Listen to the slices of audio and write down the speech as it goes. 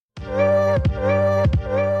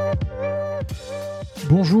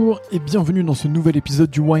Bonjour et bienvenue dans ce nouvel épisode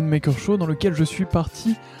du Winemaker Show dans lequel je suis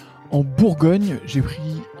parti en Bourgogne. J'ai pris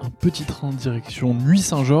un petit train direction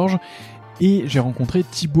Nuits-Saint-Georges et j'ai rencontré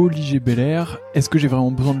Thibault Liger-Belair. Est-ce que j'ai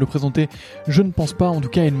vraiment besoin de le présenter ? Je ne pense pas, en tout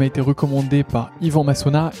cas il m'a été recommandé par Yvan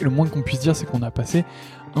Massona et le moins qu'on puisse dire c'est qu'on a passé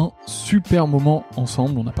un super moment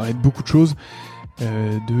ensemble. On a parlé de beaucoup de choses,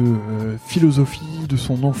 de philosophie, de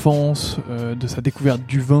son enfance, de sa découverte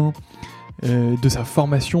du vin, de sa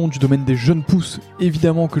formation, du domaine des jeunes pousses,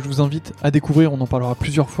 évidemment que je vous invite à découvrir. On en parlera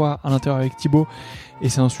plusieurs fois à l'intérieur avec Thibault et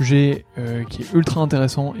c'est un sujet qui est ultra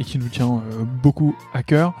intéressant et qui nous tient beaucoup à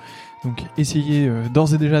cœur. Donc essayez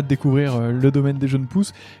d'ores et déjà de découvrir le domaine des jeunes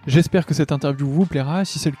pousses. J'espère que cette interview vous plaira.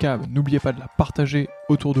 Si c'est le cas, n'oubliez pas de la partager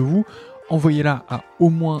autour de vous. Envoyez-la à au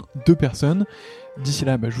moins 2 personnes. D'ici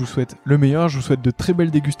là, je vous souhaite le meilleur. Je vous souhaite de très belles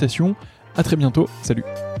dégustations. À très bientôt. Salut.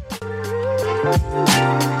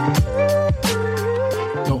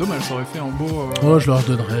 Non, dommage, ça aurait fait un beau... Oh, je leur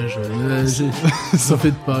donnerai. Ça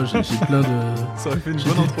fait pas. J'ai plein de... Ça aurait fait une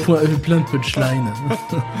bonne intro. Plein de punchlines.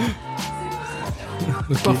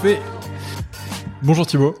 Okay. Parfait. Bonjour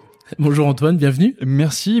Thibault. Bonjour Antoine, bienvenue.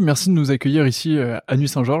 Merci de nous accueillir ici à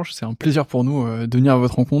Nuits-Saint-Georges. C'est un plaisir pour nous de venir à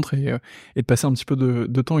votre rencontre et de passer un petit peu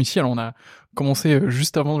de temps ici. Alors on a commencé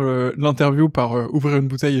juste avant l'interview par ouvrir une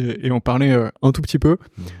bouteille et en parler un tout petit peu.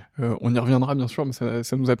 On y reviendra bien sûr, mais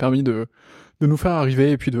ça nous a permis de nous faire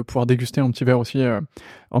arriver et puis de pouvoir déguster un petit verre aussi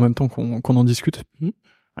en même temps qu'on en discute.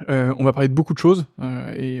 On va parler de beaucoup de choses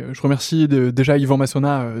et je remercie déjà Yvan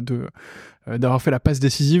Massona d'avoir fait la passe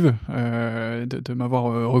décisive, de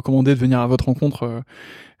m'avoir recommandé de venir à votre rencontre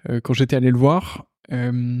quand j'étais allé le voir.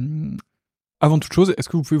 Avant toute chose, est-ce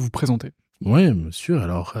que vous pouvez vous présenter ? Oui, bien sûr.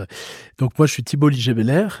 Alors, donc moi, je suis Thibault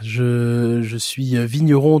Liger-Belair. Je suis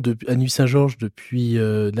vigneron à Nuits-Saint-Georges depuis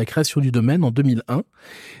la création du domaine en 2001.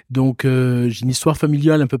 Donc, j'ai une histoire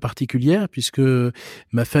familiale un peu particulière puisque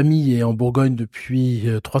ma famille est en Bourgogne depuis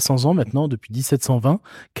 300 ans maintenant, depuis 1720,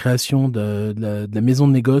 création de la maison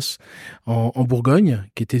de négoce en Bourgogne,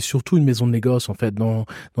 qui était surtout une maison de négoce en fait. Dans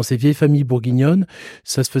ces vieilles familles bourguignonnes,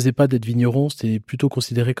 ça se faisait pas d'être vigneron, c'était plutôt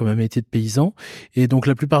considéré comme un métier de paysan. Et donc,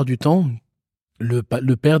 la plupart du temps,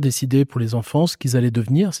 le père décidait pour les enfants ce qu'ils allaient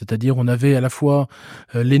devenir, c'est-à-dire on avait à la fois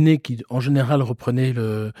l'aîné qui en général reprenait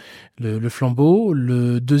le flambeau,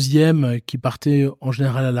 le deuxième qui partait en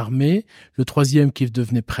général à l'armée, le troisième qui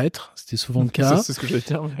devenait prêtre, c'était souvent le cas. C'est ce que j'allais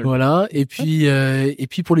dire. Voilà, et puis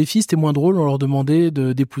pour les filles c'était moins drôle, on leur demandait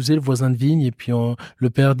d'épouser le voisin de vigne et puis le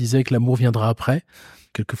père disait que l'amour viendra après.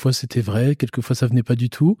 Quelquefois c'était vrai, quelquefois ça venait pas du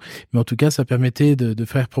tout, mais en tout cas ça permettait de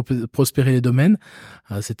faire prospérer les domaines.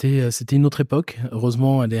 C'était une autre époque.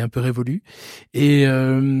 Heureusement, elle est un peu révolue. Et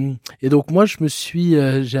donc moi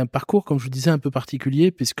j'ai un parcours, comme je vous disais, un peu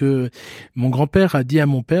particulier puisque mon grand-père a dit à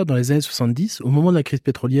mon père dans les années 70, au moment de la crise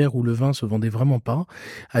pétrolière où le vin se vendait vraiment pas,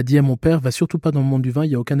 a dit à mon père va surtout pas dans le monde du vin,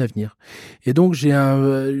 il y a aucun avenir. Et donc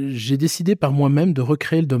j'ai décidé par moi-même de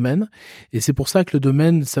recréer le domaine et c'est pour ça que le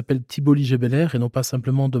domaine s'appelle Thibault Liger-Belair et non pas simplement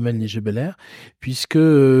domaine Liger-Belair, puisque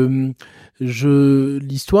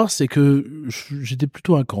l'histoire c'est que j'étais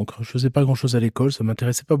plutôt un cancre, je faisais pas grand-chose à l'école, ça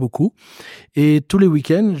m'intéressait pas beaucoup, et tous les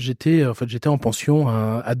week-ends j'étais en pension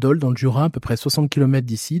à Dole dans le Jura, à peu près 60 km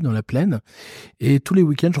d'ici, dans la plaine, et tous les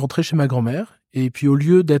week-ends je rentrais chez ma grand-mère. Et puis au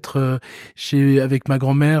lieu d'être avec ma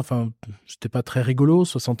grand-mère, c'était pas très rigolo,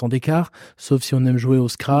 60 ans d'écart, sauf si on aime jouer au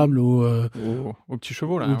Scrabble ou aux petits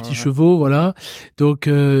chevaux là. Aux petits chevaux, voilà. Donc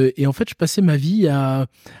et en fait, je passais ma vie à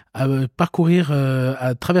parcourir,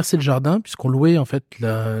 à traverser le jardin, puisqu'on louait en fait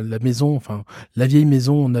la maison, la vieille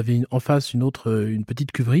maison. On avait en face une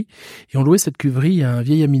petite cuverie, et on louait cette cuverie à un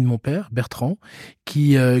vieil ami de mon père, Bertrand,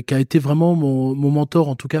 qui a été vraiment mon mentor,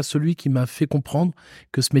 en tout cas celui qui m'a fait comprendre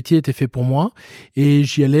que ce métier était fait pour moi. Et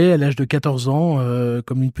j'y allais à l'âge de 14 ans,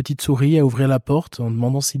 comme une petite souris, à ouvrir la porte en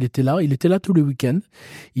demandant s'il était là. Il était là tous les week-ends.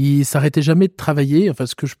 Il s'arrêtait jamais de travailler,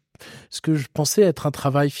 ce que je pensais être un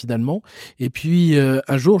travail finalement. Et puis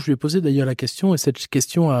un jour, je lui ai posé d'ailleurs la question, et cette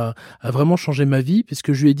question a vraiment changé ma vie,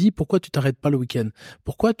 puisque je lui ai dit pourquoi tu t'arrêtes pas le week-end ?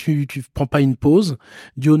 Pourquoi tu prends pas une pause ?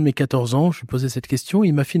 Du haut de mes 14 ans, je lui ai posé cette question.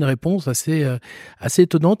 Il m'a fait une réponse assez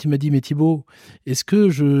étonnante. Il m'a dit mais Thibault, est-ce que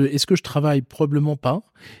je travaille ? Probablement pas.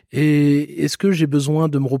 Et est-ce que j'ai besoin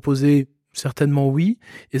de me reposer ? Certainement oui.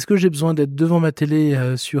 Est-ce que j'ai besoin d'être devant ma télé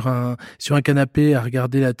sur un canapé à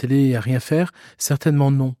regarder la télé et à rien faire ?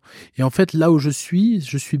 Certainement non. Et en fait, là où je suis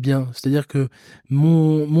bien. C'est-à-dire que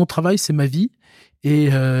mon travail, c'est ma vie et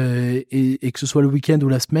que ce soit le week-end ou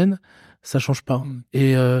la semaine, ça change pas.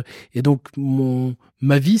 Et donc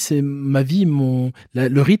ma vie, c'est ma vie,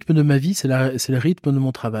 le rythme de ma vie, c'est le rythme de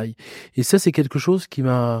mon travail. Et ça, c'est quelque chose qui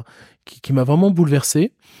m'a vraiment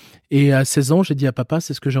bouleversé. Et à 16 ans, j'ai dit à papa,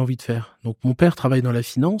 c'est ce que j'ai envie de faire. Donc mon père travaille dans la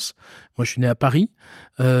finance. Moi, je suis né à Paris.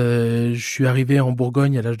 Je suis arrivé en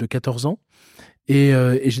Bourgogne à l'âge de 14 ans. Et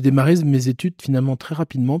j'ai démarré mes études finalement très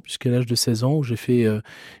rapidement, puisqu'à l'âge de 16 ans, où j'ai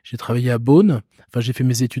travaillé à Beaune. Enfin, j'ai fait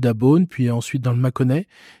mes études à Beaune, puis ensuite dans le Mâconnais,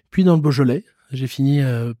 puis dans le Beaujolais. J'ai fini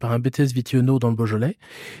par un BTS Vitiono dans le Beaujolais.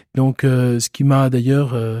 Donc, ce qui m'a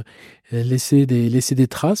d'ailleurs laissé des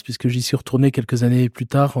traces, puisque j'y suis retourné quelques années plus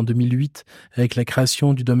tard, en 2008, avec la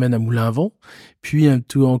création du domaine à Moulins à Vent, puis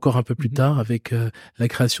encore un peu plus tard avec la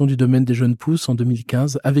création du domaine des jeunes pousses en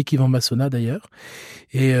 2015, avec Yvan Massona d'ailleurs.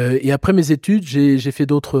 Et après mes études, j'ai fait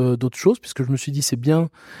d'autres choses, puisque je me suis dit c'est bien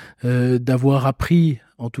d'avoir appris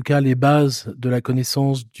en tout cas les bases de la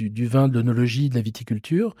connaissance du vin, de l'œnologie, de la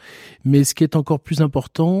viticulture. Mais ce qui est encore plus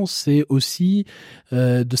important, c'est aussi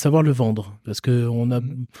de savoir le vendre. Parce que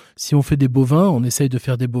si on fait des beaux vins, on essaye de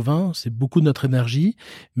faire des beaux vins, c'est beaucoup de notre énergie,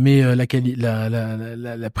 mais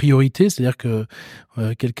la priorité, c'est-à-dire que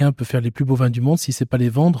quelqu'un peut faire les plus beaux vins du monde, si c'est pas les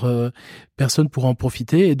vendre, personne pourra en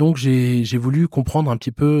profiter. Et donc j'ai voulu comprendre un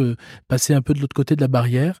petit peu, passer un peu de l'autre côté de la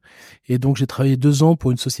barrière. Et donc j'ai travaillé 2 ans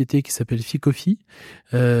pour une société qui s'appelle Ficofi,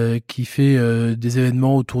 qui fait des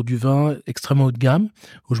événements autour du vin extrêmement haut de gamme,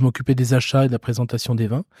 où je m'occupais des achats et de la présentation des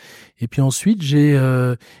vins. Et puis ensuite, j'ai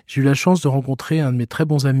eu la chance de rencontrer un de mes très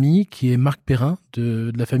bons amis, qui est Marc Perrin,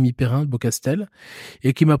 de la famille Perrin de Beaucastel,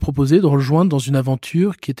 et qui m'a proposé de rejoindre dans une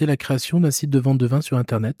aventure qui était la création d'un site de vente de vin sur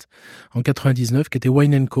Internet, en 99, qui était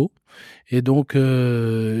Wine & Co. Et donc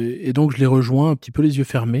je l'ai rejoint un petit peu les yeux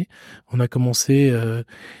fermés. On a commencé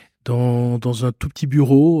dans un tout petit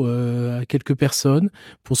bureau à quelques personnes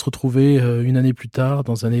pour se retrouver une année plus tard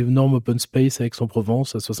dans un énorme open space à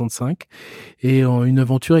Aix-en-Provence à 65, et une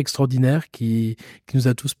aventure extraordinaire qui nous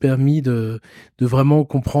a tous permis de vraiment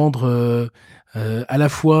comprendre à la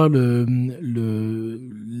fois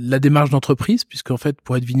la démarche d'entreprise, puisqu'en fait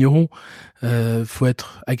pour être vigneron faut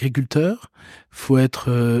être agriculteur, faut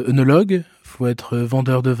être œnologue, faut être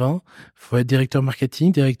vendeur de vin, faut être directeur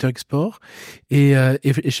marketing, directeur export et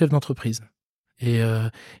chef d'entreprise. Et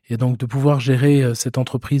donc de pouvoir gérer cette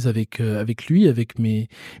entreprise avec lui, avec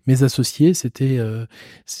mes associés, c'est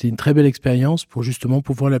une très belle expérience pour justement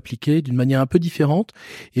pouvoir l'appliquer d'une manière un peu différente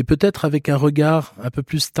et peut-être avec un regard un peu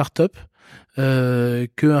plus start-up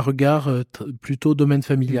qu'un regard plutôt domaine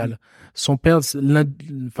familial. Sans perdre l'un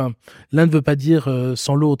ne veut pas dire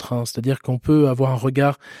sans l'autre, hein. C'est-à-dire qu'on peut avoir un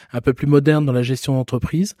regard un peu plus moderne dans la gestion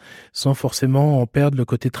d'entreprise sans forcément en perdre le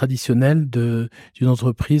côté traditionnel d'une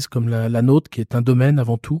entreprise comme la nôtre, qui est un domaine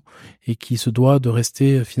avant tout et qui se doit de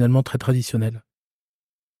rester finalement très traditionnel.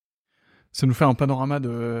 Ça nous fait un panorama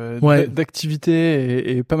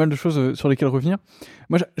d'activités et pas mal de choses sur lesquelles revenir.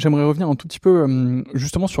 Moi, j'aimerais revenir un tout petit peu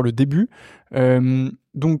justement sur le début.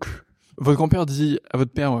 Donc, votre grand-père dit à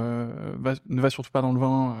votre père ne va surtout pas dans le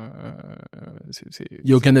vin. Il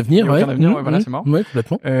n'y a aucun avenir. Il y a aucun avenir, voilà, c'est mort. Ouais,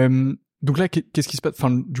 complètement. Donc là, qu'est-ce qui se passe?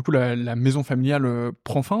 Enfin, du coup, la maison familiale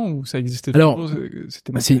prend fin ou ça existait toujours? Alors,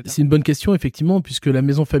 c'est une bonne question, effectivement, puisque la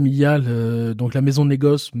maison familiale, donc la maison de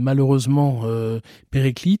négoce, malheureusement,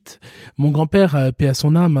 périclite. Mon grand-père, paix à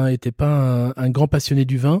son âme, était pas un grand passionné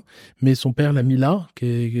du vin, mais son père l'a mis là,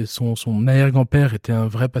 son arrière-grand-père était un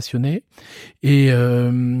vrai passionné. Et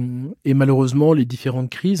malheureusement, les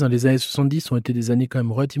différentes crises, les années 70 ont été des années quand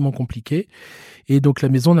même relativement compliquées. Et donc, la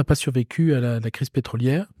maison n'a pas survécu à la crise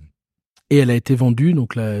pétrolière. Et elle a été vendue,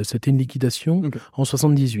 donc c'était une liquidation en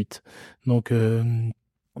 78. Donc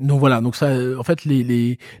voilà, donc ça, en fait,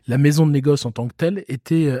 la maison de négoce en tant que telle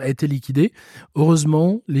a été liquidée.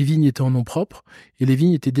 Heureusement, les vignes étaient en nom propre et les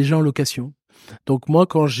vignes étaient déjà en location. Donc moi,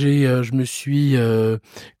 quand j'ai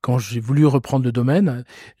voulu reprendre le domaine,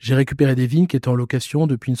 j'ai récupéré des vignes qui étaient en location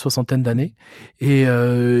depuis une 60aine d'années, et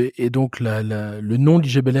donc le nom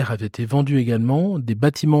Liger-Belair avait été vendu également, des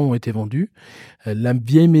bâtiments ont été vendus, la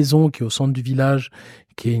vieille maison qui est au centre du village,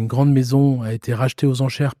 qui est une grande maison, a été rachetée aux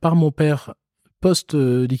enchères par mon père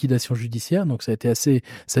post-liquidation judiciaire, donc ça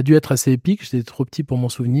a dû être assez épique, j'étais trop petit pour m'en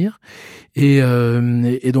souvenir, et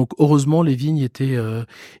donc heureusement les vignes étaient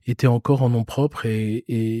encore en nom propre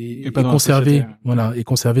et conservées, voilà, et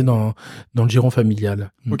conservées dans le giron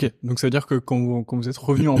familial. Ok, donc ça veut dire que quand vous êtes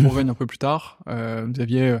revenu en Bourgogne un peu plus tard, vous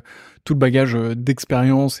aviez tout le bagage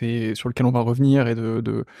d'expérience et sur lequel on va revenir et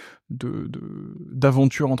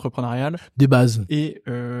d'aventure entrepreneuriale, des bases et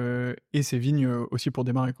ces vignes aussi pour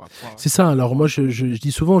démarrer, quoi. C'est ça. Alors moi je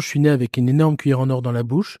dis souvent, je suis né avec une énorme cuillère en or dans la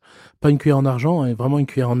bouche, pas une cuillère en argent, hein, vraiment une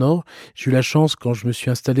cuillère en or. J'ai eu la chance, quand je me suis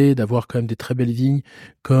installé, d'avoir quand même des très belles vignes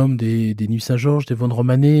comme des Nuits Saint-Georges, des Vosnes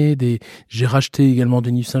Romanée, j'ai racheté également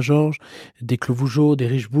des Nuits Saint-Georges, des Clos Vougeot, des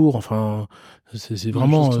Richebourg, enfin C'est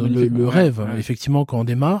vraiment le rêve, ouais. Effectivement, quand on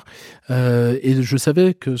démarre. Et je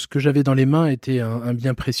savais que ce que j'avais dans les mains était un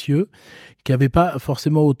bien précieux, qui avait pas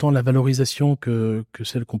forcément autant la valorisation que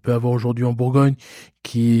celle qu'on peut avoir aujourd'hui en Bourgogne,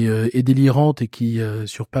 qui est délirante et qui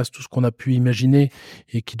surpasse tout ce qu'on a pu imaginer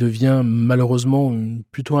et qui devient malheureusement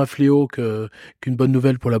plutôt un fléau qu'une bonne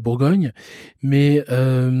nouvelle pour la Bourgogne. Mais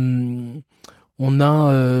on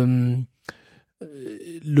a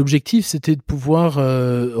l'objectif, c'était de pouvoir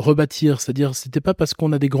rebâtir, c'est-à-dire c'était pas parce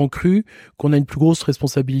qu'on a des grands crus qu'on a une plus grosse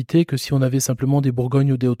responsabilité que si on avait simplement des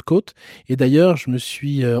Bourgognes ou des Hautes-Côtes. Et d'ailleurs, je me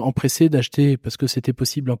suis empressé d'acheter, parce que c'était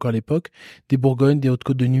possible encore à l'époque, des Bourgognes, des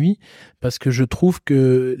Hautes-Côtes de nuit, parce que je trouve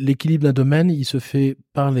que l'équilibre d'un domaine, il se fait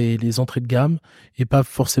par les entrées de gamme et pas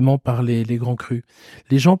forcément par les grands crus.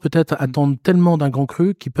 Les gens peut-être attendent tellement d'un grand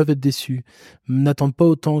cru qu'ils peuvent être déçus. N'attendent pas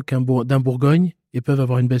autant d'un Bourgogne et peuvent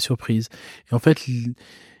avoir une belle surprise. Et en fait,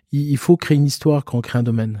 il faut créer une histoire quand on crée un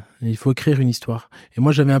domaine. Il faut écrire une histoire. Et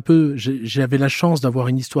moi, j'avais la chance d'avoir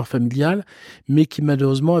une histoire familiale, mais qui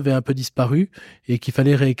malheureusement avait un peu disparu et qu'il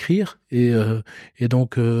fallait réécrire. Et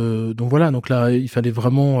donc voilà. Donc là, il fallait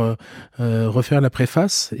vraiment refaire la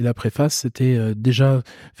préface. Et la préface, c'était déjà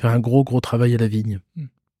faire un gros travail à la vigne.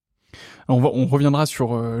 On reviendra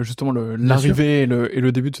sur justement l'arrivée et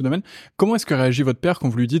le début de ce domaine. Comment est-ce que réagit votre père quand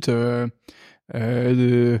vous lui dites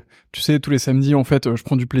tu sais, tous les samedis, en fait, je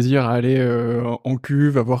prends du plaisir à aller en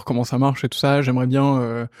cuve, à voir comment ça marche et tout ça. J'aimerais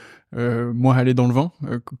bien, moi, aller dans le vin.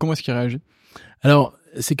 Comment est-ce qu'il réagit ? Alors,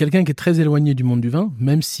 c'est quelqu'un qui est très éloigné du monde du vin,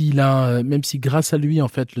 même si grâce à lui, en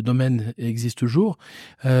fait, le domaine existe toujours.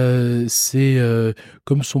 C'est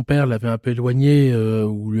comme son père l'avait un peu éloigné,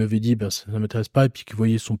 ou lui avait dit, ça m'intéresse pas, et puis qu'il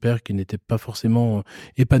voyait son père qui n'était pas forcément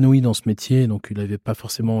épanoui dans ce métier, donc il avait pas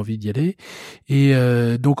forcément envie d'y aller. Et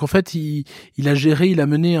donc en fait, il a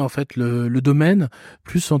mené en fait le domaine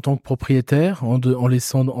plus en tant que propriétaire,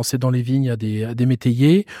 en cédant les vignes à des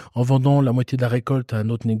métayers, en vendant la moitié de la récolte à un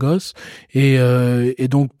autre négoce, et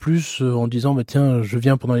donc plus en disant tiens, je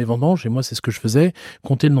viens pendant les vendanges, et moi c'est ce que je faisais,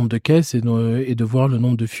 compter le nombre de caisses et de voir le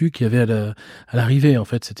nombre de fûts qu'il y avait à l'arrivée. En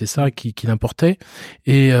fait, c'était ça qui l'importait,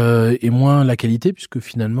 et moins la qualité, puisque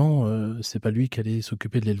finalement c'est pas lui qui allait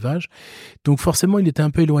s'occuper de l'élevage. Donc forcément il était un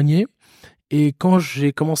peu éloigné. Et quand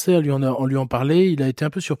j'ai commencé à lui en parler, il a été un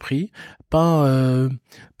peu surpris, pas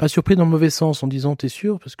surpris dans le mauvais sens, en disant t'es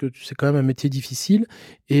sûr, parce que c'est quand même un métier difficile,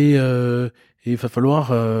 et il va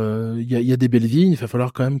falloir, il y a des belles vignes, il va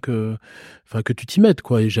falloir quand même que tu t'y mettes,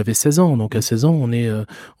 quoi. Et j'avais 16 ans, donc à 16 ans, on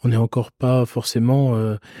est encore pas forcément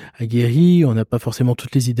aguerri, on n'a pas forcément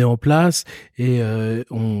toutes les idées en place, et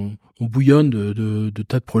on bouillonne de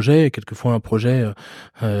tas de projets, et quelquefois un projet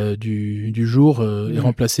du jour est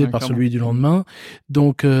remplacé par celui du lendemain.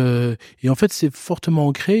 Donc et en fait c'est fortement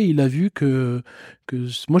ancré. Il a vu que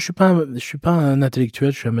moi je suis pas un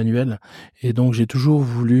intellectuel, je suis un manuel, et donc j'ai toujours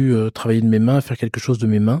voulu travailler de mes mains, faire quelque chose de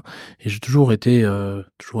mes mains, et j'ai toujours eu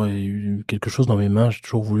quelque chose dans mes mains, j'ai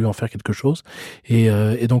toujours voulu en faire quelque chose,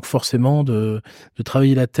 et donc forcément de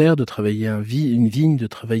travailler la terre, de travailler une vigne,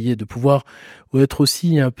 de pouvoir être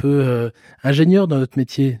aussi un peu ingénieur dans notre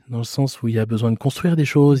métier, dans le sens où il y a besoin de construire des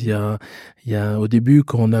choses. Il y a au début,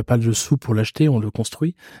 quand on n'a pas le sou pour l'acheter, on le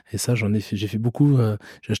construit. Et ça, j'ai fait beaucoup.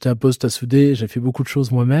 J'ai acheté un poste à souder, j'ai fait beaucoup de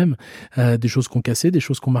choses moi-même, des choses qu'on cassait, des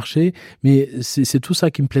choses qu'on marchait. Mais c'est tout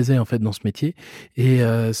ça qui me plaisait en fait dans ce métier, et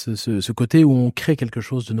ce côté où on crée quelque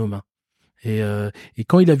chose de nos mains. Et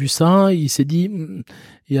quand il a vu ça, il s'est dit,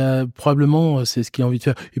 il y a probablement c'est ce qu'il a envie de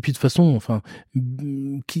faire. Et puis de toute façon,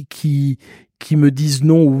 qui me disent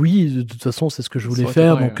non ou oui, de toute façon c'est ce que je voulais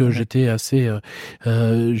faire. Vrai, donc j'étais assez,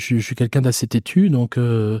 je suis quelqu'un d'assez têtu, donc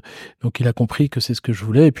il a compris que c'est ce que je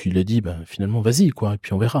voulais, et puis il a dit finalement vas-y quoi, et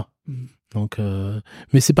puis on verra. Donc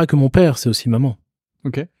mais c'est pas que mon père, c'est aussi maman.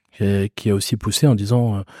 Ok. Qui a aussi poussé en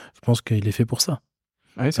disant je pense qu'il est fait pour ça.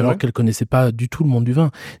 Ah oui, alors qu'elle connaissait pas du tout le monde du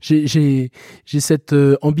vin. J'ai cette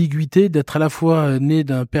ambiguïté d'être à la fois né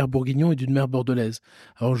d'un père bourguignon et d'une mère bordelaise.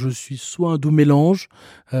 Alors je suis soit un doux mélange,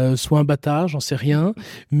 soit un bâtard, j'en sais rien,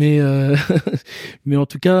 mais mais en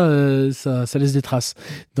tout cas ça laisse des traces.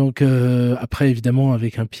 Donc après évidemment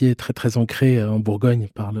avec un pied très très ancré en Bourgogne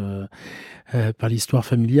par l'histoire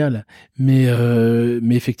familiale, mais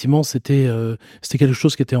effectivement c'était quelque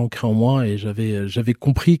chose qui était ancré en moi, et j'avais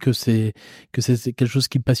compris que c'est quelque chose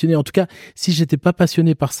qui me passionnait. En tout cas, si j'étais pas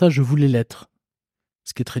passionné par ça, je voulais l'être,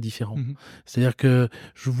 ce qui est très différent. C'est-à-dire que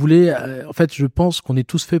je voulais, en fait, je pense qu'on est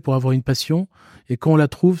tous faits pour avoir une passion, et quand on la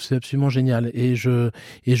trouve, c'est absolument génial. Et je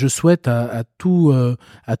souhaite à tous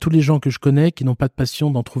les gens que je connais qui n'ont pas de passion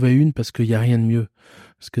d'en trouver une, parce qu'il y a rien de mieux,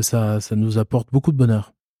 parce que ça nous apporte beaucoup de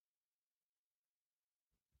bonheur.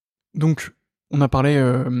 Donc, on a parlé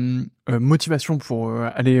motivation pour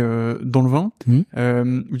aller dans le vin.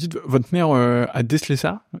 Vous dites votre mère a décelé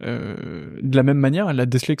ça de la même manière. Elle a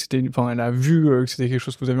décelé que elle a vu que c'était quelque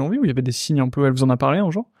chose que vous avez envie, ou il y avait des signes un peu. Elle vous en a parlé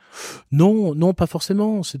un jour? Non, pas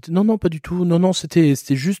forcément. Non, pas du tout. Non, c'était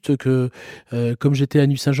juste que comme j'étais à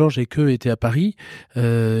Nuit-Saint-Georges et qu'eux étaient à Paris,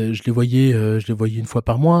 je les voyais une fois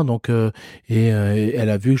par mois. Donc et elle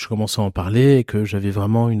a vu que je commençais à en parler et que j'avais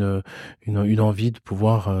vraiment une envie de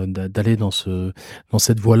pouvoir d'aller dans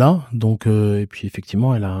cette voie-là. Donc et puis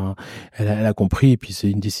effectivement, elle a compris. Et puis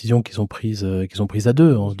c'est une décision qu'ils ont prise à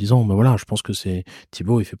deux en se disant, ben voilà, je pense que c'est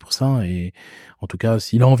Thibault est fait pour ça. Et en tout cas,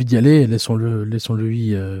 s'il a envie d'y aller, laissons-le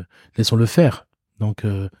faire. Donc,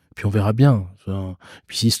 puis on verra bien. Enfin,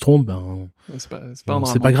 puis s'il se trompe,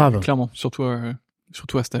 c'est pas grave. Clairement, surtout à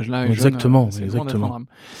cet âge-là. Exactement, jeune, exactement.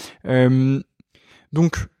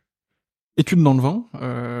 Donc, études dans le vin,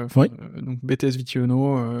 Oui. donc BTS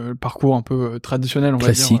Vitiono, parcours un peu traditionnel, on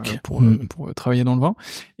classique, va dire, pour travailler dans le vin.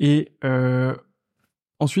 Et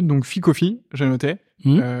ensuite, donc, Ficofi, j'ai noté.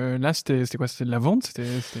 Là, c'était quoi? C'était de la vente?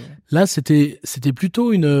 Là, c'était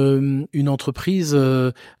plutôt une entreprise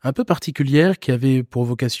un peu particulière qui avait pour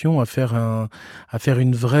vocation à faire un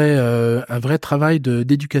vrai travail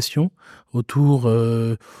d'éducation autour,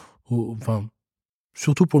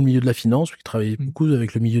 surtout pour le milieu de la finance, qui travaillait beaucoup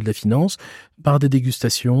avec le milieu de la finance, par des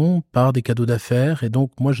dégustations, par des cadeaux d'affaires. Et donc,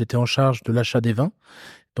 moi, j'étais en charge de l'achat des vins.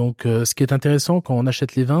 Donc, ce qui est intéressant quand on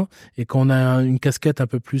achète les vins et quand on a une casquette un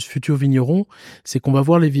peu plus futur vigneron, c'est qu'on va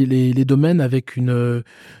voir les domaines avec une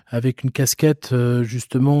casquette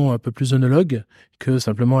justement un peu plus œnologue que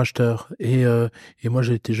simplement acheteur. Et moi,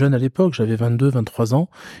 j'étais jeune à l'époque, j'avais 22, 23 ans,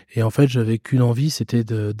 et en fait, j'avais qu'une envie, c'était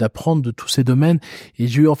d'apprendre de tous ces domaines. Et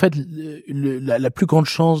j'ai eu en fait la plus grande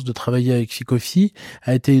chance de travailler avec Ficofi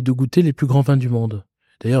a été de goûter les plus grands vins du monde.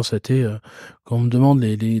 D'ailleurs, ça a été, quand on me demande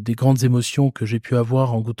des grandes émotions que j'ai pu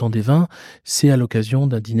avoir en goûtant des vins, c'est à l'occasion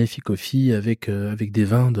d'un dîner Ficofi avec des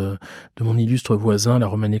vins de mon illustre voisin, la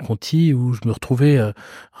Romanée Conti, où je me retrouvais,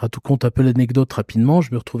 tout compte un peu l'anecdote rapidement,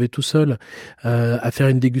 je me retrouvais tout seul à faire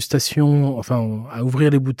une dégustation, enfin à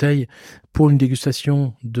ouvrir les bouteilles pour une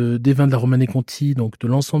dégustation des vins de la Romanée Conti, donc de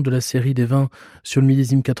l'ensemble de la série des vins sur le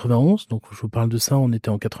millésime 91. Donc je vous parle de ça, on était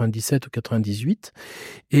en 97 ou 98.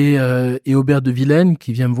 Et Aubert de Vilaine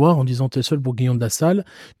qui vient me voir en disant: t'es le seul bourguignon de la salle,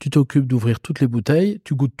 tu t'occupes d'ouvrir toutes les bouteilles,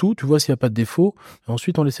 tu goûtes tout, tu vois s'il n'y a pas de défaut, et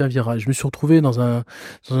ensuite on les servira. Et je me suis retrouvé dans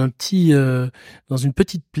une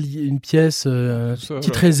petite pièce,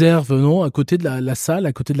 petite réserve, non, à côté de la salle,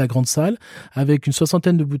 à côté de la grande salle, avec une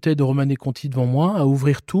soixantaine de bouteilles de Romanée Conti devant moi, à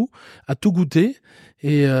ouvrir tout, à tout goûter.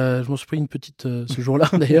 Et je m'en suis pris une petite ce jour-là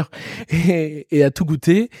d'ailleurs, et à tout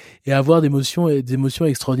goûter et à avoir des émotions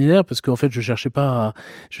extraordinaires, parce qu'en fait je cherchais pas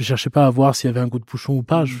à voir s'il y avait un goût de bouchon ou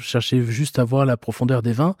pas, je cherchais juste à voir la profondeur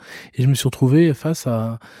des vins, et je me suis retrouvé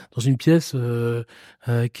dans une pièce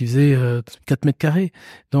qui faisait 4 mètres carrés.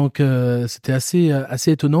 Donc c'était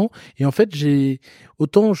assez étonnant. Et en fait,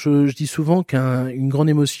 autant je dis souvent qu'une grande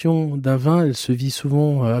émotion d'un vin, elle se vit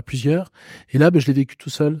souvent à plusieurs. Et là, je l'ai vécu tout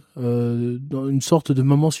seul, dans une sorte de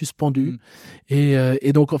moment suspendu.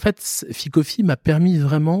 Et donc, en fait, Ficofi m'a permis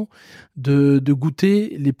vraiment de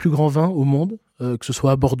goûter les plus grands vins au monde, que ce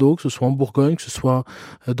soit à Bordeaux, que ce soit en Bourgogne, que ce soit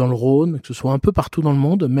dans le Rhône, que ce soit un peu partout dans le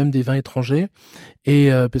monde, même des vins étrangers. Et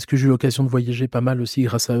parce que j'ai eu l'occasion de voyager pas mal aussi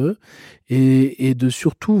grâce à eux, et de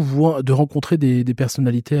surtout de rencontrer des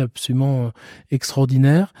personnalités absolument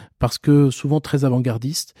extraordinaires, parce que souvent très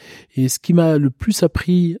avant-gardistes. Et ce qui m'a le plus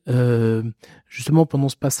appris justement pendant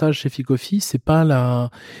ce passage chez Ficofi, c'est pas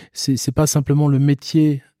simplement le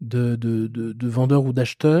métier de vendeur ou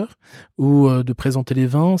d'acheteur, ou de présenter les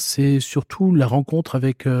vins, c'est surtout la rencontre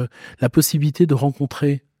avec la possibilité de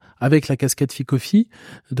rencontrer avec la casquette Ficofi,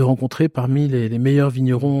 de rencontrer parmi les meilleurs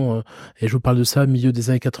vignerons, et je vous parle de ça au milieu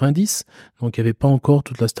des années 90, donc il n'y avait pas encore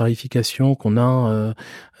toute la starification qu'on a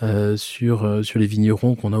sur les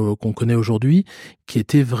vignerons qu'on connaît aujourd'hui, qui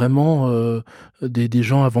étaient vraiment des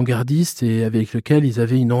gens avant-gardistes et avec lesquels ils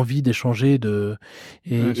avaient une envie d'échanger et de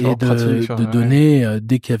donner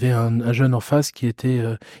dès qu'il y avait un jeune en face qui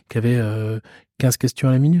avait 15 questions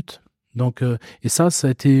à la minute. Donc et ça a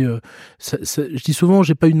été je dis souvent,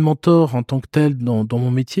 j'ai pas eu de mentor en tant que tel dans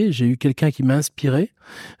mon métier, j'ai eu quelqu'un qui m'a inspiré,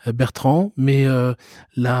 Bertrand, mais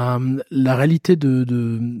la réalité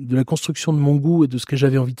de la construction de mon goût et de ce que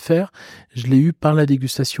j'avais envie de faire, je l'ai eu par la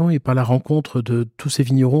dégustation et par la rencontre de tous ces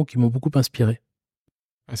vignerons qui m'ont beaucoup inspiré.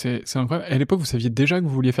 C'est incroyable. À l'époque, vous saviez déjà que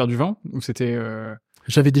vous vouliez faire du vin, ou c'était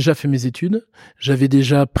J'avais déjà fait mes études, j'avais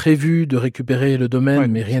déjà prévu de récupérer le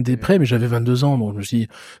domaine, mais rien n'est prêt, mais j'avais 22 ans, donc je me suis dit,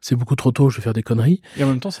 c'est beaucoup trop tôt, je vais faire des conneries. Et en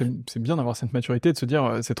même temps, c'est bien d'avoir cette maturité, de se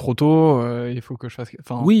dire, c'est trop tôt, il faut que je fasse...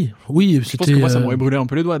 Enfin, oui, je pense que moi, ça m'aurait brûlé un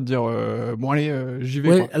peu les doigts de dire, bon allez, j'y vais.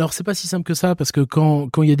 Ouais, Quoi. alors c'est pas si simple que ça, parce que quand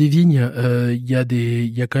il y a des vignes, il y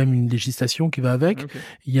a quand même une législation qui va avec. Okay.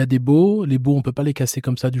 Il y a des baux, les baux on peut pas les casser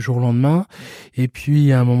comme ça du jour au lendemain. Et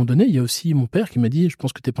puis à un moment donné, il y a aussi mon père qui m'a dit, je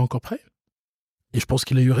pense que t'es pas encore prêt. Et je pense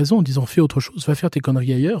qu'il a eu raison en disant, fais autre chose, va faire tes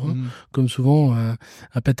conneries ailleurs, hein. Comme souvent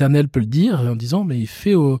un paternel peut le dire, en disant, mais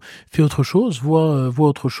fais autre chose, vois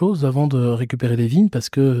autre chose avant de récupérer les vignes, parce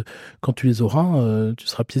que quand tu les auras, tu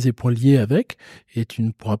seras pieds et poings liés avec, et tu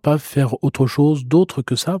ne pourras pas faire autre chose d'autre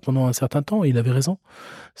que ça pendant un certain temps. Et il avait raison.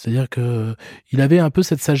 C'est-à-dire que il avait un peu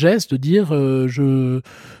cette sagesse de dire,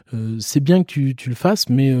 c'est bien que tu le fasses,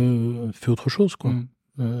 mais fais autre chose, quoi.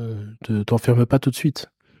 T'enferme pas tout de suite.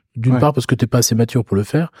 D'une part parce que t'es pas assez mature pour le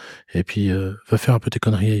faire, et puis va faire un peu tes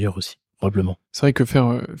conneries ailleurs aussi, probablement. C'est vrai que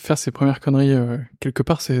faire ses premières conneries quelque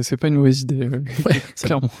part, c'est pas une mauvaise idée,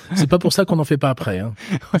 clairement. C'est pas pour ça qu'on en fait pas après. Hein.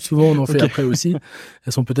 Souvent on en fait après aussi.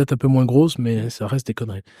 Elles sont peut-être un peu moins grosses, mais ça reste des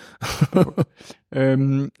conneries.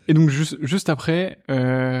 Et donc juste après,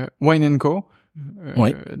 Wine & Co.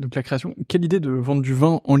 Donc la création. Quelle idée de vendre du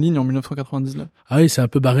vin en ligne en 1999? Ah oui, c'est un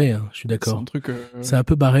peu barré, hein, je suis d'accord. C'est un truc. C'est un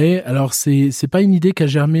peu barré. Alors c'est pas une idée qui a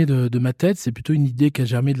germé de ma tête, c'est plutôt une idée qui a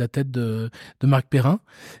germé de la tête de Marc Perrin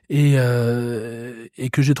et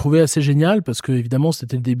que j'ai trouvé assez génial parce que évidemment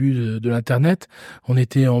c'était le début de l'internet. On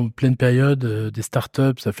était en pleine période des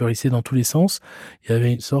startups, ça fleurissait dans tous les sens. Il y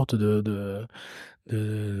avait une sorte de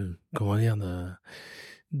comment dire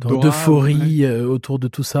d'euphorie autour de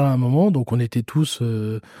tout ça à un moment. Donc on était tous,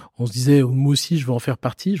 on se disait, moi aussi je veux en faire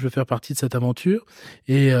partie, je veux faire partie de cette aventure.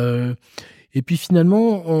 Et puis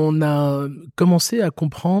finalement, on a commencé à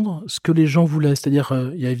comprendre ce que les gens voulaient. C'est-à-dire,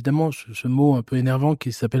 il y a évidemment ce mot un peu énervant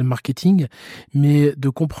qui s'appelle marketing, mais de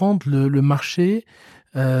comprendre le marché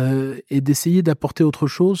et d'essayer d'apporter autre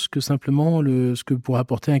chose que simplement ce que pourrait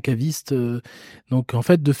apporter un caviste. Donc en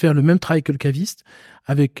fait, de faire le même travail que le caviste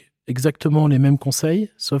avec exactement les mêmes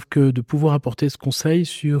conseils, sauf que de pouvoir apporter ce conseil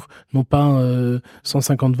sur non pas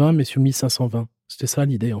 150 vins, mais sur 1500 vins. C'était ça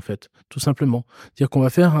l'idée en fait, tout simplement. C'est-à-dire qu'on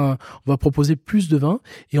on va proposer plus de vins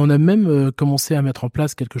et on a même commencé à mettre en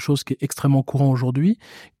place quelque chose qui est extrêmement courant aujourd'hui,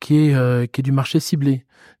 qui est du marché ciblé.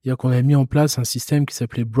 C'est-à-dire qu'on a mis en place un système qui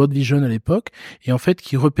s'appelait Broad Vision à l'époque et en fait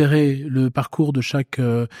qui repérait le parcours de chaque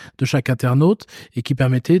internaute et qui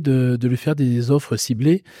permettait de lui faire des offres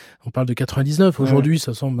ciblées. On parle de 99. Aujourd'hui,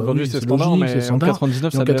 ça semble aujourd'hui c'est logique, standard, mais c'est standard. En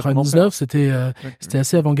 99, en 99, c'était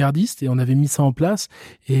assez avant-gardiste et on avait mis ça en place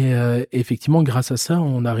et effectivement grâce à ça,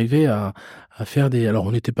 on arrivait à faire alors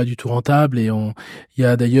on n'était pas du tout rentable et il y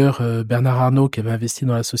a d'ailleurs Bernard Arnault qui avait investi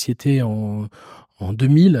dans la société en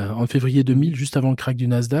 2000, en février 2000, juste avant le crack du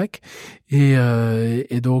Nasdaq,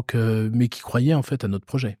 et donc, mais qui croyait en fait à notre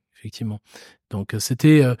projet, effectivement. Donc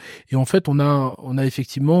c'était, et en fait on a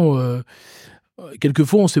effectivement,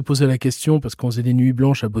 quelquefois on s'est posé la question parce qu'on faisait des nuits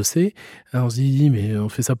blanches à bosser, on se dit mais on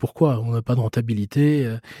fait ça pourquoi? On n'a pas de rentabilité,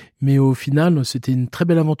 mais au final c'était une très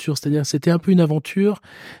belle aventure, c'est-à-dire c'était un peu une aventure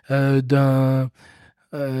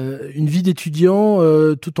une vie d'étudiant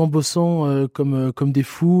tout en bossant comme des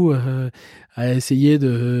fous à essayer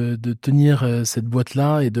de tenir cette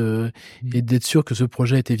boîte-là et d'être sûr que ce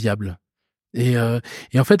projet était viable. Et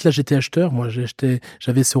en fait là j'étais acheteur, moi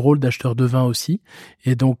j'avais ce rôle d'acheteur de vin aussi,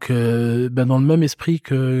 et donc dans le même esprit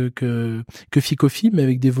que Ficofi, mais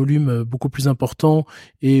avec des volumes beaucoup plus importants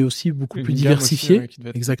et aussi beaucoup plus diversifiés, aussi,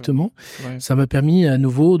 exactement. Ouais. Ça m'a permis à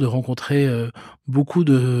nouveau de rencontrer beaucoup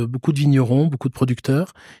de vignerons, beaucoup de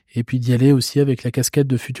producteurs, et puis d'y aller aussi avec la casquette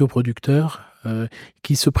de futurs producteurs.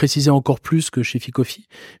 Qui se précisait encore plus que chez Ficofi,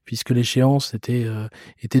 puisque l'échéance était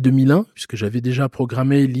 2001, puisque j'avais déjà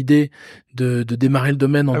programmé l'idée de démarrer le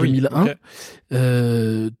domaine en 2001,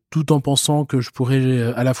 okay. Tout en pensant que je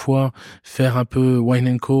pourrais à la fois faire un peu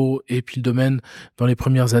Wine & Co et puis le domaine dans les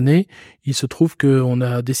premières années. Il se trouve qu'on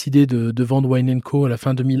a décidé de vendre Wine & Co à la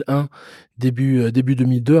fin 2001, début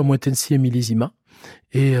 2002 à Moitensi et Millésima.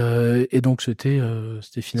 Et donc c'était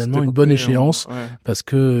finalement une bonne échéance parce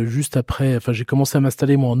que juste après, j'ai commencé à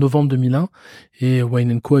m'installer moi en novembre 2001 et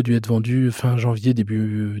Wine & Co a dû être vendu fin janvier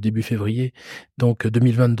début février, donc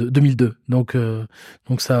 2002.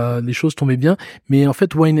 Donc ça, les choses tombaient bien. Mais en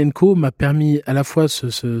fait Wine & Co m'a permis à la fois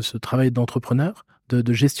ce travail d'entrepreneur,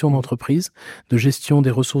 de gestion d'entreprise, de gestion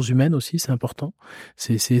des ressources humaines aussi, c'est important.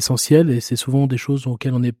 C'est essentiel et c'est souvent des choses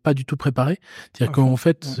auxquelles on n'est pas du tout préparé. C'est-à-dire quand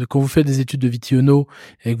vous faites des études de vitiono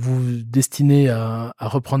et que vous vous destinez à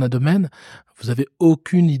reprendre un domaine, vous avez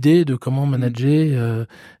aucune idée de comment manager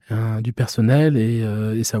du personnel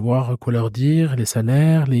et savoir quoi leur dire, les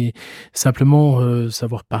salaires, simplement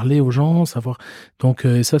savoir parler aux gens, savoir. Donc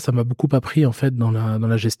et ça m'a beaucoup appris en fait dans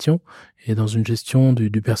la gestion et dans une gestion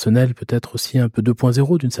du personnel peut-être aussi un peu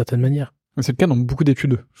 2.0 d'une certaine manière. C'est le cas dans beaucoup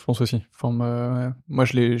d'études, je pense aussi. Enfin, moi,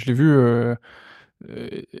 je l'ai vu.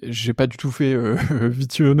 J'ai pas du tout fait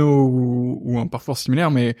Vitiono ou un parcours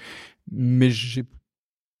similaire, mais j'ai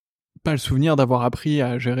pas le souvenir d'avoir appris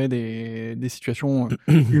à gérer des situations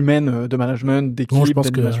humaines de management, d'équipe,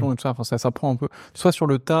 d'animation et tout ça. Enfin, ça s'apprend un peu, soit sur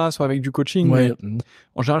le tas, soit avec du coaching. Ouais. Mais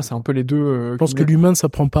en général, c'est un peu les deux. Je pense que l'humain ne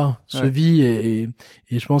s'apprend pas, se vit et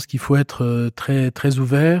je pense qu'il faut être très très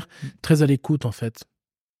ouvert, très à l'écoute en fait.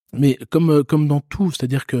 Mais comme dans tout,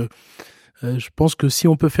 c'est-à-dire que je pense que si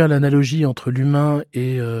on peut faire l'analogie entre l'humain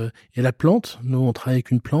et la plante, nous on travaille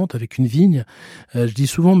avec une plante, avec une vigne. Je dis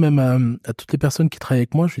souvent même à toutes les personnes qui travaillent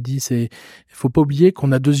avec moi, je dis il faut pas oublier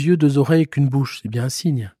qu'on a 2 yeux, 2 oreilles et qu'une bouche, c'est bien un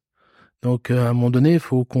signe. Donc à un moment donné, il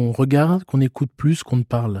faut qu'on regarde, qu'on écoute plus qu'on ne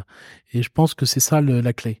parle. Et je pense que c'est ça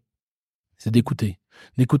la clé, c'est d'écouter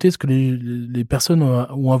ce que les personnes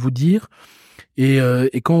ont à vous dire. Et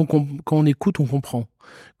quand on écoute, on comprend.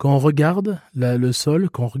 Quand on regarde le sol,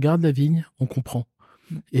 quand on regarde la vigne, on comprend.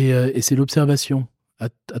 Et c'est l'observation à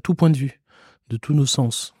tout point de vue, de tous nos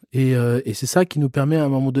sens. Et c'est ça qui nous permet à un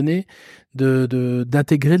moment donné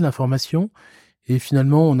d'intégrer de l'information. Et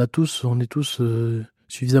finalement, on est tous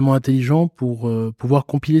suffisamment intelligents pour pouvoir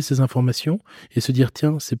compiler ces informations et se dire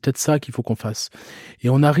tiens, c'est peut-être ça qu'il faut qu'on fasse. Et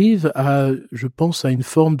on arrive je pense, à une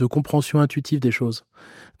forme de compréhension intuitive des choses.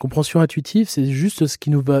 Compréhension intuitive, c'est juste ce qui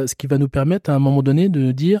va nous permettre à un moment donné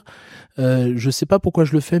de dire je sais pas pourquoi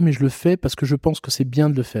je le fais, mais je le fais parce que je pense que c'est bien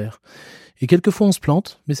de le faire. Et quelquefois on se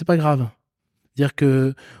plante, mais c'est pas grave. C'est-à-dire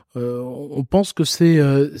que on pense que c'est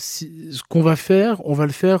ce qu'on va faire, on va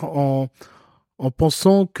le faire en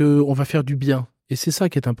pensant que on va faire du bien. Et c'est ça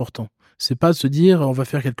qui est important. C'est pas se dire on va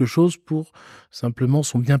faire quelque chose pour simplement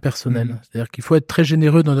son bien personnel. C'est-à-dire qu'il faut être très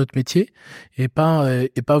généreux dans notre métier et pas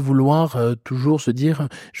vouloir toujours se dire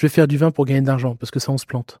je vais faire du vin pour gagner de l'argent parce que ça on se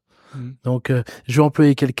plante. Donc je vais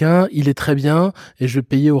employer quelqu'un, il est très bien et je vais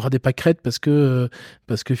payer au ras des pâquerettes parce que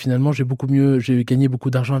finalement j'ai gagné beaucoup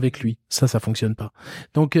d'argent avec lui. Ça fonctionne pas.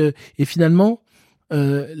 Donc et finalement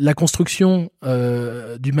la construction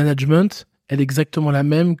du management, elle est exactement la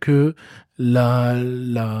même que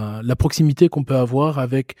la proximité qu'on peut avoir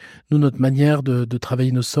avec nous, notre manière de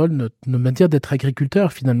travailler nos sols, notre manière d'être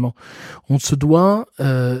agriculteur finalement. On se doit,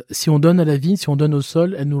 si on donne à la vigne, si on donne au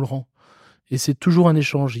sol, elle nous le rend. Et c'est toujours un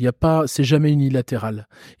échange. C'est jamais unilatéral.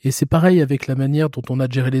 Et c'est pareil avec la manière dont on a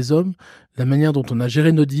géré les hommes, la manière dont on a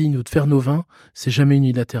géré notre vigne ou de faire nos vins, c'est jamais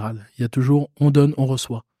unilatéral. Il y a toujours on donne, on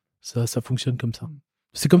reçoit. Ça fonctionne comme ça.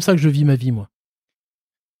 C'est comme ça que je vis ma vie, moi.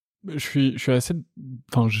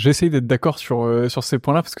 J'essaye d'être d'accord sur ces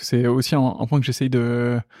points-là parce que c'est aussi un point que j'essaye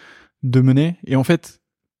de mener. Et en fait,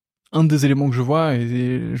 un des éléments que je vois,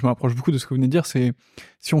 et je me rapproche beaucoup de ce que vous venez de dire, c'est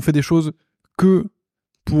si on fait des choses que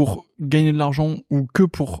pour gagner de l'argent ou que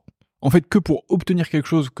pour obtenir quelque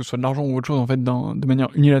chose, que ce soit de l'argent ou autre chose, en fait, de manière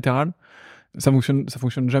unilatérale, ça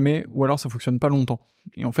fonctionne jamais, ou alors ça fonctionne pas longtemps.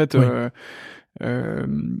 Et en fait,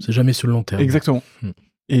 c'est jamais sur le long terme. Exactement.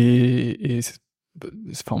 Et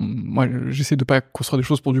moi, j'essaie de pas construire des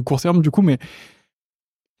choses pour du court terme, du coup, mais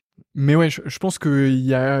ouais, je pense qu'il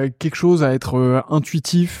y a quelque chose à être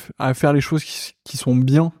intuitif, à faire les choses qui sont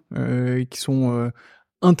bien, qui sont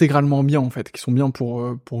intégralement bien, en fait, qui sont bien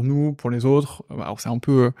pour nous, pour les autres. Alors, c'est un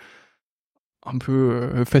peu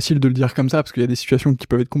facile de le dire comme ça, parce qu'il y a des situations qui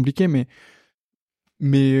peuvent être compliquées, mais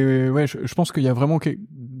ouais, je pense qu'il y a vraiment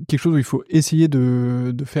quelque chose où il faut essayer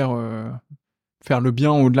de faire le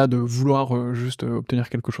bien au-delà de vouloir juste obtenir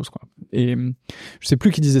quelque chose, quoi. Et je sais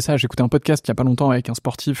plus qui disait ça, j'ai écouté un podcast il y a pas longtemps avec un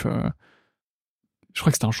sportif, je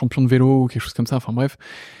crois que c'était un champion de vélo ou quelque chose comme ça, enfin bref,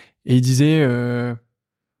 et il disait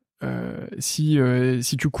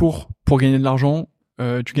si tu cours pour gagner de l'argent,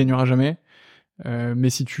 tu gagneras jamais, mais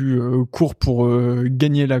si tu cours pour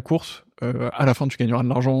gagner la course, à la fin tu gagneras de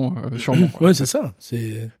l'argent sûrement, quoi. Ouais, c'est ça,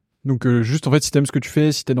 donc juste en fait, si t'aimes ce que tu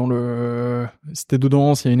fais, si t'es si t'es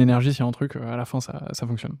dedans, s'il y a une énergie, s'il y a un truc, à la fin ça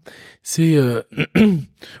fonctionne.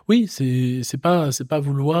 Oui, c'est pas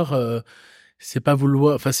vouloir,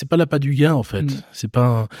 enfin c'est pas l'appât du gain en fait. C'est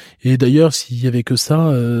pas et d'ailleurs s'il y avait que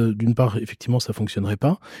ça, d'une part effectivement ça fonctionnerait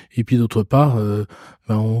pas, et puis d'autre part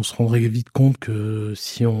on se rendrait vite compte que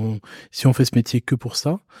si on fait ce métier que pour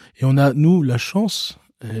ça, et on a nous la chance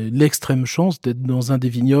l'extrême chance d'être dans un des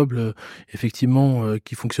vignobles effectivement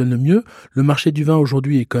qui fonctionne le mieux. Le marché du vin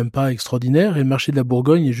aujourd'hui est quand même pas extraordinaire et le marché de la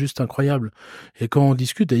Bourgogne est juste incroyable. Et quand on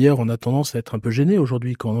discute, d'ailleurs, on a tendance à être un peu gêné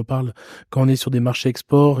aujourd'hui quand on en parle, quand on est sur des marchés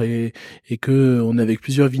export et que on est avec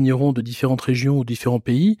plusieurs vignerons de différentes régions ou différents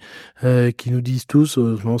pays qui nous disent tous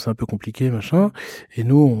non, c'est un peu compliqué machin. Et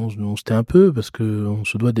nous on se tait un peu parce que on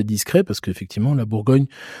se doit d'être discret parce qu'effectivement la Bourgogne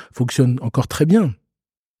fonctionne encore très bien.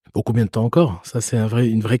 Pour combien de temps encore? Ça, c'est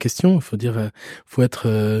une vraie question. Il faut dire, faut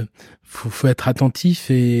être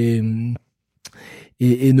attentif et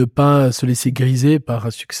ne pas se laisser griser par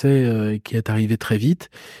un succès qui est arrivé très vite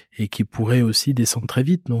et qui pourrait aussi descendre très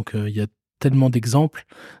vite. Donc, il y a tellement d'exemples.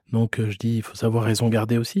 Donc, je dis, il faut savoir raison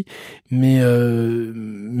garder aussi. Mais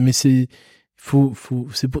c'est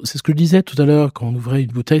ce que je disais tout à l'heure, quand on ouvrait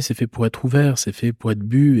une bouteille, c'est fait pour être ouvert, c'est fait pour être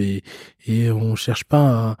bu et on cherche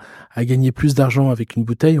pas à gagner plus d'argent avec une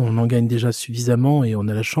bouteille, on en gagne déjà suffisamment et on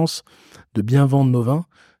a la chance de bien vendre nos vins.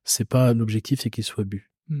 C'est pas l'objectif, c'est qu'ils soient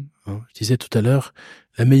bu. Hein, je disais tout à l'heure,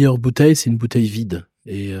 la meilleure bouteille, c'est une bouteille vide.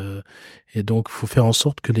 Et donc, faut faire en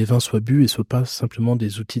sorte que les vins soient bu et soient pas simplement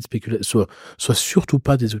des outils de spéculation, soient surtout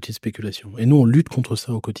pas des outils de spéculation. Et nous, on lutte contre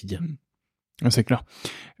ça au quotidien. C'est clair.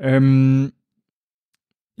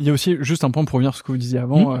 Il y a aussi juste un point pour revenir sur ce que vous disiez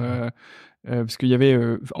avant, parce qu'il y avait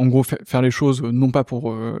en gros faire les choses non pas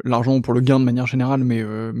pour l'argent ou pour le gain de manière générale,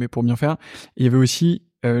 mais pour bien faire. Et il y avait aussi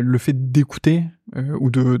le fait d'écouter ou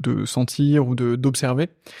de sentir ou d'observer.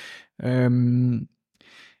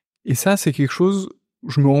 Et ça, c'est quelque chose.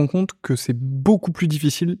 Je me rends compte que c'est beaucoup plus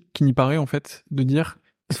difficile qu'il n'y paraît en fait de dire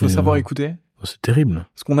qu'il faut savoir écouter. C'est terrible.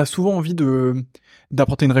 Parce qu'on a souvent envie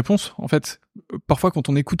d'apporter une réponse. En fait, parfois quand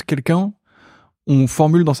on écoute quelqu'un, on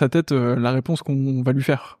formule dans sa tête la réponse qu'on va lui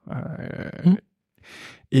faire.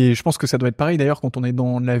 Et je pense que ça doit être pareil d'ailleurs quand on est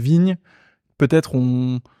dans la vigne. Peut-être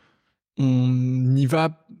on y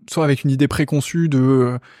va soit avec une idée préconçue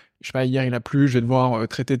de je sais pas, hier il a plu, je vais devoir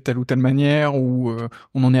traiter de telle ou telle manière, ou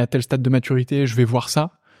on en est à tel stade de maturité, je vais voir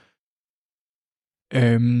ça.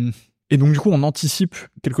 Et donc du coup on anticipe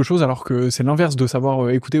quelque chose alors que c'est l'inverse de savoir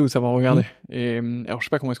écouter ou de savoir regarder. Et alors je sais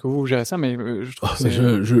pas comment est-ce que vous gérez ça, mais je trouve que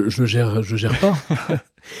je gère pas.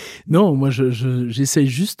 Non, moi j'essaye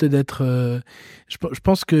juste d'être. Je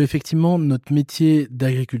pense que effectivement notre métier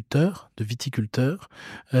d'agriculteur, de viticulteur,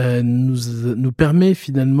 nous permet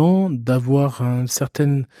finalement d'avoir une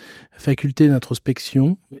certaine faculté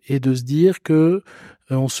d'introspection et de se dire que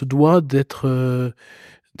on se doit d'être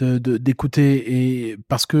d'écouter, et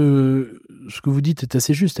parce que ce que vous dites est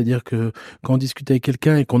assez juste, c'est-à-dire que quand on discute avec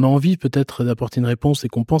quelqu'un et qu'on a envie peut-être d'apporter une réponse et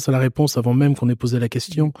qu'on pense à la réponse avant même qu'on ait posé la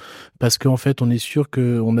question, parce qu'en fait on est sûr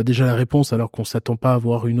qu'on a déjà la réponse alors qu'on s'attend pas à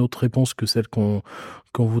avoir une autre réponse que celle qu'on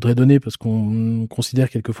voudrait donner, parce qu'on considère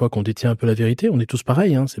quelquefois qu'on détient un peu la vérité. On est tous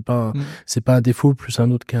pareils, hein, c'est pas un défaut plus un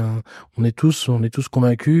autre qu'un. On est tous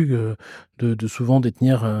convaincus de souvent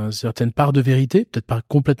détenir une certaine part de vérité, peut-être pas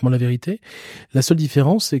complètement la vérité. La seule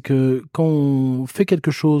différence, c'est que quand on fait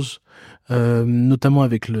quelque chose, notamment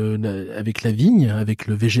avec la vigne, avec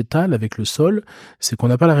le végétal, avec le sol, c'est qu'on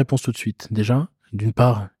n'a pas la réponse tout de suite. Déjà, d'une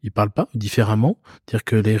part, ils parlent pas différemment, c'est-à-dire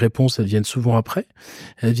que les réponses, elles viennent souvent après,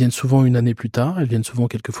 elles viennent souvent une année plus tard, elles viennent souvent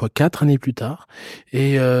quelquefois 4 années plus tard,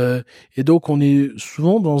 et donc on est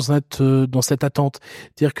souvent dans cette attente.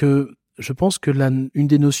 C'est-à-dire que je pense que une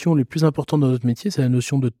des notions les plus importantes dans notre métier, c'est la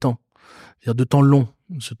notion de temps, c'est-à-dire de temps long.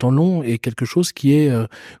 Ce temps long est quelque chose qui est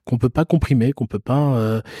qu'on peut pas comprimer, qu'on peut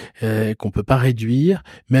pas réduire,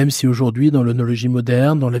 même si aujourd'hui dans l'œnologie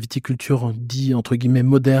moderne, dans la viticulture dit entre guillemets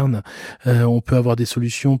moderne, on peut avoir des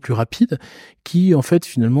solutions plus rapides qui en fait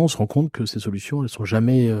finalement on se rend compte que ces solutions elles sont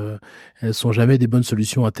jamais des bonnes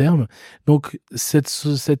solutions à terme. Donc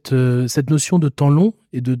cette notion de temps long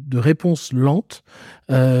et de réponse lente,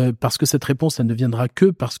 parce que cette réponse elle ne viendra que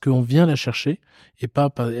parce qu'on vient la chercher et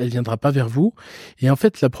elle viendra pas vers vous. Et en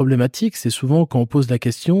fait, la problématique, c'est souvent quand on pose la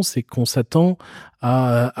question, c'est qu'on s'attend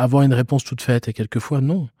à avoir une réponse toute faite. Et quelquefois,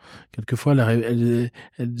 non. Quelquefois,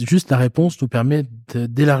 juste la réponse nous permet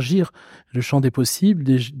d'élargir le champ des possibles,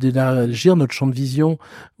 d'élargir notre champ de vision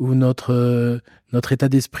ou notre état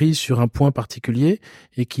d'esprit sur un point particulier,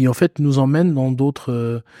 et qui en fait nous emmène dans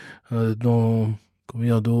d'autres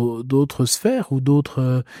d'autres sphères ou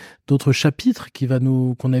d'autres chapitres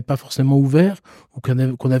qu'on n'avait pas forcément ouverts ou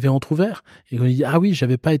qu'on avait entrouvert, et qu'on dit ah oui,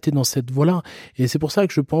 j'avais pas été dans cette voie-là. Et c'est pour ça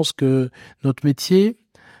que je pense que notre métier,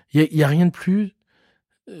 il y a rien de plus.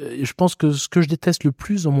 Je pense que ce que je déteste le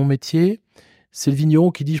plus dans mon métier, c'est le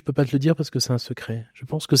vigneron qui dit je peux pas te le dire parce que c'est un secret. Je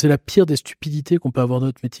pense que c'est la pire des stupidités qu'on peut avoir dans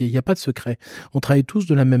notre métier. Il n'y a pas de secret. On travaille tous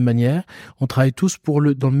de la même manière, on travaille tous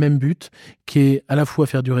dans le même but, qui est à la fois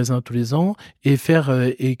faire du raisin tous les ans et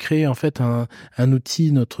et créer en fait un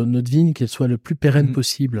outil, notre vigne, qu'elle soit le plus pérenne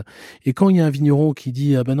possible. Et quand il y a un vigneron qui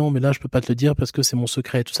dit ah ben non mais là je peux pas te le dire parce que c'est mon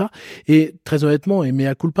secret et tout ça, et très honnêtement, et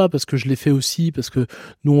mea culpa parce que je l'ai fait aussi, parce que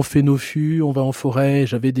nous on fait nos fûts, on va en forêt,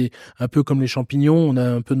 j'avais un peu comme les champignons, on a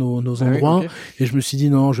un peu nos endroits. Oui, okay. Et je me suis dit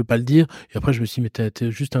non, je vais pas le dire. Et après je me suis dit mais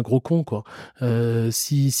t'es juste un gros con quoi.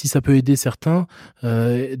 Si ça peut aider certains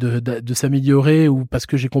de s'améliorer ou parce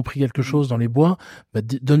que j'ai compris quelque chose dans les bois, bah,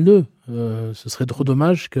 donne-le. Ce serait trop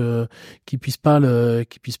dommage qu'ils puissent pas le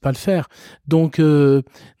faire. Donc je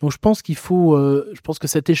pense je pense que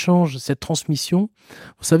cet échange, cette transmission,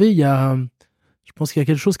 vous savez, je pense qu'il y a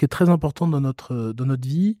quelque chose qui est très important dans notre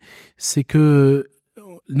vie, c'est que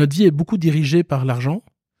notre vie est beaucoup dirigée par l'argent.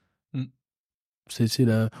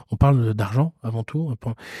 On parle d'argent avant tout.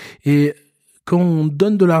 Et quand on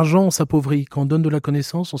donne de l'argent, on s'appauvrit. Quand on donne de la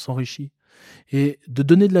connaissance, on s'enrichit. Et de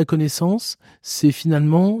donner de la connaissance, c'est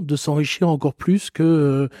finalement de s'enrichir encore plus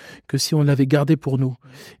que si on l'avait gardé pour nous.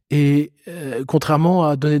 Et contrairement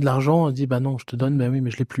à donner de l'argent, on dit bah non, je te donne, oui,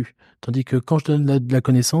 mais je l'ai plus. Tandis que quand je donne de la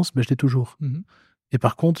connaissance, je l'ai toujours. Et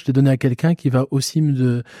par contre, je l'ai donné à quelqu'un qui va aussi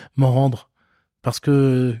m'en rendre. Parce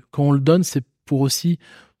que quand on le donne, c'est pour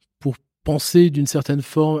penser d'une certaine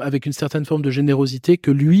forme, avec une certaine forme de générosité,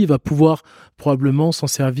 que lui va pouvoir probablement s'en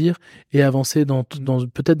servir et avancer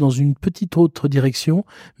peut-être dans une petite autre direction,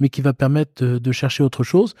 mais qui va permettre de chercher autre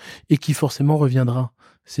chose et qui forcément reviendra.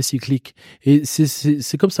 C'est cyclique. Et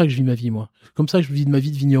c'est comme ça que je vis ma vie, moi. Comme ça que je vis ma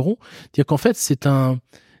vie de vigneron. C'est-à-dire qu'en fait, c'est un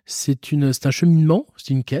cheminement,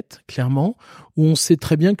 c'est une quête, clairement, où on sait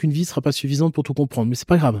très bien qu'une vie sera pas suffisante pour tout comprendre, mais c'est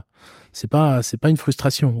pas grave. C'est pas une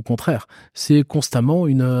frustration, au contraire. C'est constamment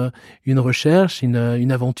une recherche,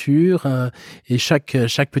 une aventure, et chaque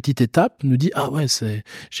petite étape nous dit, ah ouais,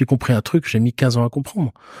 j'ai compris un truc que j'ai mis 15 ans à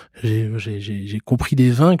comprendre. J'ai compris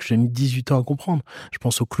des vins que j'ai mis 18 ans à comprendre. Je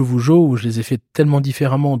pense au Clos Vougeot, où je les ai fait tellement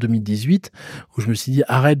différemment en 2018, où je me suis dit,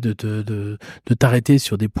 arrête de t'arrêter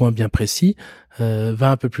sur des points bien précis,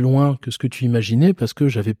 va un peu plus loin que ce que tu imaginais, parce que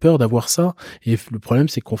j'avais peur d'avoir ça. Et le problème,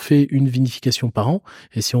 c'est qu'on fait une vinification par an,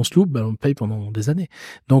 et si on se loupe, on paye pendant des années.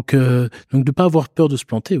 Donc de pas avoir peur de se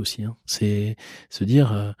planter aussi. C'est se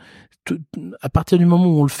dire, à partir du moment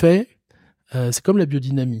où on le fait, c'est comme la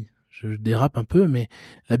biodynamie. Je dérape un peu, mais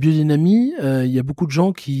la biodynamie, il y a beaucoup de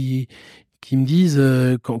gens qui me disent,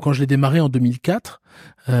 quand je l'ai démarré en 2004,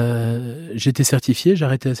 j'étais certifié, j'ai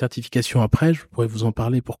arrêté la certification après, je pourrais vous en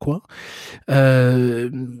parler pourquoi. Il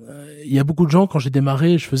y a beaucoup de gens, quand j'ai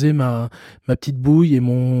démarré, je faisais ma petite bouille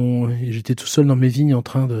et j'étais tout seul dans mes vignes en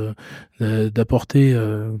train d'apporter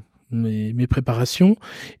mes préparations,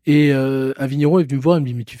 et un vigneron est venu me voir, il me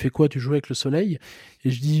dit mais tu fais quoi, tu joues avec le soleil? Et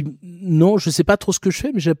je dis non, je sais pas trop ce que je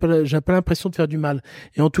fais, mais j'ai pas l'impression de faire du mal.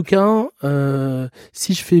 Et en tout cas,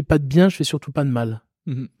 si je fais pas de bien, je fais surtout pas de mal.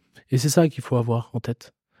 Et c'est ça qu'il faut avoir en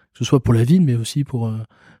tête, que ce soit pour la ville, mais aussi pour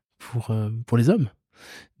les hommes.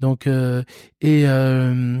 Donc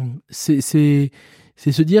c'est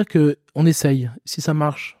se dire que on essaye. Si ça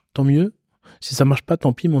marche, tant mieux. Si ça marche pas,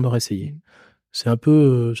 tant pis, mais on aura essayé. C'est un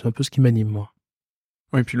peu ce qui m'anime, moi.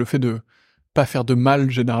 Oui, et puis le fait de pas faire de mal,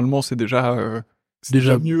 généralement, c'est déjà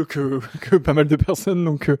mieux que pas mal de personnes,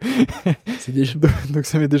 donc c'est déjà donc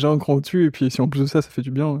ça met déjà un cran au-dessus, et puis si en plus de ça fait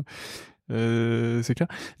du bien, c'est clair.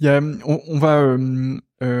 On va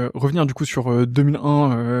revenir du coup sur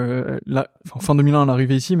 2001, fin 2001 à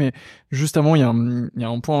l'arrivée ici, mais juste avant, il y a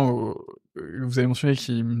un point que vous avez mentionné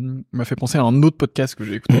qui m'a fait penser à un autre podcast que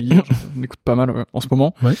j'ai écouté hier. J'en écoute pas mal en ce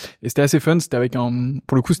moment. Ouais. Et c'était assez fun. C'était avec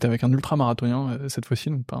c'était avec un ultra-marathonien cette fois-ci,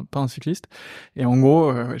 donc pas un cycliste. Et en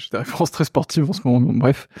gros, j'ai des références très sportives en ce moment. Donc,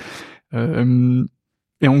 bref.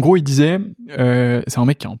 Et en gros, il disait, c'est un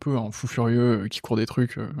mec qui est un peu un fou furieux, qui court des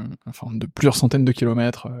trucs, de plusieurs centaines de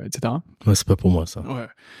kilomètres, etc. Ouais, c'est pas pour moi, ça. Ouais.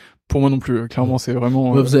 Pour moi non plus. Clairement, c'est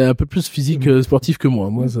vraiment. Vous avez un peu plus physique sportif que moi.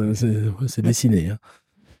 Moi, c'est dessiné. Hein.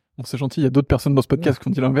 Bon, c'est gentil. Il y a d'autres personnes dans ce podcast qui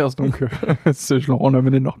ont dit l'inverse, donc je leur rends la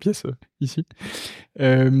monnaie de leur pièce ici.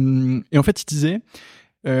 Et en fait, il disait.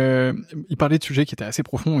 Il parlait de sujets qui étaient assez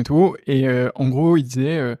profonds et tout. Et en gros, il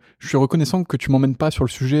disait, je suis reconnaissant que tu m'emmènes pas sur le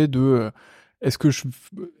sujet de. Est-ce que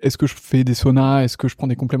je fais des saunas? Est-ce que je prends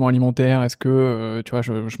des compléments alimentaires? Est-ce que, tu vois,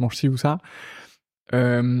 je mange ci ou ça?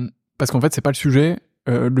 Parce qu'en fait, c'est pas le sujet.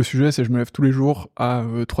 Le sujet, c'est je me lève tous les jours à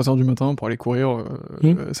 3h du matin pour aller courir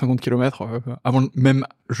 50 km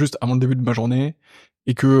juste avant le début de ma journée.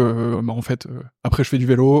 Et que, en fait, après je fais du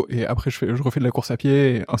vélo, et après je refais de la course à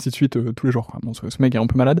pied, et ainsi de suite tous les jours, quoi. Bon, ce mec est un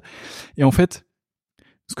peu malade. Et en fait,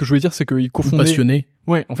 ce que je voulais dire, c'est qu'il confondait... Passionné.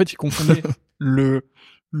 Ouais, en fait, il confondait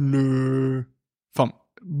enfin,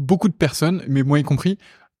 beaucoup de personnes, mais moi y compris,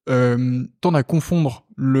 tendent à confondre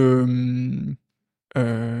le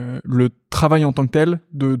travail en tant que tel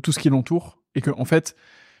de tout ce qui l'entoure, et que, en fait,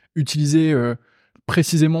 utiliser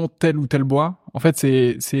précisément tel ou tel bois, en fait,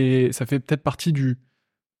 ça fait peut-être partie du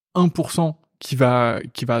 1% qui va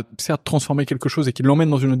certes transformer quelque chose et qui l'emmène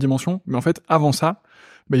dans une autre dimension, mais en fait, avant ça,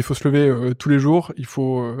 il faut se lever tous les jours, il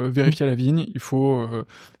faut vérifier la vigne, il faut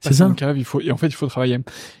passer en cave, et en fait, il faut travailler.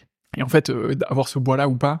 Et en fait, avoir ce bois-là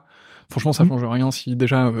ou pas, franchement, ça change rien si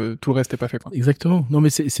déjà tout le reste est pas fait, quoi. Exactement. Non, mais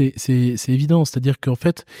c'est évident. C'est-à-dire qu'en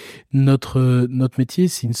fait, notre métier,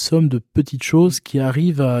 c'est une somme de petites choses qui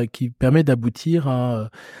permet d'aboutir à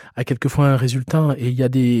quelquefois un résultat. Et il y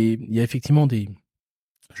a effectivement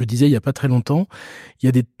je disais il y a pas très longtemps, il y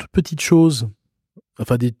a des toutes petites choses,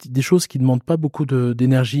 enfin des choses qui demandent pas beaucoup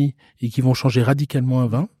d'énergie et qui vont changer radicalement un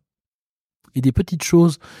vin. Et des petites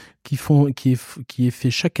choses qui est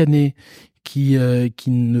fait chaque année, qui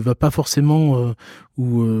ne va pas forcément,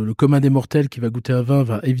 où le commun des mortels qui va goûter un vin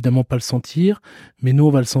va évidemment pas le sentir, mais nous on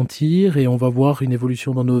va le sentir et on va voir une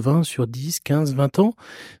évolution dans nos vins sur 10, 15, 20 ans,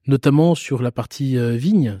 notamment sur la partie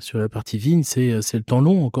vigne. Sur la partie vigne, c'est le temps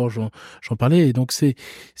long, encore j'en parlais, et donc c'est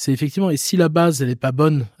effectivement, et si la base elle est pas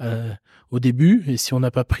bonne au début, et si on n'a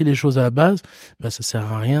pas pris les choses à la base, ça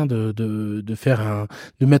sert à rien de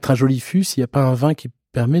mettre un joli fût s'il n'y a pas un vin qui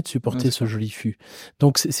permet de supporter ce joli fût.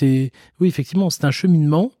 Donc oui, effectivement, c'est un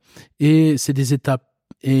cheminement et c'est des étapes.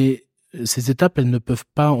 Et ces étapes, on peut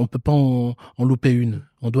pas en louper une.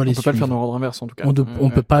 On doit les suivre. On peut pas le faire dans l'ordre inverse, en tout cas. On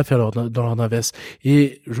peut pas faire dans l'ordre inverse.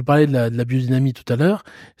 Et je parlais de la biodynamie tout à l'heure.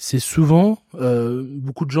 C'est souvent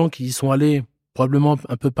beaucoup de gens qui y sont allés probablement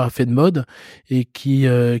un peu par effet de mode et qui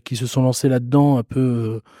se sont lancés là-dedans un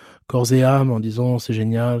peu corps et âme en disant c'est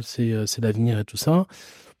génial, c'est l'avenir et tout ça.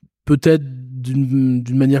 Peut-être d'une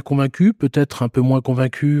manière convaincue, peut-être un peu moins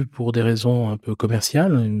convaincue pour des raisons un peu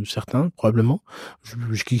commerciales, certains, probablement.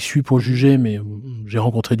 Qui suis pour juger, mais j'ai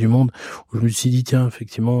rencontré du monde où je me suis dit, tiens,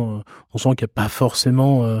 effectivement, on sent qu'il n'y a pas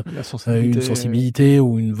forcément une sensibilité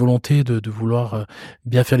ou une volonté de vouloir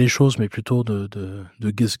bien faire les choses, mais plutôt de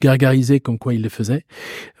se gargariser comme quoi il les faisait.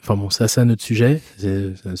 Enfin bon, ça, c'est un autre sujet.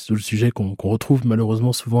 C'est tout le sujet qu'on retrouve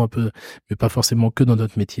malheureusement souvent un peu, mais pas forcément que dans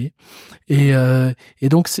notre métier. Et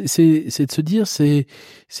donc, c'est de se dire, c'est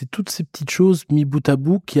toutes ces petites choses mis bout à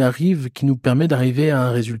bout qui nous permet d'arriver à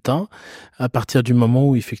un résultat à partir du moment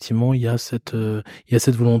où effectivement il y a cette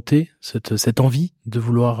volonté, cette envie de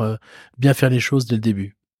vouloir bien faire les choses dès le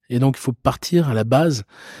début. Et donc, il faut partir à la base.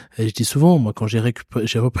 Et je dis souvent, moi, quand j'ai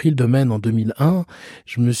repris le domaine en 2001,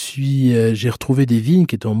 j'ai retrouvé des vignes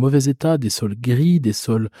qui étaient en mauvais état, des sols gris, des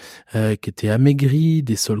sols qui étaient amaigris,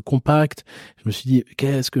 des sols compacts. Je me suis dit,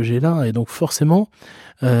 qu'est-ce que j'ai là? Et donc, forcément,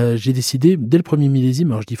 j'ai décidé, dès le premier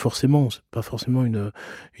millésime, alors je dis forcément, c'est pas forcément une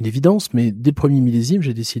évidence, mais dès le premier millésime,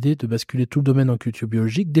 j'ai décidé de basculer tout le domaine en culture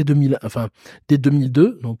biologique dès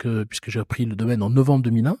 2002, donc, puisque j'ai repris le domaine en novembre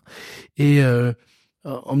 2001. Et,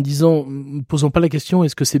 en me posant pas la question,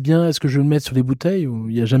 est-ce que c'est bien, est-ce que je veux le mettre sur les bouteilles, ou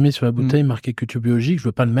il y a jamais sur la bouteille marqué culture biologique, je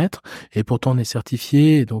veux pas le mettre, et pourtant on est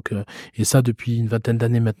certifié, et donc, et ça depuis une vingtaine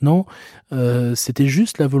d'années maintenant, c'était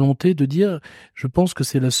juste la volonté de dire, je pense que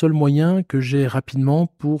c'est le seul moyen que j'ai rapidement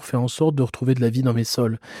pour faire en sorte de retrouver de la vie dans mes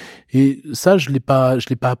sols. Et ça, je l'ai pas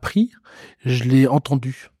appris, je l'ai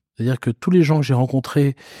entendu. C'est-à-dire que tous les gens que j'ai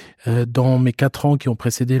rencontrés dans mes 4 ans qui ont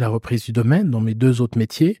précédé la reprise du domaine, dans mes 2 autres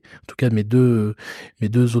métiers, en tout cas mes deux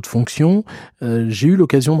autres fonctions, j'ai eu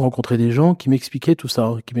l'occasion de rencontrer des gens qui m'expliquaient tout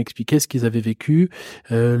ça, qui m'expliquaient ce qu'ils avaient vécu,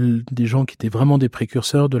 des gens qui étaient vraiment des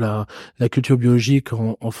précurseurs de la culture biologique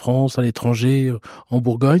en France, à l'étranger, en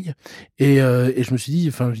Bourgogne. Et je me suis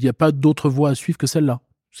dit, il n'y a pas d'autre voie à suivre que celle-là.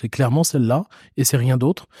 C'est clairement celle-là, et c'est rien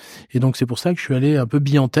d'autre. Et donc, c'est pour ça que je suis allé un peu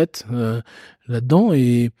bille en tête là-dedans.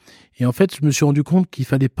 Et en fait, je me suis rendu compte qu'il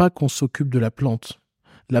fallait pas qu'on s'occupe de la plante.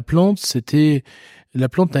 La plante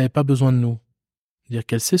n'avait pas besoin de nous. C'est-à-dire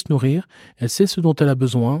qu'elle sait se nourrir, elle sait ce dont elle a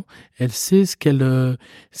besoin, elle sait ce qu'il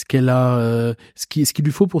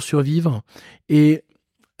lui faut pour survivre. Et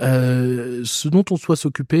ce dont on doit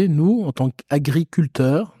s'occuper, nous, en tant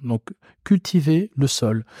qu'agriculteurs, donc cultiver le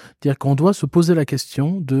sol. C'est-à-dire qu'on doit se poser la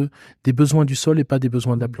question des besoins du sol et pas des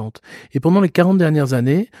besoins de la plante. Et pendant les 40 dernières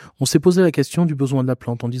années, on s'est posé la question du besoin de la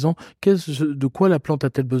plante en disant de quoi la plante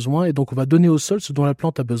a-t-elle besoin, et donc on va donner au sol ce dont la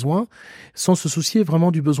plante a besoin sans se soucier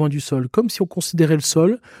vraiment du besoin du sol. Comme si on considérait le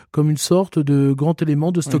sol comme une sorte de grand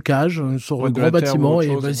élément de stockage, une sorte de grand bâtiment,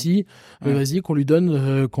 et vas-y qu'on lui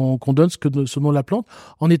donne, qu'on donne ce dont la plante,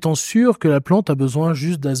 en étant sûr que la plante a besoin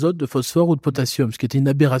juste d'azote, de phosphore ou de potassium, ce qui était une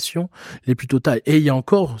aberration les plus totales. Et il y a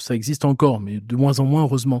encore, ça existe encore, mais de moins en moins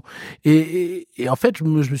heureusement. Et en fait, je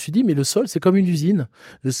me suis dit, mais le sol, c'est comme une usine.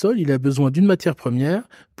 Le sol, il a besoin d'une matière première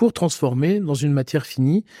pour transformer dans une matière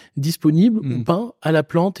finie, disponible ou pas à la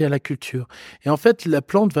plante et à la culture. Et en fait, la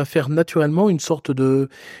plante va faire naturellement une sorte de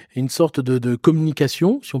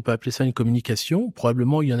communication, si on peut appeler ça une communication.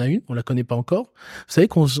 Probablement, il y en a une, on la connaît pas encore. Vous savez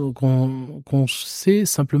qu'on sait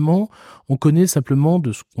simplement, on connaît simplement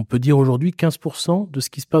de ce qu'on peut dire aujourd'hui 15% de ce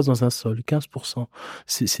qui se passe dans un sol. 15%.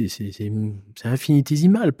 C'est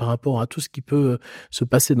infinitésimal par rapport à tout ce qui peut se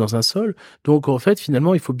passer dans un sol. Donc, en fait,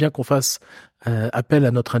 finalement, il faut bien qu'on fasse appel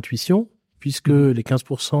à notre intuition, puisque les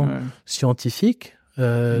 15% scientifiques,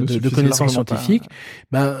 de connaissances scientifiques,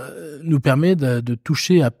 nous permet de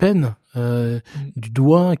toucher à peine du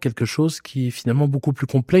doigt quelque chose qui est finalement beaucoup plus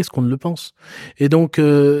complexe qu'on ne le pense. Et donc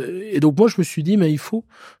moi je me suis dit, mais il faut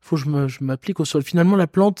que je m'applique au sol. Finalement la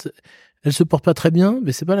plante, elle se porte pas très bien,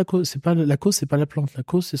 mais c'est pas la cause, c'est pas la plante, la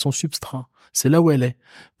cause c'est son substrat. C'est là où elle est.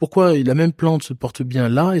 Pourquoi la même plante se porte bien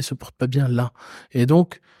là et se porte pas bien là? Et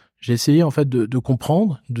donc j'ai essayé en fait de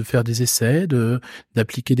comprendre, de faire des essais,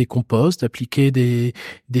 d'appliquer des composts, d'appliquer des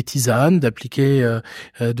tisanes, d'appliquer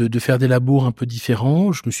de faire des labours un peu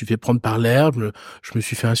différents. Je me suis fait prendre par l'herbe, je me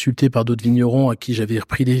suis fait insulter par d'autres vignerons à qui j'avais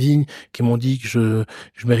repris des vignes, qui m'ont dit que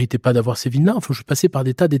je méritais pas d'avoir ces vignes-là. Enfin, je passais par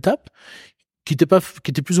des tas d'étapes qui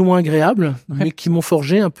étaient plus ou moins agréables, mais qui m'ont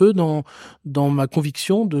forgé un peu dans ma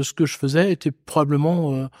conviction de ce que je faisais était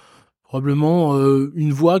probablement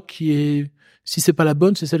une voie qui est, si c'est pas la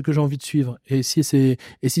bonne, c'est celle que j'ai envie de suivre. Et si c'est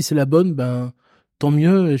la bonne, tant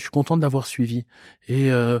mieux, et je suis content de l'avoir suivie.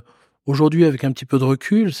 Et aujourd'hui, avec un petit peu de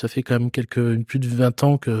recul, ça fait quand même plus de 20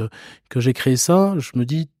 ans que j'ai créé ça, je me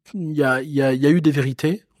dis, il y a eu des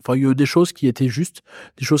vérités. Enfin, il y a eu des choses qui étaient justes,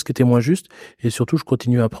 des choses qui étaient moins justes, et surtout, je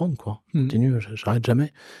continue à apprendre, quoi. Je continue, j'arrête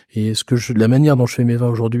jamais. Et la manière dont je fais mes vins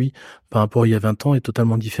aujourd'hui, par rapport à il y a 20 ans, est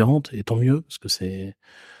totalement différente, et tant mieux, parce que c'est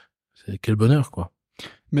quel bonheur, quoi.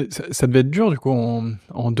 Mais ça devait être dur, du coup,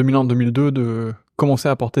 en 2001-2002, de commencer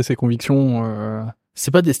à porter ses convictions.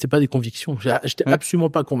 C'était pas des convictions. J'étais absolument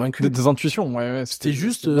pas convaincu. Des intuitions, C'était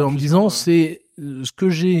juste en me disant, c'est ce que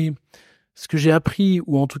j'ai appris,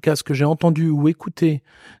 ou en tout cas ce que j'ai entendu ou écouté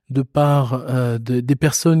de part des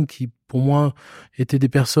personnes qui, pour moi, étaient des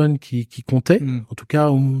personnes qui comptaient, en tout cas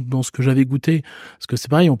dans ce que j'avais goûté. Parce que c'est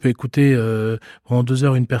pareil, on peut écouter pendant 2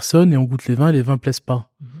 heures une personne et on goûte les vins, et les vins plaisent pas.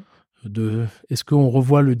 Est-ce qu'on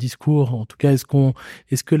revoit le discours, en tout cas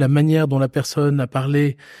est-ce que la manière dont la personne a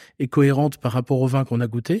parlé est cohérente par rapport au vin qu'on a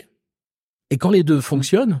goûté? Et quand les deux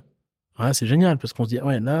fonctionnent, c'est génial, parce qu'on se dit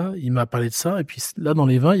là il m'a parlé de ça, et puis là dans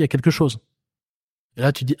les vins il y a quelque chose. Et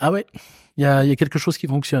là tu dis il y a quelque chose qui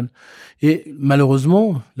fonctionne. Et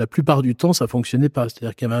malheureusement, la plupart du temps ça fonctionnait pas,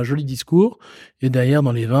 c'est-à-dire qu'il y avait un joli discours, et derrière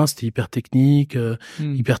dans les vins c'était hyper technique,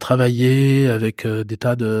 hyper travaillé, avec des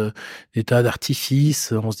tas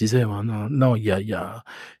d'artifices. On se disait non, il y a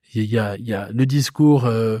le discours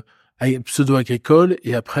pseudo-agricole,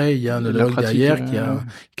 et après il y a un œnologue derrière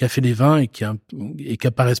qui a fait les vins et qui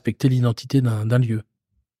a pas respecté l'identité d'un lieu.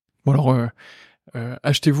 Bon alors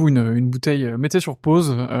achetez-vous une bouteille, mettez sur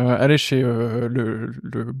pause, allez chez le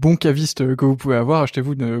bon caviste que vous pouvez avoir,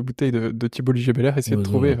 achetez-vous une bouteille de Thibault Liger-Belair, essayez de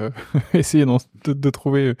trouver de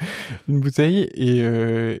trouver une bouteille,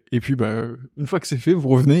 et puis une fois que c'est fait, vous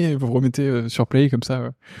revenez, vous remettez sur play, comme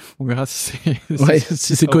ça on verra si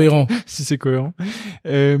c'est cohérent. Si c'est cohérent.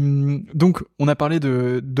 Donc on a parlé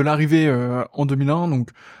de l'arrivée en 2001, donc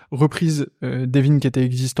reprise des vignes qui étaient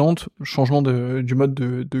existantes, changement du mode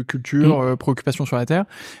de culture, préoccupation sur la terre.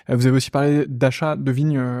 Vous avez aussi parlé d'achat de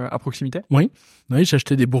vignes à proximité. Oui, j'ai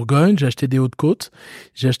acheté des Bourgognes, j'ai acheté des Hautes-Côtes,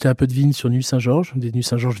 j'ai acheté un peu de vignes sur Nuit Saint-Georges, des Nuit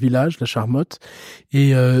Saint-Georges Village, la Charmotte.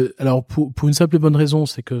 Et alors pour une simple et bonne raison,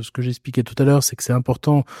 c'est que ce que j'expliquais tout à l'heure, c'est que c'est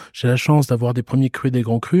important. J'ai la chance d'avoir des premiers crus et des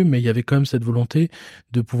grands crus, mais il y avait quand même cette volonté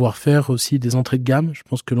de pouvoir faire aussi des entrées de gamme. Je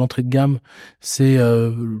pense que l'entrée de gamme, c'est,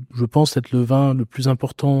 je pense, être le vin le plus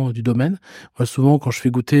important du domaine. Moi, souvent, quand je fais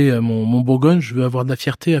goûter mon Bourgogne, je veux avoir de la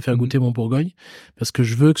fierté à faire goûter mon Bourgogne, parce que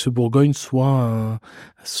je veux que ce Bourgogne soit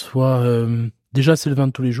déjà, c'est le vin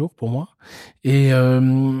de tous les jours pour moi, et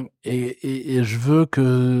je veux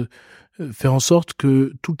faire en sorte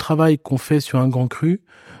que tout le travail qu'on fait sur un grand cru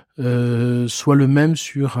soit le même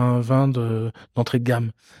sur un vin d'entrée de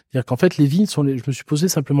gamme. C'est-à-dire qu'en fait, les vignes je me suis posé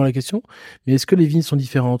simplement la question, mais est-ce que les vignes sont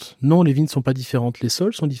différentes? Non, les vignes ne sont pas différentes. Les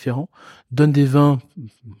sols sont différents, donnent des vins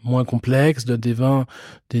moins complexes, donnent des vins,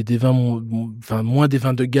 moins des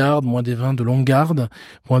vins de garde, moins des vins de longue garde,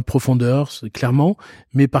 moins de profondeur, clairement.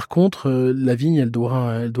 Mais par contre, la vigne, elle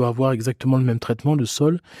doit avoir exactement le même traitement. Le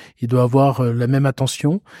sol, il doit avoir la même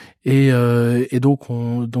attention. Et donc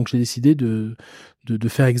j'ai décidé de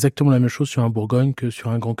faire exactement la même chose sur un Bourgogne que sur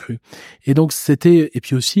un Grand Cru. Et donc et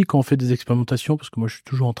puis aussi quand on fait des expérimentations, parce que moi je suis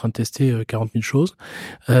toujours en train de tester 40 000 choses,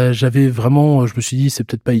 je me suis dit c'est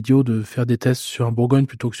peut-être pas idiot de faire des tests sur un Bourgogne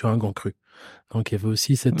plutôt que sur un Grand Cru. Donc il y avait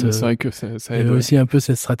aussi c'est vrai que ça il y avait aussi un peu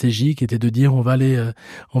cette stratégie qui était de dire on va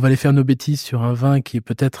aller faire nos bêtises sur un vin qui est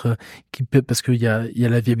peut-être parce qu'il y a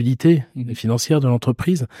la viabilité financière de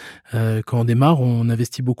l'entreprise. Quand on démarre, on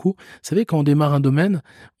investit beaucoup. Vous savez, quand on démarre un domaine,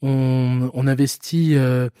 on investit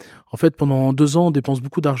en fait pendant 2 ans, on dépense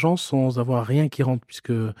beaucoup d'argent sans avoir rien qui rentre,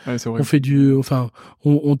 puisque on fait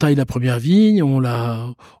on taille la première vigne, on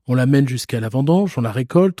la mène jusqu'à la vendange, on la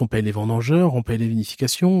récolte, on paye les vendangeurs, on paye les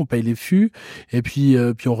vinifications, on paye les fûts. Et puis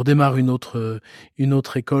on redémarre une autre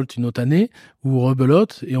récolte une autre année où on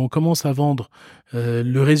rebelote et on commence à vendre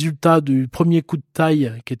le résultat du premier coup de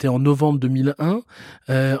taille qui était en novembre 2001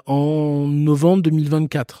 en novembre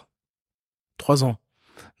 2024. 3 ans.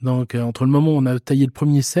 Donc entre le moment où on a taillé le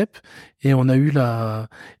premier cep et on a eu le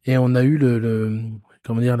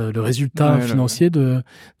résultat financier de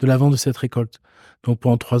la vente de cette récolte. Donc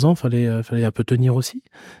pendant 3 ans, fallait un peu tenir aussi.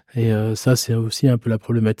 Et ça, c'est aussi un peu la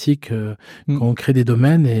problématique quand on crée des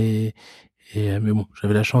domaines. Mais bon,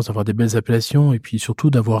 j'avais la chance d'avoir des belles appellations et puis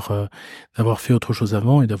surtout d'avoir fait autre chose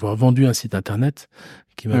avant et d'avoir vendu un site internet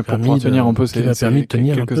qui m'a permis de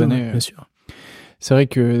tenir quelques années. Bien sûr. C'est vrai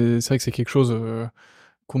que c'est quelque chose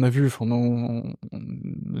qu'on a vu, on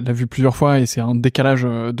l'a vu plusieurs fois, et c'est un décalage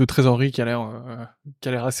de trésorerie qui a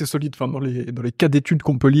l'air assez solide. Dans les cas d'études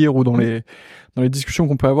qu'on peut lire ou dans les discussions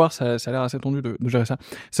qu'on peut avoir, ça a l'air assez tendu de gérer ça.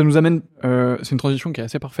 Ça nous amène, c'est une transition qui est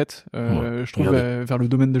assez parfaite, je trouve, vers le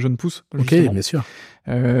domaine des jeunes pousses. Ok, bien sûr.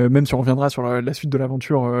 Même si on reviendra sur la suite de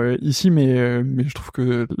l'aventure ici, mais je trouve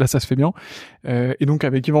que là ça se fait bien. Et donc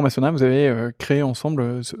avec Yvan Massonat, vous avez créé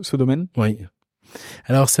ensemble ce domaine. Oui.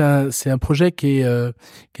 Alors c'est un projet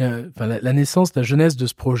la naissance, la jeunesse de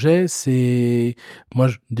ce projet, c'est moi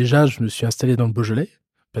je me suis installé dans le Beaujolais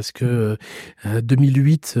parce que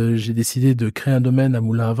 2008 j'ai décidé de créer un domaine à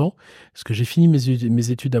Moulins-à-Vent parce que j'ai fini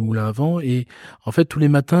mes études à Moulins-à-Vent et en fait tous les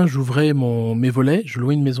matins j'ouvrais mes volets, je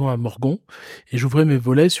louais une maison à Morgon et j'ouvrais mes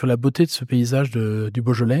volets sur la beauté de ce paysage du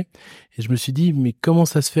Beaujolais et je me suis dit mais comment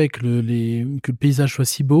ça se fait que le paysage soit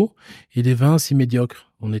si beau et les vins si médiocres.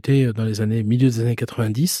 On était dans milieu des années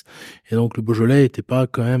 90, et donc le Beaujolais était pas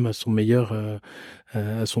quand même à son meilleur,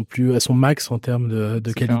 à son max en termes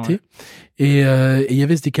de qualité. Clair, ouais. Et il y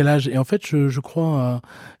avait ce décalage. Et en fait, je crois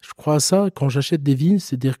à ça quand j'achète des vignes,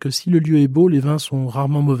 c'est-à-dire que si le lieu est beau, les vins sont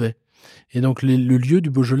rarement mauvais. Et donc le lieu du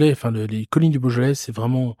Beaujolais, les collines du Beaujolais, c'est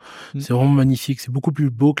vraiment magnifique. C'est beaucoup plus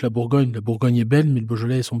beau que la Bourgogne. La Bourgogne est belle, mais le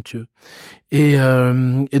Beaujolais est somptueux. Et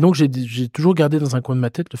donc j'ai toujours gardé dans un coin de ma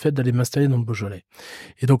tête le fait d'aller m'installer dans le Beaujolais.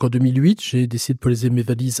 Et donc en 2008, j'ai décidé de poser mes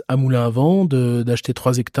valises à Moulins-à-Vent, d'acheter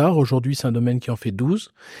 3 hectares. Aujourd'hui, c'est un domaine qui en fait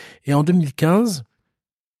 12. Et en 2015,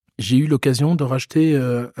 j'ai eu l'occasion de racheter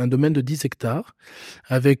un domaine de 10 hectares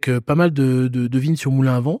avec pas mal de vignes sur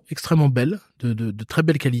Moulins-à-Vent, extrêmement belles, de très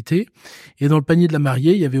belle qualité. Et dans le panier de la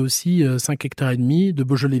mariée, il y avait aussi 5 hectares et demi de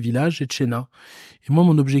Beaujolais Village et de Chéna. Et moi,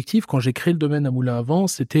 mon objectif, quand j'ai créé le domaine à Moulins-à-Vent,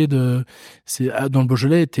 dans le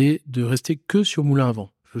Beaujolais, était de rester que sur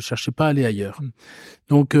Moulins-à-Vent. Je cherchais pas à aller ailleurs.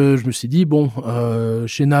 Donc je me suis dit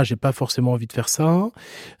Chéna, j'ai pas forcément envie de faire ça.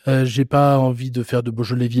 J'ai pas envie de faire de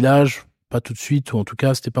Beaujolais Village. Pas tout de suite, ou en tout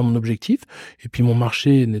cas, c'était pas mon objectif. Et puis, mon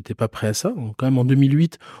marché n'était pas prêt à ça. Donc, quand même, en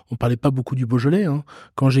 2008, on parlait pas beaucoup du Beaujolais, hein.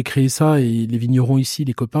 Quand j'ai créé ça, et les vignerons ici,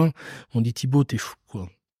 les copains, m'ont dit, Thibault, t'es fou, quoi.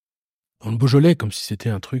 Dans le Beaujolais, comme si c'était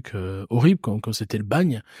un truc horrible, quand c'était le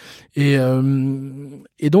bagne. Et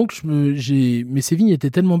donc, mais ces vignes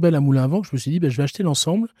étaient tellement belles à Moulins-à-Vent que je me suis dit, je vais acheter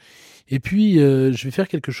l'ensemble. Et puis, je vais faire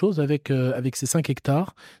quelque chose avec ces 5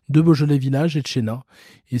 hectares de Beaujolais Village et de Chéna.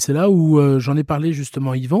 Et c'est là où j'en ai parlé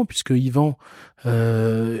justement à Yvan, puisque Yvan,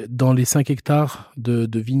 dans les 5 hectares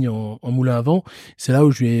de vignes en Moulins-à-Vent, c'est là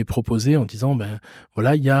où je lui ai proposé en disant,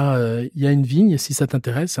 voilà, il y a une vigne, si ça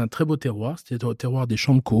t'intéresse, c'est un très beau terroir, c'est le terroir des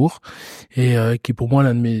Champs de Cour, et qui est pour moi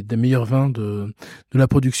l'un des meilleurs vins de la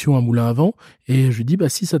production à Moulins-à-Vent. Et je lui dis,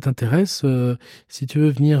 si ça t'intéresse, si tu veux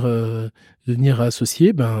venir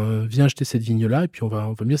associer, viens acheter cette vigne-là et puis on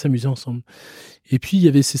va bien s'amuser ensemble. Et puis il y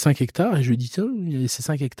avait ces 5 hectares et je lui ai dit, tiens, il y a ces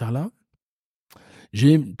 5 hectares-là.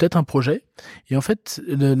 j'ai peut-être un projet. Et en fait,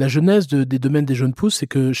 la genèse des domaines des jeunes pousses, c'est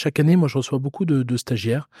que chaque année, moi, je reçois beaucoup de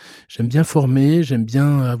stagiaires. J'aime bien former, j'aime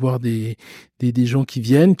bien avoir des gens qui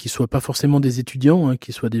viennent, qui soient pas forcément des étudiants, hein,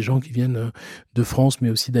 qui soient des gens qui viennent de France, mais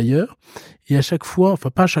aussi d'ailleurs. Et à chaque fois, enfin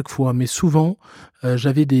pas à chaque fois, mais souvent,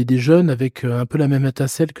 j'avais des jeunes avec un peu la même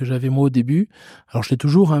étincelle que j'avais moi au début. Alors je l'ai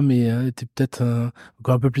toujours, hein, mais était peut-être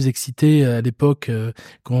encore un peu plus excité à l'époque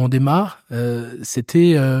quand on démarre. Et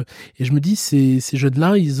je me dis, ces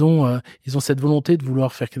jeunes-là, ils ont cette volonté de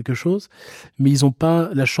vouloir faire quelque chose, mais ils n'ont pas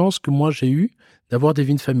la chance que moi j'ai eue d'avoir des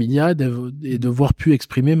vignes familiales et de voir pu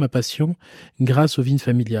exprimer ma passion grâce aux vignes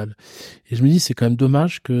familiales. Et je me dis, c'est quand même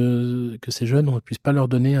dommage que ces jeunes, on ne puisse pas leur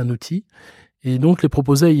donner un outil. Et donc, les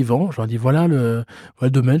proposer à Yvan. Je leur dis, voilà le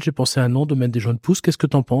domaine, j'ai pensé à un nom, domaine des jeunes pousses, qu'est-ce que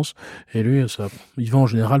t'en penses? Et lui, Yvan, en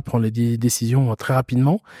général, prend les décisions très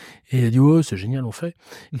rapidement. Et il a dit, ouais, c'est génial, on fait.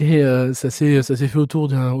 Et ça s'est fait autour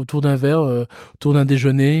d'un verre, autour d'un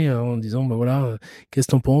déjeuner, en disant, bah voilà, qu'est-ce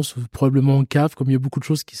que t'en penses? Probablement en cave, comme il y a beaucoup de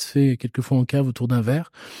choses qui se fait quelquefois en cave autour d'un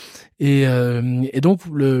verre. Et donc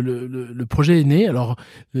le projet est né. Alors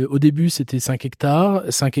au début c'était 5 hectares,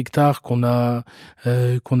 5 hectares qu'on a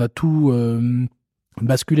tout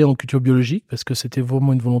basculé en culture biologique parce que c'était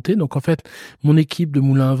vraiment une volonté. Donc en fait mon équipe de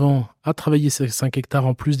moulin à vent a travaillé ces 5 hectares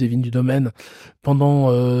en plus des vignes du domaine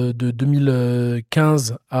pendant de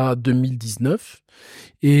 2015 à 2019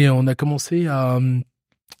 et on a commencé à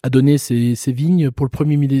donner ces vignes pour le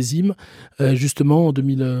premier millésime, justement en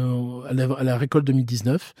 2000, à la récolte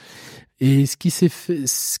 2019. Et ce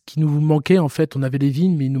qui nous manquait, en fait, on avait les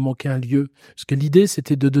vignes, mais il nous manquait un lieu. Parce que l'idée,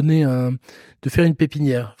 c'était de faire une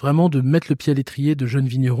pépinière, vraiment de mettre le pied à l'étrier de jeunes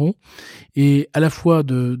vignerons, et à la fois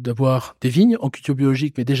d'avoir des vignes en culture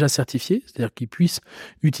biologique, mais déjà certifiées, c'est-à-dire qu'ils puissent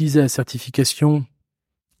utiliser la certification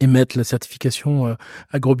et mettre la certification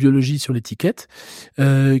agrobiologie sur l'étiquette,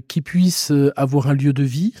 qui puisse avoir un lieu de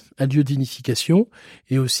vie, un lieu de vinification,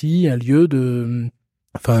 et aussi un lieu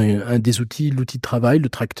un des outils, l'outil de travail, le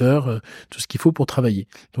tracteur, tout ce qu'il faut pour travailler.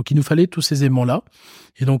 Donc il nous fallait tous ces aimants-là,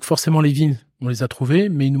 et donc forcément les vignes, on les a trouvées,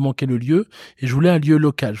 mais il nous manquait le lieu, et je voulais un lieu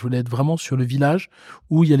local, je voulais être vraiment sur le village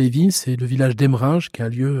où il y a les vignes, c'est le village d'Emeringes, qui est un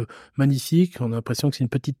lieu magnifique, on a l'impression que c'est une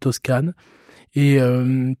petite Toscane,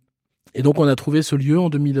 et donc, on a trouvé ce lieu en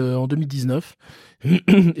 2019.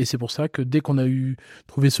 Et c'est pour ça que dès qu'on a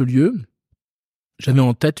trouvé ce lieu, j'avais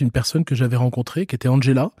en tête une personne que j'avais rencontrée, qui était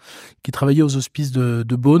Angela, qui travaillait aux hospices de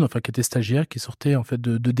Beaune, enfin, qui était stagiaire, qui sortait, en fait,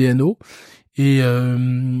 de DNO. Et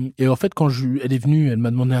en fait, quand elle est venue, elle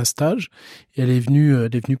m'a demandé un stage. Et elle est venue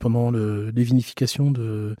pendant les vinifications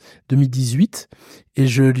de 2018. Et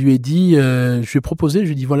je lui ai dit, je lui ai proposé, je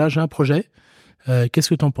lui ai dit, voilà, j'ai un projet. Qu'est-ce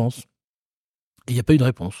que t'en penses? Et il n'y a pas eu de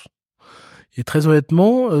réponse. Et très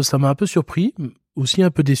honnêtement, ça m'a un peu surpris, aussi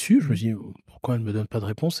un peu déçu. Je me dis, pourquoi elle me donne pas de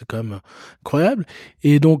réponse? C'est quand même incroyable.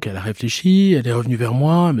 Et donc, elle a réfléchi, elle est revenue vers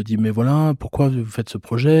moi, elle me dit, mais voilà, pourquoi vous faites ce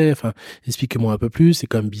projet? Enfin, expliquez-moi un peu plus, c'est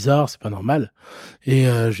quand même bizarre, c'est pas normal. Et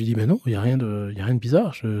je lui dis, mais non, il y a rien de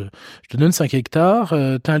bizarre. Je te donne 5 hectares,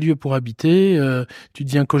 t'as un lieu pour habiter, tu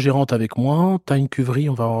deviens co-gérante avec moi, t'as une cuverie,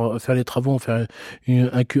 on va faire les travaux, on va faire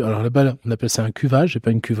alors là-bas, on appelle ça un cuvage, et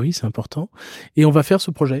pas une cuverie, c'est important. Et on va faire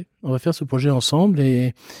ce projet. On va faire ce projet ensemble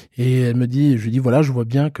et elle me dit, je lui dis, voilà, je vois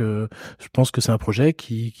bien que je pense que c'est un projet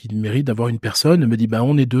qui mérite d'avoir une personne. Elle me dit, ben,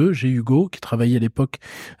 on est deux. J'ai Hugo, qui travaillait à l'époque,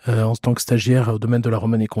 en tant que stagiaire au domaine de la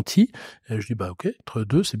Romanée Conti. Et je dis, bah, ok, entre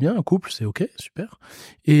deux, c'est bien, un couple, c'est ok, super.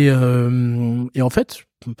 Et en fait,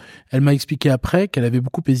 elle m'a expliqué après qu'elle avait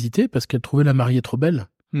beaucoup hésité parce qu'elle trouvait la mariée trop belle.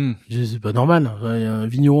 C'est pas normal. Il y a un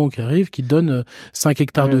vigneron qui arrive, qui te donne 5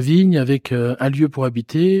 hectares de vignes avec un lieu pour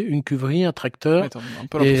habiter, une cuverie, un tracteur. Un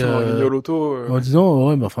peu l'impression d'avoir gagné au loto. En disant,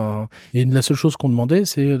 ouais, bah, enfin, et la seule chose qu'on demandait,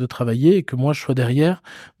 c'est de travailler et que moi je sois derrière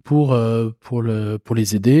pour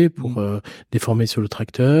les aider, pour les former sur le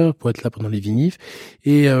tracteur, pour être là pendant les vinifs.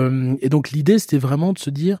 Et donc l'idée, c'était vraiment de se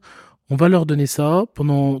dire, on va leur donner ça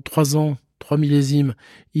pendant 3 ans, 3 millésimes,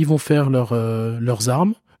 ils vont faire leurs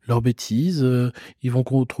armes, leurs bêtises, ils vont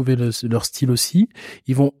trouver leur style aussi.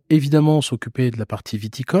 Ils vont évidemment s'occuper de la partie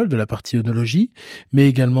viticole, de la partie œnologie, mais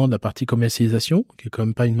également de la partie commercialisation, qui est quand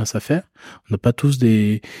même pas une mince affaire. On n'a pas tous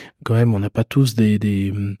des commerciaux,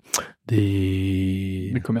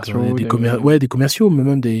 des commerciaux, mais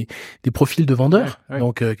même des profils de vendeurs. Ouais.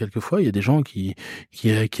 Donc quelquefois il y a des gens qui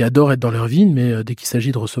adorent être dans leur vigne, mais dès qu'il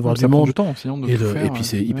s'agit de recevoir du monde, du temps, sinon, et puis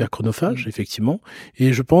c'est hyper chronophage, effectivement.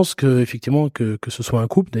 Et je pense que effectivement que ce soit un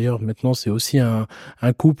couple. D'ailleurs maintenant c'est aussi un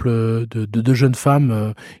couple de deux jeunes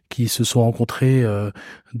femmes qui se sont rencontrées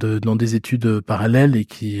dans des études parallèles et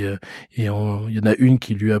il y en a une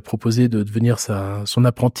qui lui a proposé de devenir son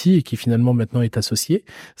apprenti et qui finalement maintenant est associée.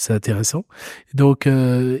 Ça a été intéressant. Donc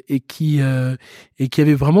et qui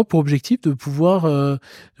avait vraiment pour objectif de pouvoir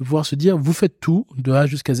se dire vous faites tout de A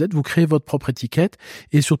jusqu'à Z, vous créez votre propre étiquette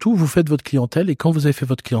et surtout vous faites votre clientèle et quand vous avez fait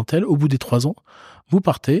votre clientèle, au bout des 3 ans, vous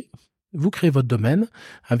partez, vous créez votre domaine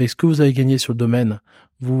avec ce que vous avez gagné sur le domaine.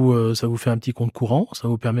 Ça vous fait un petit compte courant, ça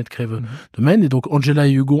vous permet de créer votre domaine. Et donc, Angela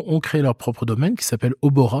et Hugo ont créé leur propre domaine qui s'appelle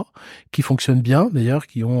Obora, qui fonctionne bien, d'ailleurs,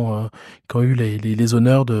 qui ont eu les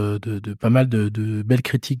honneurs de pas mal de belles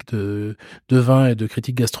critiques de vin et de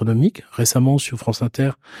critiques gastronomiques. Récemment, sur France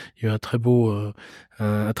Inter, il y a eu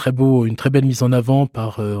une très belle mise en avant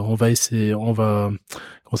par, on va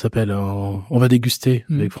déguster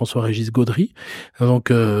avec François-Régis Gaudry.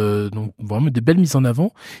 Donc vraiment des belles mises en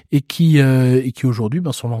avant et qui aujourd'hui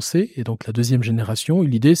sont lancées. Et donc la deuxième génération,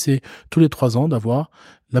 l'idée c'est tous les 3 ans d'avoir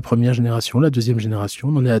la première génération, la deuxième génération,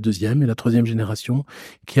 on en est à la deuxième et la troisième génération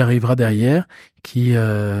qui arrivera derrière, qui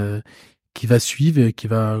va suivre et qui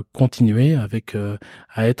va continuer avec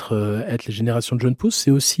à être les générations de jeunes pousses.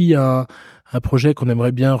 C'est aussi un projet qu'on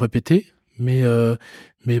aimerait bien répéter, mais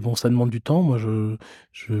bon, ça demande du temps. Moi, je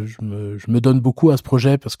me donne beaucoup à ce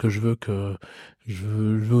projet parce que je veux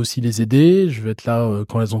aussi les aider. Je veux être là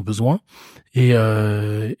quand elles ont besoin. Et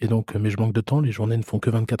donc, mais je manque de temps. Les journées ne font que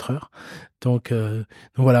 24 heures. Donc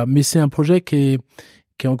voilà. Mais c'est un projet qui est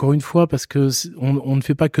encore une fois parce que on ne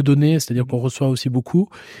fait pas que donner, c'est-à-dire qu'on reçoit aussi beaucoup.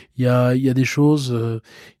 Il y a des choses,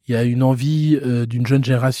 il y a une envie d'une jeune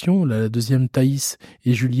génération. La deuxième, Thaïs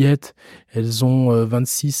et Juliette, elles ont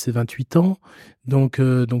 26 et 28 ans, donc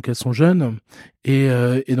elles sont jeunes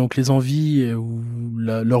et donc les envies ou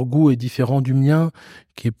leur goût est différent du mien,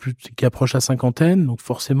 qui approche la cinquantaine. Donc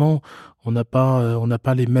forcément, on n'a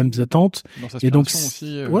pas les mêmes attentes. Et donc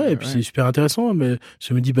aussi, et puis c'est super intéressant. Mais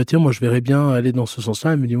je me dis tiens, moi je verrais bien aller dans ce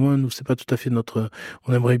sens-là. Elle me dit moi nous c'est pas tout à fait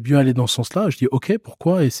on aimerait bien aller dans ce sens-là. Je dis ok,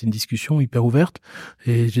 pourquoi? Et c'est une discussion hyper ouverte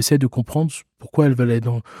et j'essaie de comprendre pourquoi elles veulent aller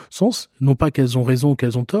dans ce sens. Non pas qu'elles ont raison ou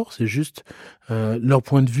qu'elles ont tort, c'est juste leur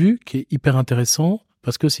point de vue qui est hyper intéressant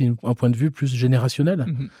parce que c'est un point de vue plus générationnel.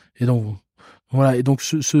 Et donc voilà. Et donc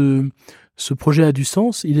ce projet a du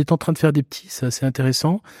sens. Il est en train de faire des petits, c'est assez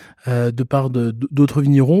intéressant, de part d'autres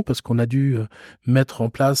vignerons, parce qu'on a dû mettre en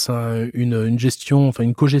place une gestion, enfin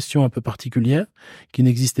une cogestion un peu particulière, qui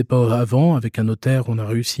n'existait pas avant. Avec un notaire, on a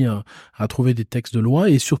réussi à trouver des textes de loi.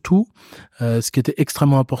 Et surtout, ce qui était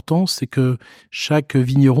extrêmement important, c'est que chaque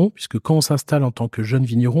vigneron, puisque quand on s'installe en tant que jeune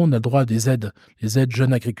vigneron, on a droit à des aides, les aides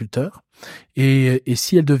jeunes agriculteurs. Et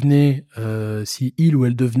si si il ou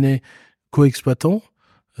elle devenait co-exploitant,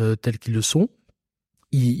 tels qu'ils le sont,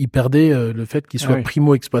 ils perdaient le fait qu'ils soient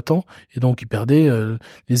primo-exploitants et donc ils perdaient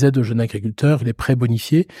les aides aux jeunes agriculteurs, les prêts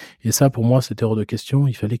bonifiés. Et ça, pour moi, c'était hors de question.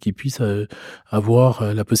 Il fallait qu'ils puissent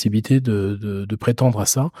avoir la possibilité de prétendre à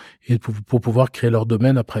ça et pour pouvoir créer leur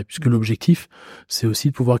domaine après. Puisque l'objectif, c'est aussi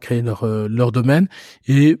de pouvoir créer leur domaine.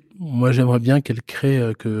 Et moi, j'aimerais bien qu'elles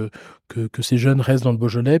créent que ces jeunes restent dans le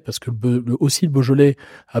Beaujolais parce que aussi le Beaujolais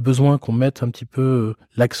a besoin qu'on mette un petit peu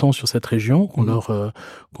l'accent sur cette région,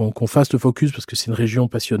 qu'on fasse le focus parce que c'est une région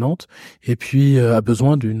passionnante et puis a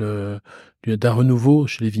besoin d'un renouveau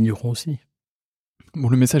chez les vignerons aussi. Bon,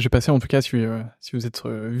 le message est passé en tout cas si vous êtes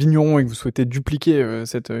vigneron et que vous souhaitez dupliquer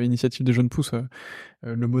cette initiative des jeunes pousses,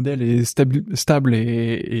 le modèle est stable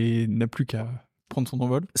et n'a plus qu'à prendre son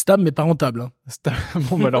envol. Stable mais pas rentable.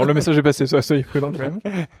 Bon, bah alors le message est passé, soyez prudents quand même.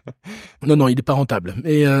 Non, il est pas rentable.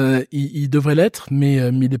 Et il devrait l'être, mais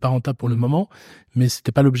il est pas rentable pour le moment. Mais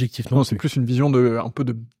c'était pas l'objectif. Non, c'est plus une vision un peu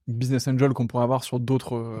de business angel qu'on pourrait avoir sur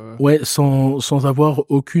d'autres. Ouais, sans avoir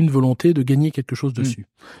aucune volonté de gagner quelque chose dessus.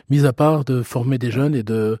 Mis à part de former des jeunes et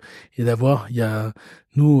d'avoir,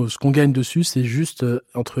 nous, ce qu'on gagne dessus, c'est juste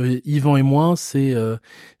entre Yvan et moi, c'est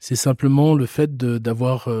simplement le fait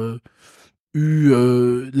d'avoir eu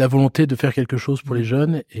la volonté de faire quelque chose pour les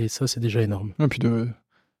jeunes et ça c'est déjà énorme. Et puis de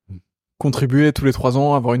contribuer tous les 3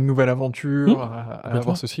 ans, avoir une nouvelle aventure, à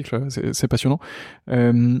avoir ce cycle, c'est passionnant.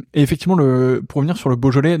 Et effectivement, pour revenir sur le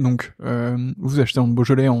Beaujolais, donc vous achetez dans le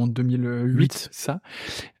Beaujolais en 2008, ça.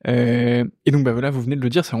 Et donc voilà, vous venez de le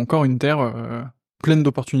dire, c'est encore une terre pleine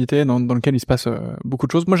d'opportunités dans lequel il se passe beaucoup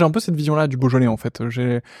de choses. Moi j'ai un peu cette vision-là du Beaujolais en fait.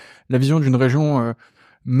 J'ai la vision d'une région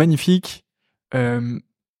magnifique,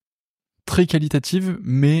 très qualitative,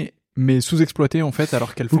 mais sous-exploitée en fait,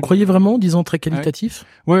 alors qu'elle. Vous croyez vraiment, disant très qualitatif?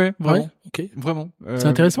 Ouais, vraiment. Ouais, ok. Vraiment. C'est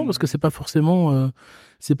intéressant parce que c'est pas forcément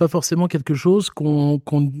quelque chose qu'on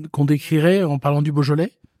décrirait en parlant du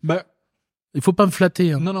Beaujolais. Bah, il faut pas me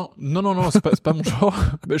flatter. Hein. Non, c'est pas mon genre.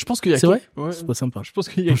 Bah, je pense qu'il y a. C'est vrai. Ouais. C'est pas sympa. Je pense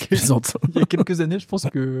qu'il y a quelques années, je pense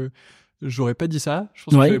que j'aurais pas dit ça. Je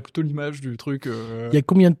pense que j'avais plutôt l'image du truc. Il y a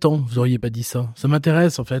combien de temps vous auriez pas dit ça? Ça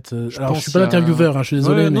m'intéresse en fait. Alors je suis pas l'intervieweur, je suis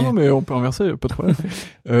désolé. Ouais, mais... Non, mais on peut inverser, pas de problème.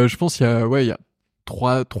 Je pense il y a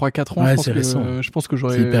 3-4 ans. Ouais, c'est récent. Je pense que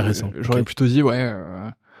c'est hyper récent. J'aurais plutôt dit ouais,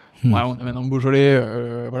 on amène un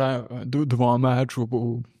Beaujolais, voilà, devant un match ou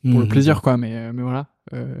pour le plaisir quoi. Mais voilà.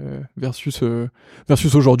 Versus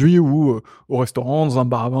aujourd'hui où au restaurant, dans un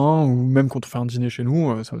bar à vin ou même quand on fait un dîner chez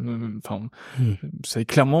nous, ça fait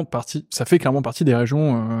clairement partie des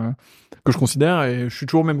régions que je considère, et je suis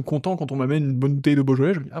toujours même content quand on m'amène une bonne bouteille de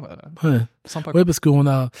Beaujolais. Je me dis sympa. Ouais, parce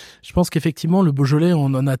je pense qu'effectivement le Beaujolais on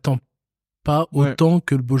en attend pas autant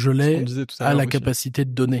que le Beaujolais a la capacité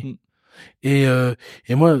de donner. Et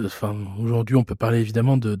moi, enfin, aujourd'hui, on peut parler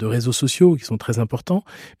évidemment de réseaux sociaux qui sont très importants,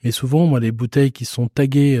 mais souvent, moi, les bouteilles qui sont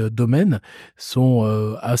taguées domaine sont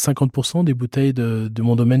à 50% des bouteilles de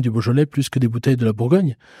mon domaine du Beaujolais, plus que des bouteilles de la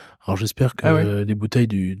Bourgogne. Alors, j'espère que les bouteilles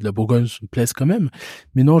de la Bourgogne me plaisent quand même.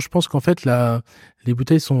 Mais non, je pense qu'en fait, les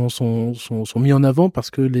bouteilles sont mises en avant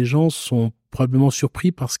parce que les gens sont probablement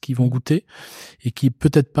surpris par ce qu'ils vont goûter et qui est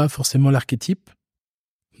peut-être pas forcément l'archétype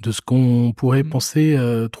de ce qu'on pourrait penser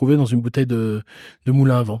trouver dans une bouteille de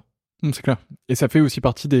moulin à vent. C'est clair. Et ça fait aussi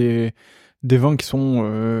partie des vins qui sont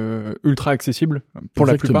ultra accessibles pour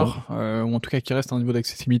la plupart, ou en tout cas qui restent à un niveau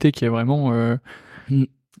d'accessibilité qui est vraiment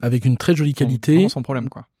avec une très jolie qualité, sans problème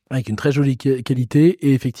quoi. Avec une très jolie qualité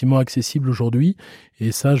et effectivement accessible aujourd'hui.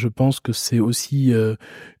 Et ça, je pense que c'est aussi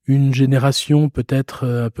une génération peut-être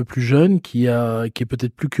un peu plus jeune qui est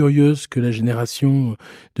peut-être plus curieuse que la génération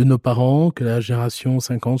de nos parents, que la génération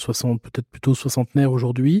 50, 60, peut-être plutôt soixantenaire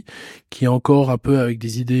aujourd'hui, qui est encore un peu avec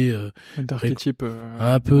des idées d'archétypes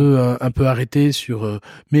un peu arrêtées sur.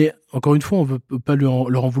 Mais encore une fois, on veut pas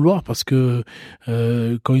leur en vouloir parce que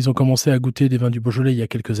quand ils ont commencé à goûter des vins du Beaujolais il y a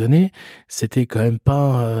quelques années, c'était quand même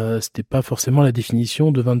pas forcément la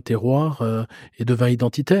définition de vin de terroir et de vin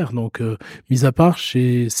identitaire. Donc, mis à part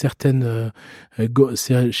chez certains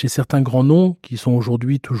grands noms qui sont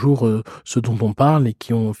aujourd'hui toujours ceux dont on parle et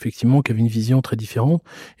qui avaient une vision très différente.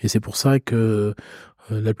 Et c'est pour ça que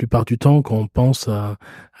la plupart du temps, quand on pense à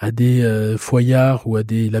des Foyard ou à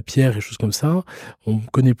des Lapierre et choses comme ça, on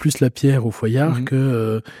connaît plus Lapierre ou Foyard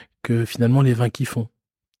que finalement les vins qu'ils font.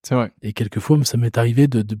 C'est vrai. Et quelquefois, ça m'est arrivé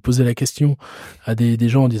de poser la question à des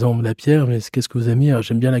gens en disant Lapierre, mais qu'est-ce que vous avez mis?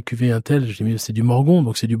 J'aime bien la cuvée Intel. J'ai mis c'est du Morgon,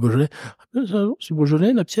 donc c'est du Beaujolais. C'est du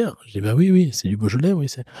Beaujolais, Lapierre. Je dis oui, c'est du Beaujolais, oui.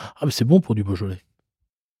 Mais c'est bon pour du Beaujolais.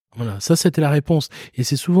 Voilà, ça c'était la réponse. Et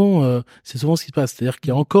c'est souvent ce qui se passe. C'est-à-dire qu'il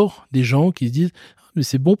y a encore des gens qui se disent mais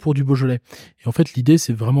c'est bon pour du Beaujolais. Et en fait, l'idée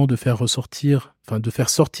c'est vraiment de faire sortir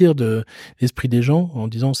de l'esprit des gens en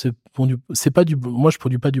disant moi je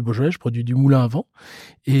produis pas du Beaujolais, je produis du moulin à vent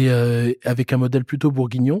et avec un modèle plutôt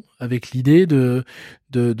bourguignon, avec l'idée de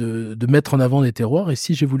mettre en avant des terroirs. Et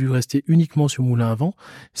si j'ai voulu rester uniquement sur moulin à vent,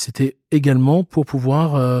 c'était également pour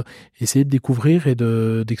pouvoir essayer de découvrir et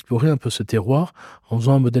d'explorer un peu ce terroir en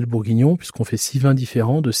faisant un modèle bourguignon, puisqu'on fait 6 vins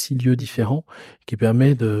différents de 6 lieux différents, qui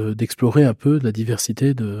permet d'explorer un peu la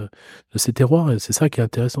diversité de ces terroirs. Et c'est ça qui est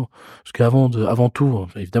intéressant. Parce avant tout,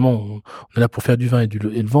 évidemment, on est là pour faire du vin et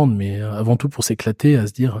le vendre, mais avant tout pour s'éclater, à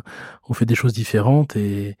se dire, on fait des choses différentes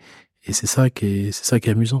et c'est ça qui est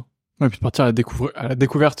amusant. Ouais, puis de partir à la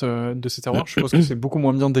découverte de ces terroirs, je pense que c'est beaucoup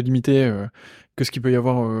moins bien délimité que ce qu'il peut y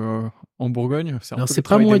avoir en Bourgogne. Alors c'est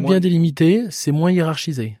pas moins bien délimité, c'est moins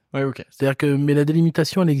hiérarchisé. Ouais, ok. C'est-à-dire mais la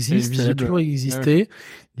délimitation, elle existe, elle a toujours existé. Ouais.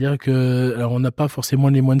 C'est-à-dire que, alors on n'a pas forcément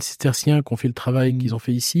les moines cisterciens qui ont fait le travail qu'ils ont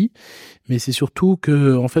fait ici, mais c'est surtout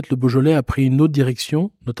que, en fait, le Beaujolais a pris une autre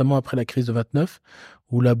direction, notamment après la crise de 29,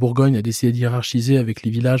 où la Bourgogne a décidé de hiérarchiser avec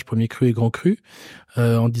les villages premier cru et grand cru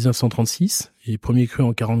en 1936 et premier cru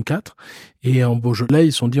en 44. Et en Beaujolais,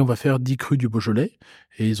 ils se sont dit on va faire 10 crus du Beaujolais.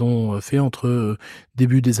 Et ils ont fait entre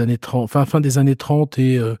début des années 30, fin des années 30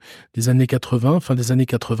 et des années 80, fin des années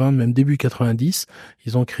 80, même début 90,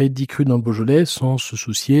 ils ont créé 10 crus dans le Beaujolais sans se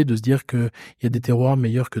soucier de se dire qu'il y a des terroirs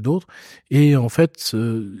meilleurs que d'autres. Et en fait,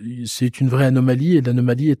 c'est une vraie anomalie et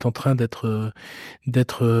l'anomalie est en train d'être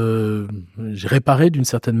réparée d'une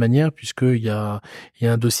certaine manière puisqu'il y a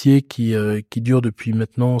un dossier qui dure depuis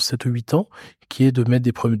maintenant 7 ou 8 ans qui est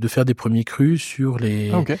de faire des premiers crus sur les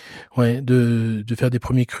de faire des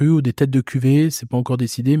premiers crus ou des têtes de cuvée, c'est pas encore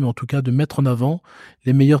décidé, mais en tout cas de mettre en avant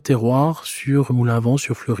les meilleurs terroirs sur Moulin à Vent,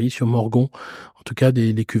 sur Fleury, sur Morgon, en tout cas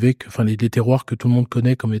les cuvées les terroirs que tout le monde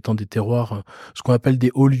connaît comme étant des terroirs ce qu'on appelle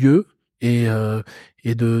des hauts lieux et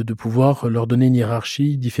de pouvoir leur donner une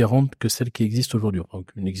hiérarchie différente que celle qui existe aujourd'hui,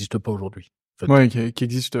 donc qui n'existe pas aujourd'hui. En fait, Ouais, qui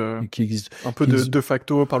existe un peu de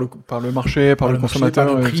facto par le marché, par le consommateur,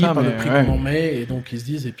 par le prix, ça, par mais le prix qu'on en met, et donc ils se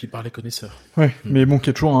disent, et puis par les connaisseurs. Ouais, mais bon, qu'il y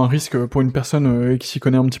a toujours un risque pour une personne qui s'y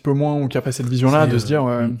connaît un petit peu moins ou qui a pas cette vision-là, de se dire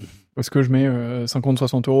est-ce que je mets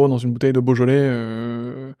 50-60 euros dans une bouteille de Beaujolais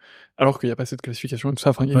alors qu'il n'y a pas cette classification et tout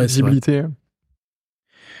ça, enfin il y a une visibilité.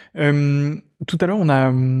 Tout à l'heure,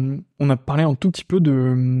 on a parlé un tout petit peu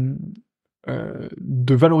de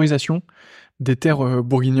valorisation des terres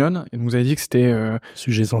bourguignonnes, et vous avez dit que c'était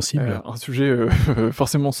sujet sensible, un sujet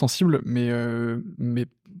forcément sensible, mais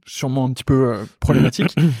sûrement un petit peu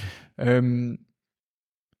problématique.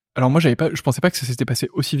 Alors moi je pensais pas que ça s'était passé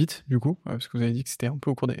aussi vite du coup, parce que vous avez dit que c'était un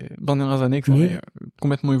peu au cours des dernières années que ça avait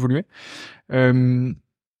complètement évolué.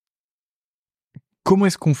 Comment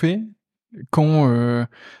est-ce qu'on fait quand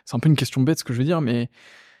c'est un peu une question bête ce que je veux dire, mais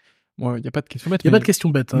bon, il y a pas de question bête. Il y a pas de question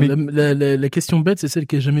bête. Hein. Mais... La question bête, c'est celle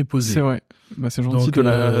qui est jamais posée. C'est vrai. Bah, c'est gentil donc, de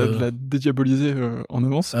la dédiaboliser en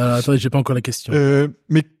avance. Attendez, j'ai pas encore la question.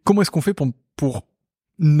 Mais comment est-ce qu'on fait pour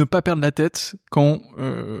ne pas perdre la tête quand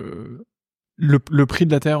le prix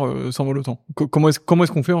de la terre s'envole autant? Comment est-ce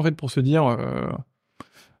qu'on fait en fait pour se dire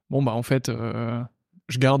bon bah en fait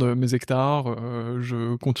je garde mes hectares,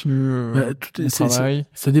 je continue mon travail.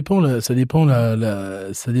 Ça dépend la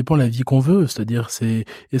vie qu'on veut. C'est-à-dire,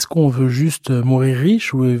 est-ce qu'on veut juste mourir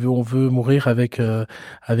riche ou on veut mourir avec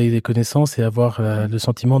des connaissances et avoir le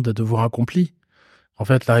sentiment de devoir accompli? En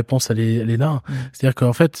fait, la réponse, elle est là. C'est-à-dire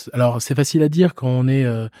qu'en fait, alors c'est facile à dire quand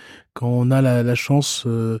on a la chance,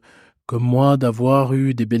 comme moi, d'avoir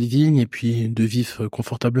eu des belles vignes et puis de vivre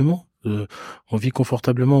confortablement. On vit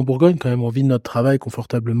confortablement en Bourgogne quand même, on vit notre travail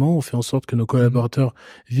confortablement, on fait en sorte que nos collaborateurs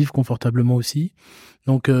vivent confortablement aussi.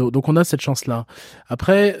 Donc on a cette chance-là.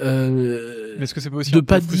 Après, mais est-ce que c'est pas aussi de un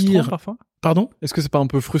pas peu frustrant dire parfois? Pardon? Est-ce que c'est pas un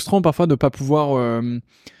peu frustrant parfois de pas pouvoir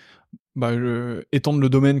étendre le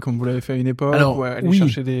domaine comme vous l'avez fait à une époque? Alors, ou aller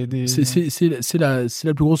chercher des... C'est la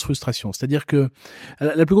plus grosse frustration. C'est-à-dire que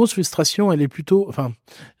la plus grosse frustration, elle est plutôt, enfin,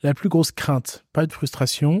 la plus grosse crainte, pas de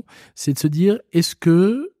frustration, c'est de se dire, est-ce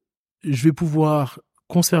que je vais pouvoir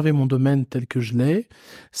conserver mon domaine tel que je l'ai,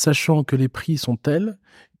 sachant que les prix sont tels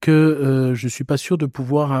que je suis pas sûr de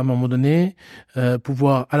pouvoir à un moment donné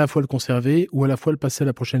pouvoir à la fois le conserver ou à la fois le passer à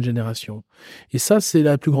la prochaine génération. Et ça, c'est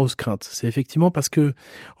la plus grosse crainte. C'est effectivement parce que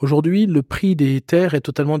aujourd'hui, le prix des terres est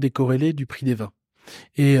totalement décorrélé du prix des vins.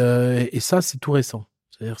 Et ça, c'est tout récent.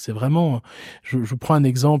 C'est-à-dire, c'est vraiment. Je prends un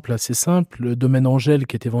exemple assez simple. Le domaine Angèle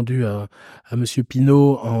qui était vendu à Monsieur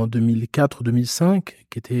Pinault en 2004-2005,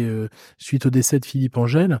 qui était suite au décès de Philippe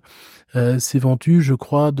Angèle, s'est vendu, je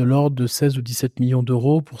crois, de l'ordre de 16 ou 17 millions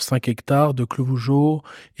d'euros pour 5 hectares de Clos-Vougeot,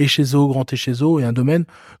 Échezeaux, Grand Échezeaux, et un domaine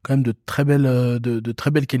quand même de très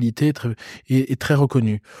belle qualité et très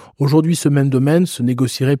reconnu. Aujourd'hui, ce même domaine se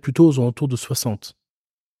négocierait plutôt aux alentours de 60.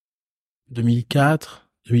 2004,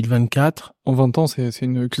 2024. En 20 ans, c'est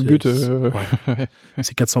une culbute. Ouais.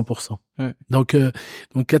 C'est 400%. Ouais. Donc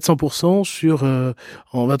 400% sur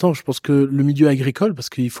en 20 ans, je pense que le milieu agricole, parce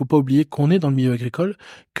qu'il faut pas oublier qu'on est dans le milieu agricole,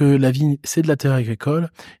 que la vigne, c'est de la terre agricole,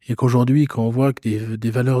 et qu'aujourd'hui, quand on voit que des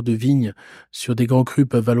valeurs de vigne sur des grands crus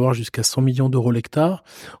peuvent valoir jusqu'à 100 millions d'euros l'hectare,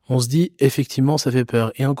 on se dit, effectivement, ça fait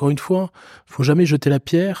peur. Et encore une fois, faut jamais jeter la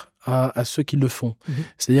pierre à ceux qui le font.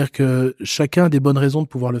 C'est-à-dire que chacun a des bonnes raisons de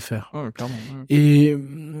pouvoir le faire. Ouais, clairement. Ouais. Et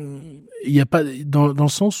il n'y a pas dans le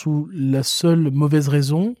sens où la seule mauvaise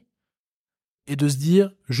raison est de se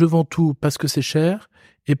dire je vends tout parce que c'est cher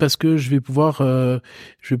et parce que je vais pouvoir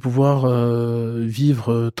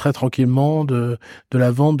vivre très tranquillement de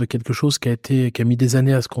la vente de quelque chose qui a mis des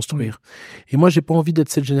années à se construire. Et moi, j'ai pas envie d'être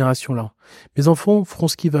cette génération-là. Mes enfants feront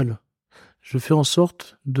ce qu'ils veulent. Je fais en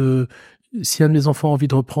sorte si un de mes enfants a envie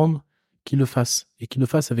de reprendre, qu'ils le fassent. Et qu'ils le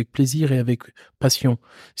fassent avec plaisir et avec passion.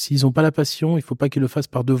 S'ils n'ont pas la passion, il faut pas qu'ils le fassent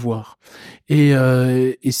par devoir. Et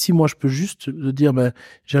si moi je peux juste le dire,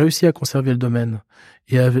 j'ai réussi à conserver le domaine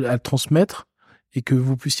et à le transmettre, et que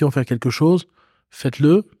vous puissiez en faire quelque chose,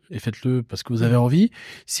 faites-le, et faites-le parce que vous avez envie.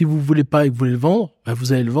 Si vous voulez pas et que vous voulez le vendre,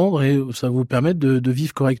 vous allez le vendre et ça va vous permettre de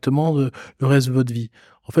vivre correctement le reste de votre vie.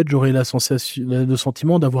 En fait, j'aurais le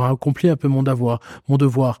sentiment d'avoir accompli un peu mon devoir.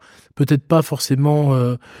 Peut-être pas forcément,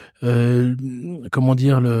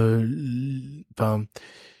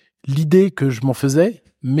 l'idée que je m'en faisais,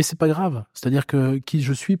 mais c'est pas grave. C'est-à-dire que qui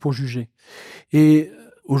je suis pour juger. Et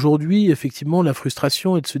aujourd'hui, effectivement, la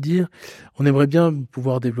frustration est de se dire, on aimerait bien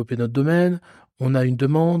pouvoir développer notre domaine, on a une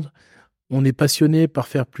demande, on est passionné par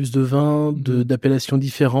faire plus de vins, d'appellations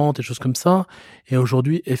différentes, et choses comme ça. Et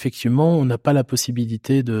aujourd'hui, effectivement, on n'a pas la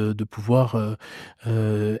possibilité de pouvoir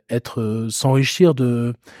s'enrichir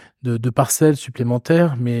de de parcelles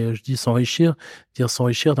supplémentaires, mais je dis s'enrichir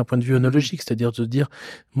d'un point de vue œnologique, c'est-à-dire de dire,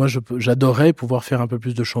 moi j'adorerais pouvoir faire un peu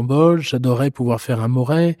plus de Chambolle, j'adorerais pouvoir faire un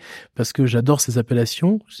Moret, parce que j'adore ces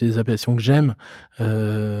appellations, c'est des appellations que j'aime,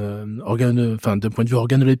 d'un point de vue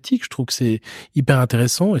organoleptique, je trouve que c'est hyper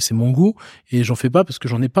intéressant et c'est mon goût, et j'en fais pas parce que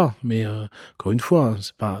j'en ai pas, mais encore une fois,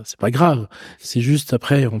 hein, c'est pas grave, c'est juste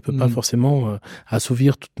après on peut pas forcément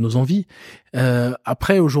assouvir toutes nos envies.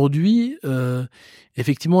 Après aujourd'hui,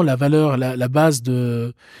 effectivement, la valeur, la base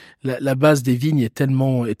des vignes est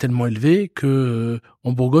tellement élevée que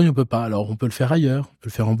en Bourgogne on peut pas. Alors on peut le faire ailleurs, on peut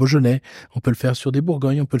le faire en Beaujolais, on peut le faire sur des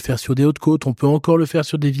Bourgognes, on peut le faire sur des Hautes-Côtes, on peut encore le faire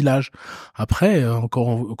sur des villages. Après,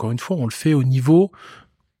 encore une fois, on le fait au niveau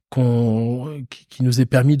qui nous est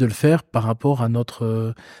permis de le faire par rapport à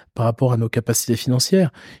nos capacités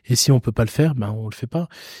financières. Et si on peut pas le faire, ben on le fait pas.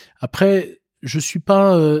 Après,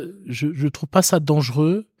 je trouve pas ça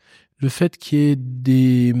dangereux, le fait qu'il y ait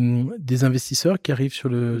des investisseurs qui arrivent sur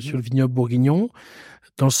le vignoble bourguignon,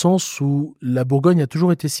 dans le sens où la Bourgogne a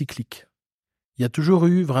toujours été cyclique. Il y a toujours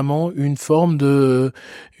eu vraiment une forme de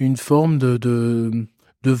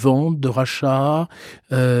vente, de rachat.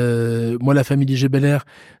 Moi, la famille Liger-Belair,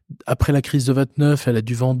 après la crise de 29, elle a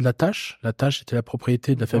dû vendre la Tâche. La Tâche était la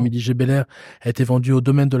propriété de la famille Liger-Belair, a été vendue au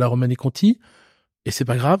domaine de la Romanée-Conti. Et c'est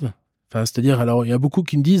pas grave. Enfin, c'est-à-dire, alors, il y a beaucoup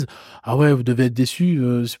qui me disent, ah ouais, vous devez être déçus,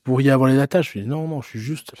 vous pourriez avoir les attaches. Je dis, non, j'ai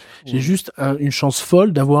juste une chance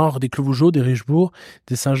folle d'avoir des Clos-Vougeot, des Richebourg,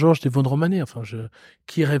 des Saint-Georges, des Vosne-Romanée. Enfin,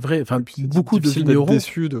 qui rêverait, enfin, beaucoup de vignerons.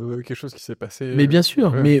 Déçus de quelque chose qui s'est passé. Mais bien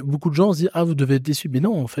sûr, mais beaucoup de gens se disent, ah, vous devez être déçus. Mais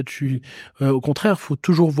non, en fait, au contraire, faut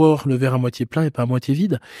toujours voir le verre à moitié plein et pas à moitié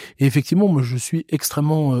vide. Et effectivement, moi, je suis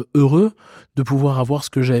extrêmement heureux de pouvoir avoir ce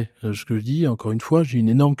que j'ai. Ce que je dis, encore une fois, j'ai une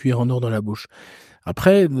énorme cuillère en or dans la bouche.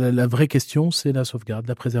 Après, la vraie question, c'est la sauvegarde,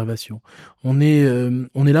 la préservation. On est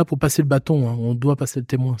là pour passer le bâton, hein. On doit passer le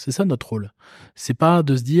témoin. C'est ça notre rôle. C'est pas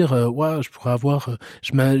de se dire, ouais, je pourrais avoir,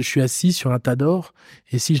 je suis assis sur un tas d'or,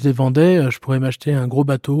 et si je les vendais, je pourrais m'acheter un gros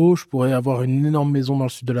bateau, je pourrais avoir une énorme maison dans le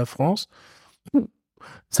sud de la France.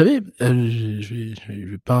 Vous savez, je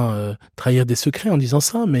vais pas trahir des secrets en disant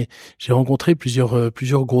ça, mais j'ai rencontré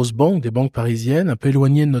plusieurs grosses banques, des banques parisiennes, un peu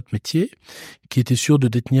éloignées de notre métier, qui étaient sûres de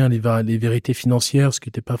détenir les vérités financières, ce qui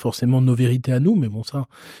n'était pas forcément nos vérités à nous, mais bon, ça,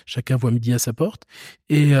 chacun voit midi à sa porte.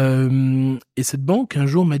 Et cette banque, un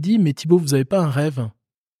jour, m'a dit, mais Thibault, vous avez pas un rêve?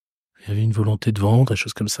 Il y avait une volonté de vendre, des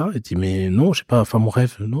choses comme ça. Et dit, mais non, j'ai pas, enfin, mon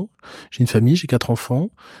rêve, non. J'ai une famille, j'ai 4 enfants,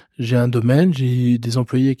 j'ai un domaine, j'ai des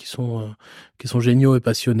employés qui sont géniaux et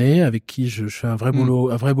passionnés, avec qui je fais un vrai boulot,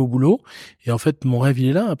 un vrai beau boulot. Et en fait, mon rêve, il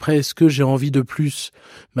est là. Après, est-ce que j'ai envie de plus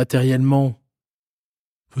matériellement?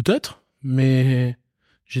 Peut-être, mais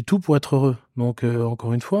j'ai tout pour être heureux. Donc,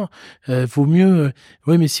 encore une fois, vaut mieux,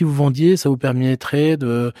 oui, mais si vous vendiez, ça vous permettrait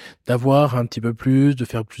d'avoir un petit peu plus, de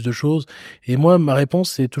faire plus de choses. Et moi, ma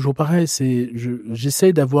réponse, c'est toujours pareil.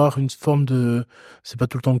 J'essaie d'avoir une forme c'est pas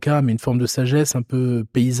tout le temps le cas, mais une forme de sagesse un peu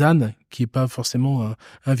paysanne, qui est pas forcément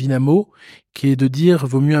un vinamo, qui est de dire,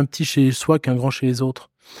 vaut mieux un petit chez soi qu'un grand chez les autres.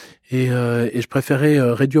 Et je préférais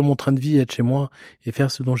réduire mon train de vie, être chez moi et faire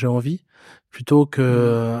ce dont j'ai envie, plutôt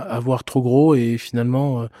que avoir trop gros et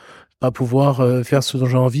finalement pas pouvoir faire ce dont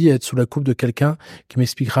j'ai envie, être sous la coupe de quelqu'un qui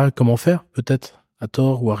m'expliquera comment faire, peut-être à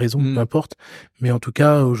tort ou à raison, peu importe, mais en tout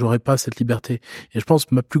cas j'aurais pas cette liberté. Et je pense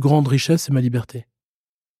que ma plus grande richesse, c'est ma liberté.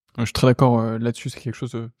 Je suis très d'accord là-dessus, c'est quelque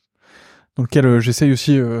chose dans lequel j'essaye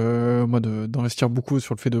aussi moi d'investir beaucoup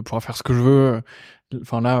sur le fait de pouvoir faire ce que je veux.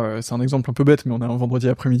 Enfin là, c'est un exemple un peu bête, mais on est un vendredi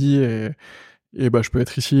après-midi et bah je peux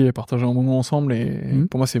être ici et partager un moment ensemble et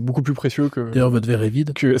pour moi c'est beaucoup plus précieux que. D'ailleurs votre verre est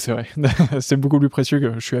vide. C'est vrai, c'est beaucoup plus précieux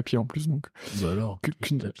que je suis à pied en plus donc. Bah alors.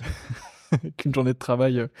 Qu'une journée de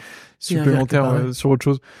travail supplémentaire sur autre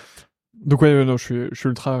chose. Donc ouais, non, je suis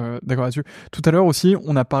ultra d'accord là-dessus. Tout à l'heure aussi,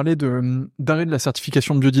 on a parlé d'arrêt de la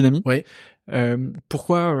certification de biodynamie. Oui.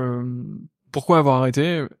 Pourquoi avoir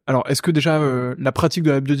arrêté? Alors, est-ce que déjà la pratique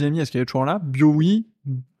de la biodynamie, est-ce qu'elle est toujours là? Bio, oui.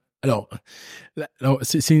 Alors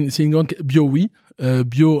c'est une grande bio, oui.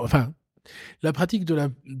 Bio, enfin, la pratique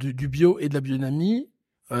du bio et de la biodynamie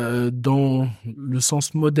dans le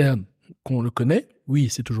sens moderne qu'on le connaît, oui,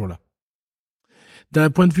 c'est toujours là. D'un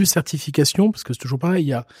point de vue certification, parce que c'est toujours pareil, il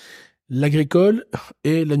y a l'agricole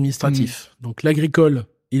et l'administratif. Donc l'agricole,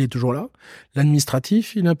 il est toujours là.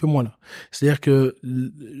 L'administratif, il est un peu moins là. C'est-à-dire que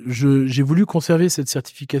j'ai voulu conserver cette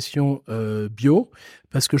certification bio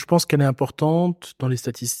parce que je pense qu'elle est importante dans les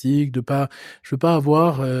statistiques. Je veux pas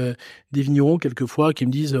avoir des vignerons quelquefois qui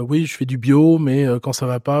me disent oui, je fais du bio, mais quand ça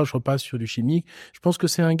va pas, je repasse sur du chimique. Je pense que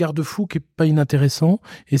c'est un garde-fou qui est pas inintéressant,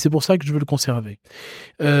 et c'est pour ça que je veux le conserver.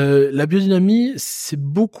 La biodynamie, c'est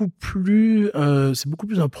beaucoup plus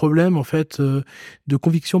un problème en fait de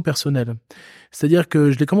conviction personnelle. C'est-à-dire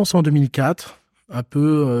que je l'ai commencé en 2004. Un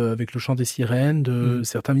peu avec le chant des sirènes de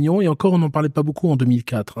certains vignerons, et encore on n'en parlait pas beaucoup en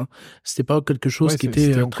 2004. Hein. C'était pas quelque chose qui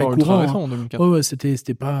était très courant. Récent, en 2004. Ouais,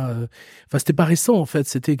 c'était pas récent en fait.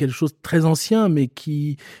 C'était quelque chose de très ancien, mais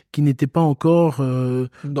qui n'était pas encore. Tout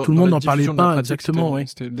le monde n'en parlait pas exactement.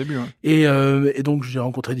 C'était le début. Ouais. Et donc j'ai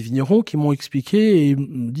rencontré des vignerons qui m'ont expliqué et ils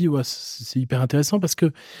m'ont dit ouais, c'est hyper intéressant parce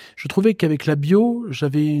que je trouvais qu'avec la bio, je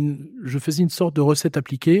faisais une sorte de recette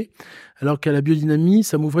appliquée, alors qu'à la biodynamie,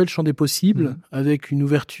 ça m'ouvrait le champ des possibles. Avec une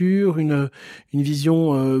ouverture, une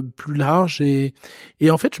vision plus large, et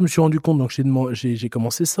en fait je me suis rendu compte, donc j'ai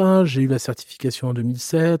commencé ça, j'ai eu la certification en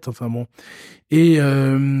 2007, enfin bon, et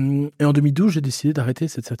en 2012 j'ai décidé d'arrêter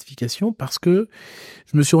cette certification parce que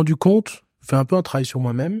je me suis rendu compte, fait un peu un travail sur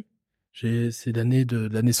moi-même. C'est l'année de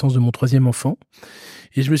la naissance de mon 3e enfant,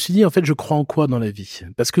 et je me suis dit en fait je crois en quoi dans la vie,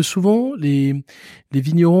 parce que souvent les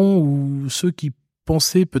vignerons ou ceux qui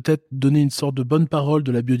pensaient peut-être donner une sorte de bonne parole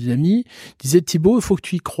de la biodynamie, disait Thibault, il faut que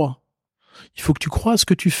tu y crois. Il faut que tu crois à ce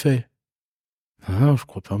que tu fais. Non, je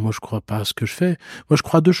crois pas. Moi, je crois pas à ce que je fais. Moi, je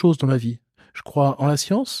crois à 2 choses dans la vie. Je crois en la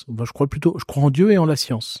science. Moi, je crois en Dieu et en la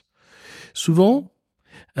science. Souvent,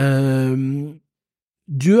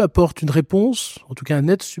 Dieu apporte une réponse, en tout cas un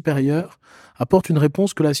être supérieur, apporte une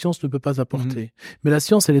réponse que la science ne peut pas apporter. Mais la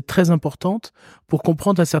science, elle est très importante pour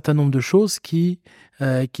comprendre un certain nombre de choses qui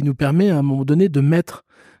nous permet à un moment donné de mettre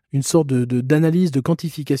une sorte d'analyse, de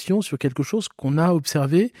quantification sur quelque chose qu'on a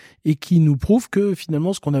observé et qui nous prouve que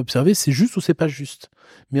finalement ce qu'on a observé c'est juste ou c'est pas juste.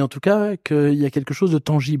 Mais en tout cas qu'il y a quelque chose de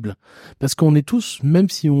tangible. Parce qu'on est tous, même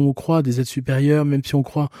si on croit à des êtres supérieurs, même si on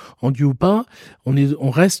croit en Dieu ou pas, on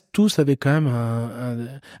reste tous avec quand même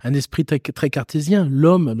un esprit très cartésien.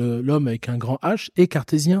 L'homme avec un grand H est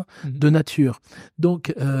cartésien de nature.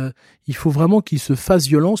 Donc il faut vraiment qu'il se fasse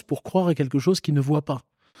violence pour croire à quelque chose qu'il ne voit pas.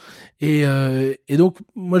 Et donc,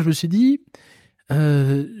 moi, je me suis dit,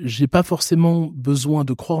 j'ai pas forcément besoin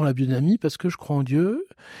de croire en la biodynamie parce que je crois en Dieu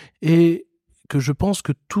et que je pense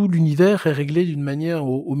que tout l'univers est réglé d'une manière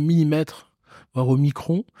au millimètre, voire au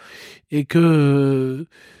micron, et que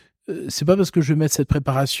c'est pas parce que je vais mettre cette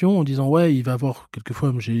préparation en disant ouais, il va avoir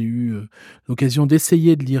quelquefois, j'ai eu l'occasion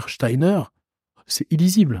d'essayer de lire Steiner. C'est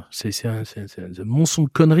illisible, c'est un monceau de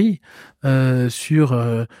conneries alors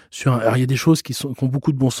il y a des choses qui ont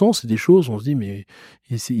beaucoup de bon sens, et des choses on se dit mais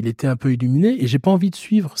il était un peu illuminé, et j'ai pas envie de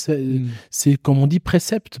suivre. C'est comme on dit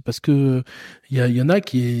précepte, parce que il y en a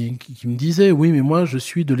qui me disaient oui mais moi je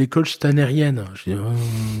suis de l'école steinérienne. Je dis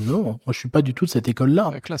non, moi je suis pas du tout de cette école-là.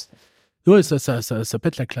 La classe. Ouais, ça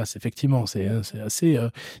pète la classe, effectivement. C'est assez.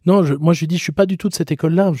 Non, moi je dis, je suis pas du tout de cette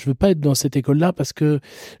école-là. Je veux pas être dans cette école-là parce que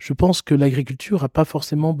je pense que l'agriculture a pas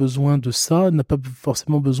forcément besoin de ça, n'a pas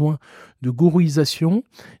forcément besoin de gourouisation,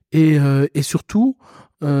 et surtout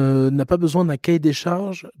n'a pas besoin d'un cahier des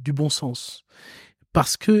charges du bon sens.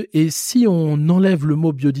 Parce que, et si on enlève le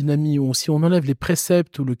mot biodynamie, ou si on enlève les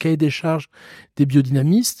préceptes ou le cahier des charges des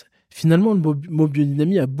biodynamistes, finalement, le mot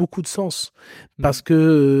biodynamie a beaucoup de sens, parce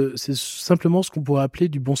que c'est simplement ce qu'on pourrait appeler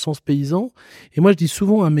du bon sens paysan. Et moi, je dis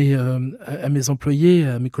souvent à mes employés,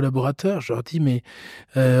 à mes collaborateurs, je leur dis, mais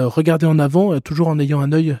regardez en avant, toujours en ayant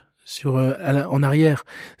un œil en arrière.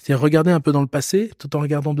 C'est-à-dire regarder un peu dans le passé, tout en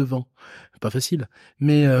regardant devant. Pas facile,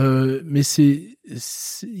 mais c'est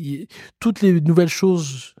toutes les nouvelles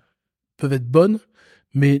choses peuvent être bonnes,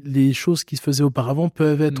 mais les choses qui se faisaient auparavant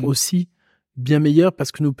peuvent être aussi bien meilleur,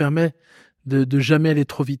 parce que nous permet de jamais aller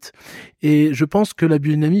trop vite. Et je pense que la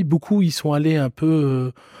biodynamie, beaucoup y sont allés un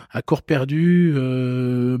peu à corps perdu,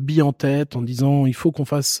 bille en tête, en disant il faut qu'on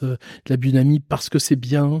fasse de la biodynamie parce que c'est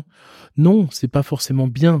bien. Non, c'est pas forcément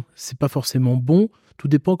bien, c'est pas forcément bon, tout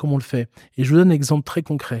dépend comment on le fait. Et je vous donne un exemple très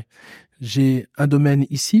concret. J'ai un domaine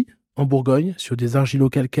ici, en Bourgogne, sur des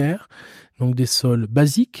argilo-calcaires, donc des sols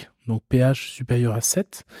basiques, donc pH supérieur à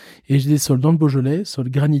 7, et j'ai des sols dans le Beaujolais,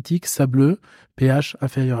 sols granitiques, sableux, pH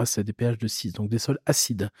inférieur à 7, des pH de 6, donc des sols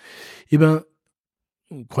acides. Eh ben,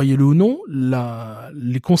 croyez-le ou non,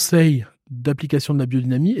 les conseils d'application de la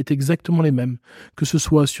biodynamie est exactement les mêmes, que ce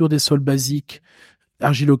soit sur des sols basiques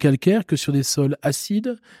argilo-calcaires que sur des sols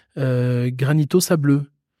acides granito-sableux,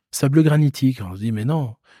 sableux granitique. On se dit mais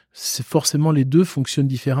non, c'est forcément les deux fonctionnent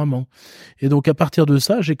différemment. Et donc à partir de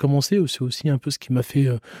ça, j'ai commencé, c'est aussi un peu ce qui m'a fait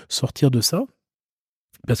sortir de ça.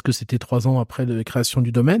 parce que c'était 3 ans après la création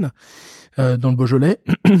du domaine dans le Beaujolais.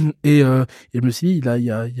 Et je me suis dit, il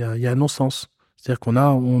y a un non-sens. C'est-à-dire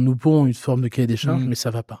on nous pond une forme de cahier des charges, mais ça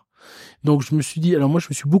va pas. Donc je me suis dit, alors moi je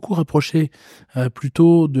me suis beaucoup rapproché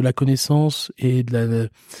plutôt de la connaissance et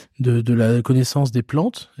de la connaissance des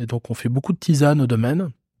plantes. Et donc on fait beaucoup de tisanes au domaine,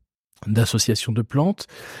 d'associations de plantes.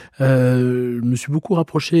 Je me suis beaucoup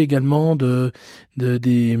rapproché également des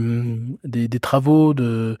travaux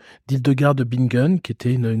d'Hildegard de Bingen, qui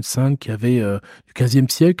était une sainte qui avait du XVe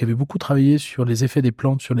siècle, qui avait beaucoup travaillé sur les effets des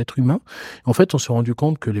plantes sur l'être humain. En fait, on s'est rendu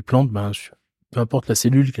compte que les plantes, peu importe la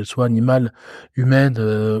cellule, qu'elle soit animale, humaine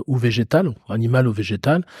ou végétale, animale ou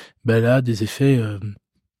végétale, elle a des effets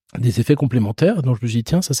complémentaires. Donc je me suis dit,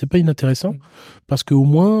 tiens, ça c'est pas inintéressant, parce qu'au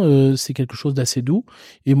moins c'est quelque chose d'assez doux,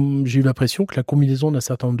 et j'ai eu l'impression que la combinaison d'un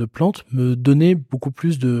certain nombre de plantes me donnait beaucoup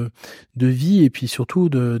plus de vie, et puis surtout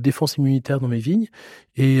de défense immunitaire dans mes vignes,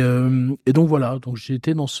 et donc voilà, donc j'ai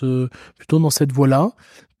été plutôt dans cette voie-là,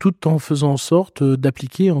 tout en faisant en sorte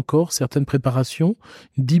d'appliquer encore certaines préparations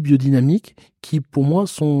dites biodynamiques qui pour moi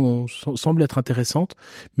semblent être intéressantes,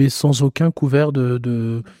 mais sans aucun couvert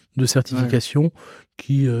de certification,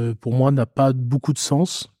 qui pour moi n'a pas beaucoup de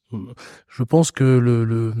sens. Je pense que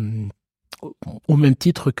au même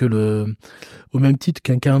titre qu'un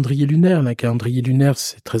calendrier lunaire. Un calendrier lunaire,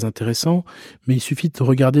 c'est très intéressant, mais il suffit de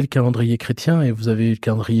regarder le calendrier chrétien et vous avez le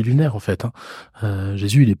calendrier lunaire, en fait.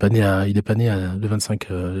 Jésus, il est pas né le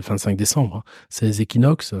 25 décembre. Hein. C'est les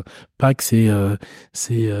équinoxes. Pâques, ça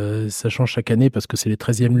change chaque année parce que c'est les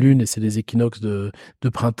 13e lunes et c'est les équinoxes de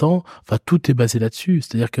printemps. Enfin, tout est basé là-dessus.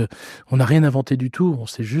 C'est-à-dire que on n'a rien inventé du tout. On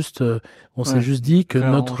s'est juste dit que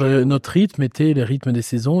notre rythme était les rythmes des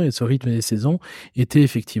saisons, et ce rythme des saisons était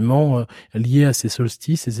effectivement lié à ces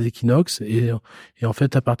solstices, ces équinoxes, et en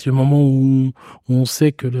fait, à partir du moment où on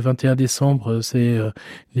sait que le 21 décembre, c'est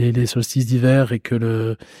les solstices d'hiver, et que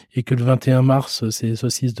le 21 mars, c'est les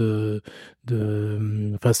solstices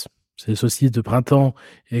c'est les solstices de printemps,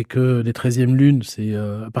 et que les 13e lunes, c'est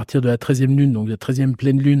à partir de la 13e lune, donc la 13e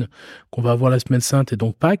pleine lune, qu'on va avoir la semaine sainte, et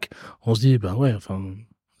donc Pâques, on se dit,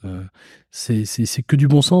 c'est que du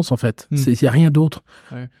bon sens, en fait. Il y a rien d'autre.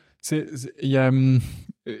 Ouais.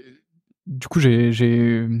 Du coup,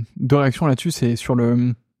 j'ai 2 réactions là-dessus. C'est sur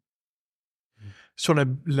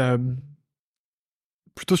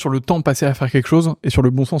plutôt sur le temps passé à faire quelque chose, et sur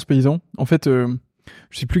le bon sens paysan. En fait, je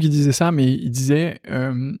sais plus qui disait ça, mais il disait,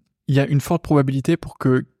 il y a une forte probabilité pour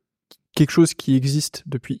que quelque chose qui existe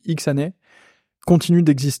depuis X années continue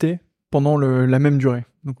d'exister pendant la même durée.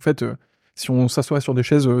 Donc en fait, si on s'assoit sur des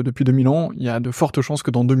chaises depuis 2000 ans, il y a de fortes chances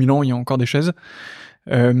que dans 2000 ans, il y a encore des chaises.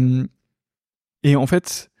 Et en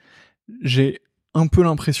fait, j'ai un peu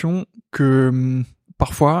l'impression que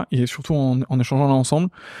parfois, et surtout en échangeant là ensemble,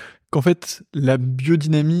 qu'en fait, la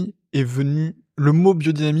biodynamie le mot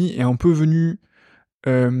biodynamie est un peu venu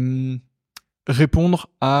répondre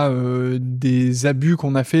à des abus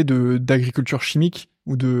qu'on a fait d'agriculture chimique,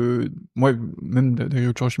 ou même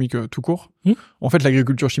d'agriculture chimique tout court. En fait,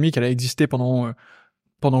 l'agriculture chimique, elle a existé pendant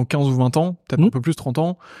 15 ou 20 ans, peut-être un peu plus, 30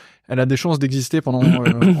 ans. Elle a des chances d'exister pendant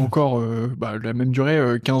encore la même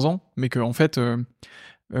durée, 15 ans, mais que en fait,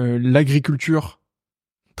 l'agriculture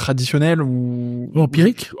traditionnelle ou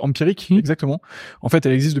empirique, exactement. En fait,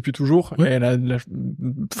 elle existe depuis toujours, et elle a de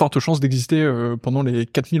forte chance d'exister pendant les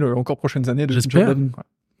 4000 encore prochaines années de J'espère.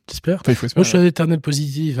 J'espère. Enfin, moi, je suis un éternel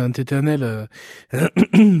positif, un éternel.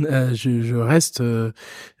 Je reste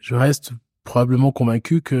probablement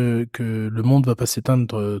convaincu que le monde va pas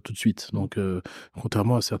s'éteindre tout de suite. Donc,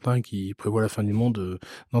 contrairement à certains qui prévoient la fin du monde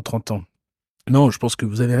dans 30 ans. Non, je pense que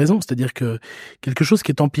vous avez raison. C'est-à-dire que quelque chose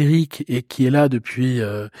qui est empirique et qui est là depuis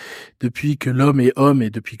que l'homme est homme, et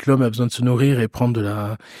depuis que l'homme a besoin de se nourrir et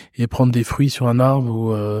prendre des fruits sur un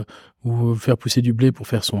arbre, ou faire pousser du blé pour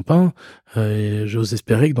faire son pain, j'ose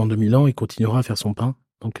espérer que dans 2000 ans, il continuera à faire son pain.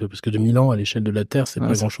 Donc, parce que 2000 ans à l'échelle de la Terre, c'est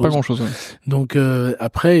pas grand-chose. Pas grand-chose. Ouais. Donc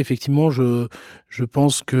après, effectivement, je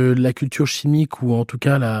pense que la culture chimique, ou en tout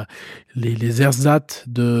cas les ersatz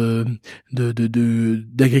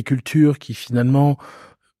d'agriculture, qui finalement,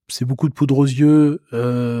 c'est beaucoup de poudre aux yeux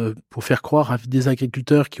pour faire croire à des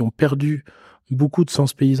agriculteurs qui ont perdu beaucoup de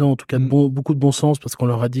sens paysan, en tout cas beaucoup de bon sens, parce qu'on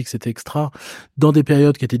leur a dit que c'était extra, dans des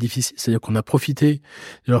périodes qui étaient difficiles. C'est-à-dire qu'on a profité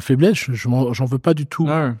de leur faiblesse. J'en veux pas du tout.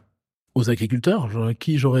 Aux agriculteurs,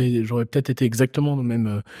 j'aurais peut-être été exactement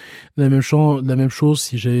la même chose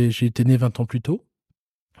si j'ai été né 20 ans plus tôt,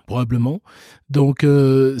 probablement. Donc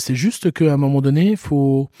c'est juste qu'à un moment donné,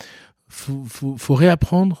 faut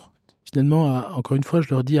réapprendre finalement encore une fois, je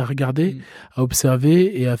leur dis, à regarder, à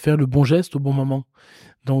observer et à faire le bon geste au bon moment.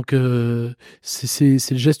 Donc c'est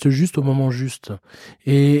le geste juste au moment juste,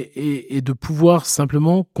 et de pouvoir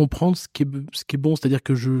simplement comprendre ce qui est bon. C'est-à-dire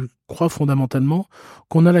que je crois fondamentalement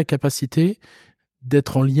qu'on a la capacité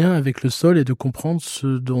d'être en lien avec le sol et de comprendre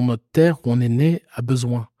ce dont notre terre où on est né a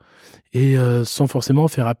besoin. Et sans forcément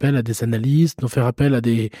faire appel à des analyses, sans faire appel à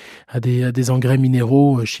des engrais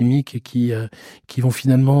minéraux chimiques qui vont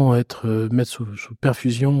finalement mettre sous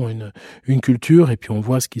perfusion une culture, et puis on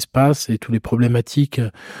voit ce qui se passe et tous les problématiques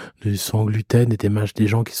de sans gluten et des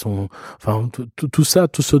gens qui sont, enfin tout ça,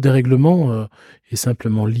 tout ce dérèglement est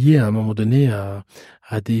simplement lié à un moment donné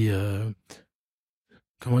à des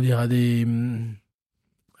comment dire, à des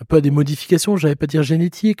un peu à des modifications, j'allais pas dire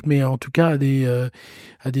génétiques, mais en tout cas à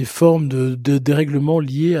des formes de dérèglement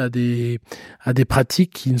liées à des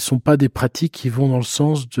pratiques qui ne sont pas des pratiques qui vont dans le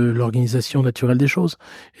sens de l'organisation naturelle des choses.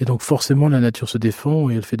 Et donc forcément la nature se défend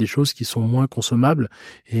et elle fait des choses qui sont moins consommables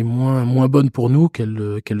et moins bonnes pour nous qu'elles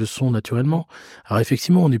le sont naturellement. Alors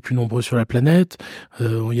effectivement, on est plus nombreux sur la planète.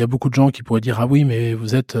 Il y a beaucoup de gens qui pourraient dire ah oui, mais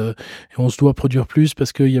on se doit produire plus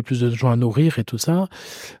parce qu'il y a plus de gens à nourrir et tout ça.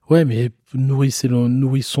 Ouais, mais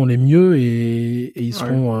nourrissons les mieux et ils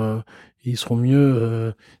seront ils seront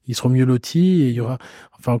mieux lotis, et il y aura,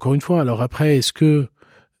 enfin encore une fois. Alors après, est-ce que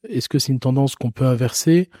c'est une tendance qu'on peut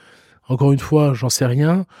inverser? Encore une fois, j'en sais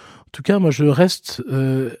rien. En tout cas, moi je reste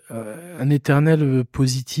un éternel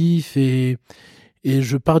positif, et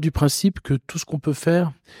je pars du principe que tout ce qu'on peut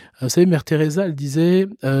faire, vous savez, Mère Teresa, elle disait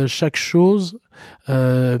chaque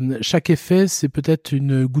effet, c'est peut-être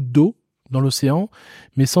une goutte d'eau dans l'océan,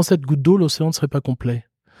 mais sans cette goutte d'eau, l'océan ne serait pas complet.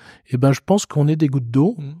 Et ben, je pense qu'on est des gouttes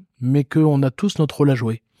d'eau, mais qu'on a tous notre rôle à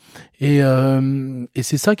jouer. Et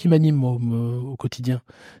c'est ça qui m'anime au quotidien.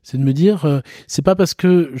 C'est de me dire, c'est pas parce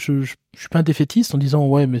que je suis pas un défaitiste en disant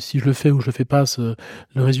ouais, mais si je le fais ou je le fais pas, le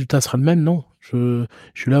résultat sera le même. Non, je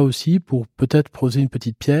suis là aussi pour peut-être poser une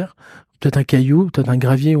petite pierre, peut-être un caillou, peut-être un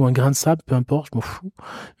gravier ou un grain de sable, peu importe, je m'en fous.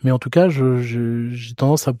 Mais en tout cas, j'ai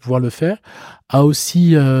tendance à pouvoir le faire, à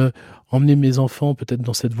aussi emmener mes enfants peut-être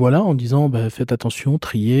dans cette voie-là en disant faites attention,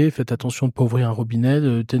 triez, faites attention de pas ouvrir un robinet,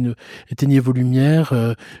 éteignez vos lumières,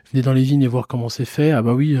 venez dans les vignes et voir comment c'est fait. Ah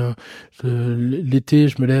bah oui, l'été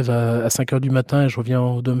je me lève à 5h du matin et je reviens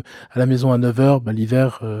à la maison à 9h. Bah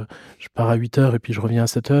l'hiver je pars à 8h et puis je reviens à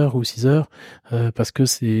 7h ou 6h parce que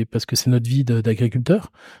c'est notre vie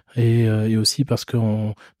d'agriculteur, et aussi parce que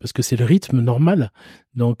c'est le rythme normal.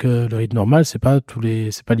 Donc le rythme normal, c'est pas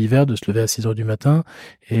l'hiver de se lever à 6h du matin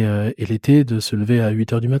et l'été de se lever à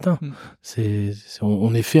 8h du matin.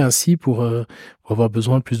 On est fait ainsi pour avoir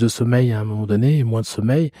besoin de plus de sommeil à un moment donné et moins de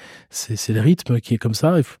sommeil. C'est le rythme qui est comme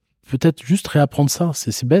ça. Il faut peut-être juste réapprendre ça.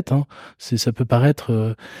 C'est bête, hein. Ça peut paraître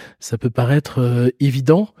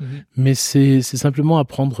évident, mais c'est simplement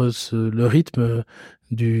apprendre le rythme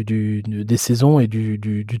des saisons et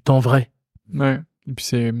du temps vrai. Ouais. Et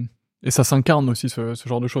puis et ça s'incarne aussi ce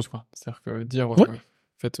genre de choses, quoi. C'est-à-dire que dire en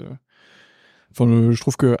fait je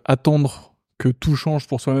trouve que attendre que tout change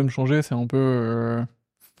pour soi-même changer, c'est un peu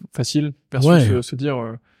facile versus se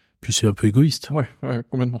dire puis c'est un peu égoïste. Ouais,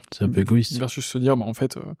 complètement. C'est un peu égoïste. Versus se dire en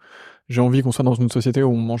fait j'ai envie qu'on soit dans une société où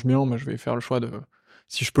on mange bien, je vais faire le choix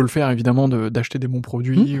si je peux le faire, évidemment, d'acheter des bons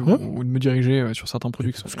produits ou de me diriger sur certains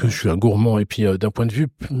produits. Parce que je suis un gourmand, et puis d'un point de vue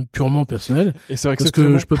purement personnel, et c'est vrai parce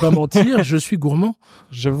que je peux pas mentir, je suis gourmand.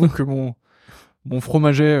 J'avoue que mon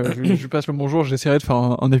fromager, je lui passe le bonjour, j'essaierai de faire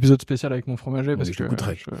un épisode spécial avec mon fromager parce que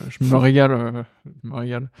je me régale.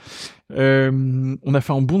 On a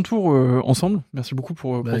fait un bon tour ensemble. Merci beaucoup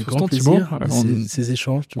pour ce temps, Thibault. Ces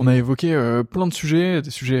échanges. On a évoqué plein de sujets, des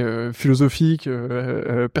sujets philosophiques,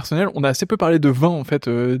 personnels. On a assez peu parlé de vin en fait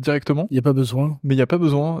directement. Il y a pas besoin. Mais il y a pas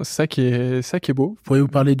besoin. C'est ça qui est beau. Je pourrais vous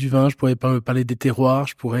parler du vin, je pourrais parler des terroirs,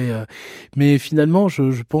 mais finalement,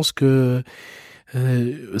 je pense que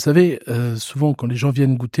vous savez, souvent quand les gens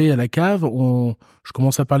viennent goûter à la cave, je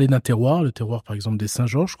commence à parler d'un terroir, le terroir par exemple des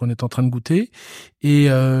Saint-Georges qu'on est en train de goûter, et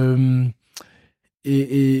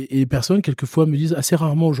les personnes quelquefois me disent, assez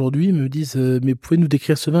rarement aujourd'hui, mais pouvez nous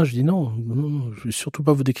décrire ce vin? Je dis non, je vais surtout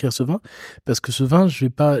pas vous décrire ce vin, parce que ce vin,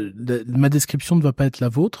 ma description ne va pas être la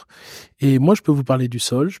vôtre. Et moi, je peux vous parler du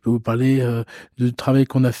sol, je peux vous parler du travail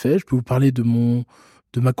qu'on a fait, je peux vous parler de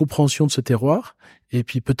ma compréhension de ce terroir. Et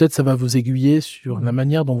puis peut-être ça va vous aiguiller sur la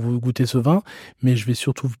manière dont vous goûtez ce vin, mais je vais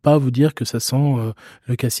surtout pas vous dire que ça sent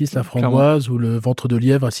le cassis, la framboise ou le ventre de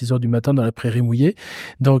lièvre à 6h du matin dans la prairie mouillée.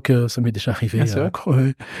 Donc ça m'est déjà arrivé.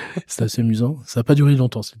 C'est assez amusant. Ça n'a pas duré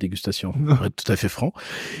longtemps cette dégustation, pour être tout à fait franc.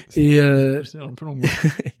 Et c'est un peu long.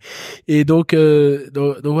 et donc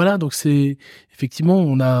voilà, donc c'est effectivement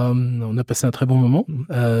on a passé un très bon moment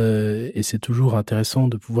et c'est toujours intéressant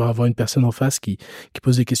de pouvoir avoir une personne en face qui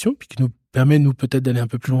pose des questions puis qui nous permet nous peut-être d'aller un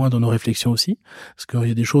peu plus loin dans nos réflexions aussi, parce qu'il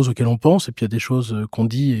y a des choses auxquelles on pense et puis il y a des choses qu'on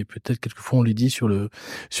dit et peut-être quelquefois on les dit sur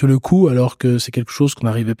le coup alors que c'est quelque chose qu'on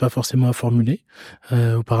n'arrivait pas forcément à formuler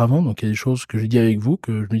auparavant. Donc il y a des choses que je dis avec vous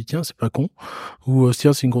que je me dis tiens c'est pas con ou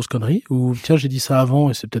tiens c'est une grosse connerie ou tiens j'ai dit ça avant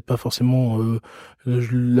et c'est peut-être pas forcément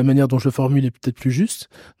la manière dont je le formule est peut-être plus juste.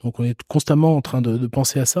 Donc on est constamment en train de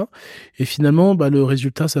penser à ça et finalement le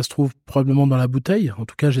résultat ça se trouve probablement dans la bouteille. En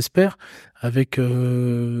tout cas j'espère avec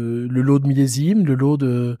le lot de millésimes, le lot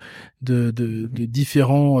de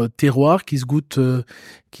différents terroirs qui se goûtent,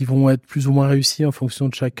 qui vont être plus ou moins réussis en fonction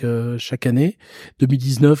de chaque année.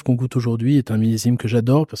 2019 qu'on goûte aujourd'hui est un millésime que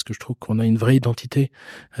j'adore parce que je trouve qu'on a une vraie identité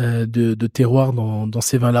de terroir dans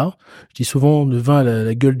ces vins-là. Je dis souvent le vin a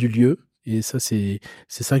la gueule du lieu. Et ça, c'est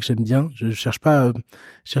ça que j'aime bien. Je cherche pas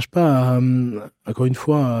à, encore une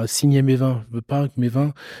fois, à signer mes vins. Je veux pas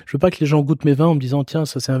que les gens goûtent mes vins en me disant, tiens,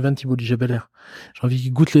 ça c'est un vin de Thibault Liger-Belair. J'ai envie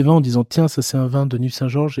qu'ils goûtent les vins en disant, tiens, ça c'est un vin de Nuit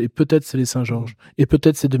Saint-Georges et peut-être c'est les Saint-Georges. Et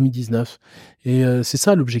peut-être c'est 2019. Et c'est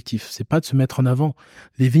ça l'objectif. C'est pas de se mettre en avant.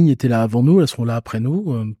 Les vignes étaient là avant nous, elles seront là après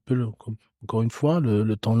nous. Un peu encore une fois,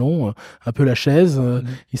 le temps long, un peu la chaise.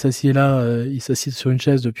 Ils s'assiedent là, ils s'assiedent sur une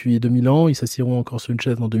chaise depuis 2000 ans, ils s'assiedront encore sur une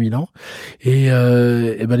chaise dans 2000 ans. Et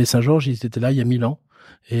les Saint-Georges, ils étaient là il y a 1000 ans.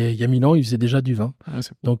 Et il y a 1000 ans, ils faisaient déjà du vin. Ah,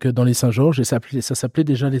 donc dans les Saint-Georges, et ça s'appelait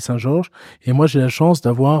déjà les Saint-Georges. Et moi, j'ai la chance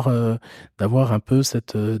d'avoir un peu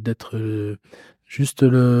d'être juste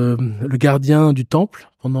le gardien du temple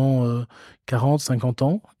pendant 40, 50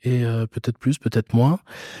 ans et peut-être plus, peut-être moins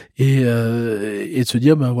et de se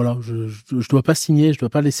dire voilà, je dois pas signer, je dois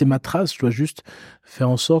pas laisser ma trace, je dois juste faire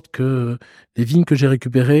en sorte que les vignes que j'ai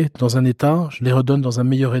récupérées dans un état, je les redonne dans un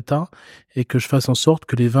meilleur état et que je fasse en sorte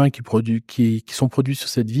que les vins qui sont produits sur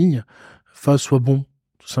cette vigne soient bons,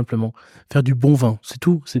 tout simplement. Faire du bon vin, c'est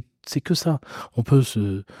tout, c'est que ça. On peut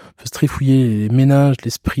se trifouiller les méninges,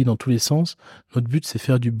 l'esprit dans tous les sens. Notre but, c'est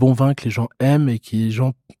faire du bon vin que les gens aiment et que les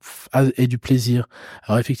gens aient du plaisir.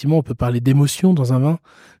 Alors effectivement, on peut parler d'émotion dans un vin.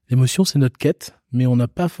 L'émotion, c'est notre quête, mais on n'a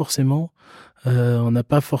pas forcément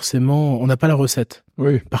la recette.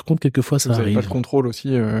 Oui. Par contre, quelquefois, ça arrive. Vous n'avez pas le contrôle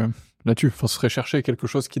aussi là-dessus. Enfin, ce serait chercher quelque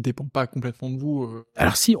chose qui dépend pas complètement de vous.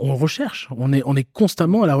 Alors si, on recherche. On est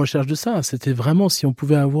constamment à la recherche de ça. C'était vraiment, si on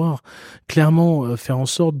pouvait avoir clairement faire en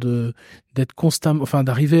sorte d'être constamment, enfin,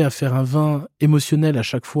 d'arriver à faire un vin émotionnel à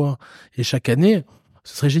chaque fois et chaque année,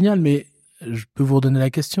 ce serait génial. Mais je peux vous redonner la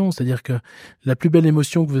question, c'est-à-dire que la plus belle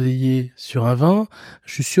émotion que vous ayez sur un vin,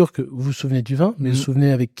 je suis sûr que vous vous souvenez du vin, mais vous vous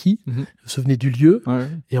souvenez avec qui, vous vous souvenez du lieu,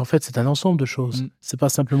 et en fait c'est un ensemble de choses. C'est pas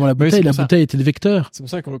simplement la bouteille, la bouteille était le vecteur. C'est pour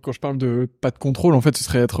ça que quand je parle de pas de contrôle, en fait ce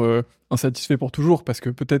serait être insatisfait pour toujours, parce que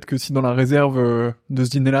peut-être que si dans la réserve de ce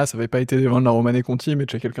dîner-là, ça avait pas été des vins de la Romanée Conti, mais de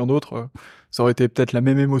chez quelqu'un d'autre, ça aurait été peut-être la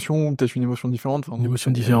même émotion, ou peut-être une émotion différente. Une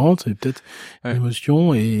émotion différente, et peut-être une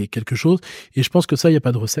émotion et quelque chose. Et je pense que ça, il n'y a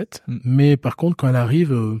pas de recette. Mais par contre, quand elle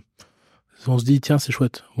arrive, on se dit, tiens, c'est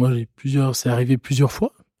chouette. Moi, c'est arrivé plusieurs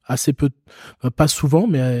fois. Assez peu, pas souvent,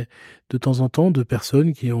 mais de temps en temps, de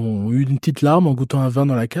personnes qui ont eu une petite larme en goûtant un vin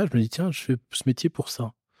dans la cave. Je me dis, tiens, je fais ce métier pour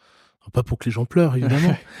ça. Pas pour que les gens pleurent,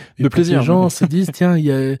 évidemment. De plaisir. Que les gens se disent, tiens,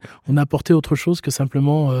 on a apporté autre chose que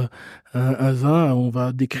simplement un vin. On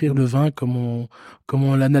va décrire le vin comme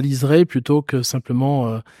on l'analyserait plutôt que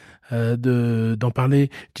simplement d'en parler.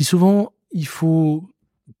 Je dis souvent, il faut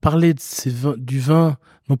parler du vin,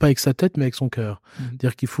 non pas avec sa tête, mais avec son cœur.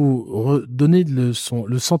 C'est-à-dire qu'il faut donner le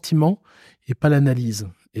sentiment et pas l'analyse.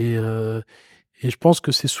 Et je pense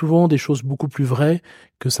que c'est souvent des choses beaucoup plus vraies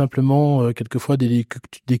que simplement quelquefois des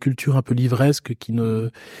cultures un peu livresques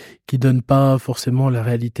qui donnent pas forcément la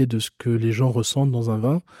réalité de ce que les gens ressentent dans un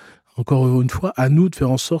vin. Encore une fois, à nous de faire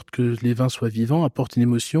en sorte que les vins soient vivants, apportent une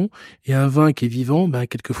émotion. Et un vin qui est vivant,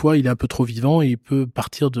 quelquefois il est un peu trop vivant et il peut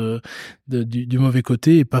partir du mauvais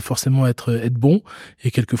côté et pas forcément être bon. Et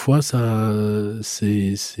quelquefois ça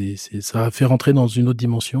fait rentrer dans une autre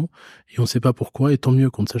dimension et on ne sait pas pourquoi. Et tant mieux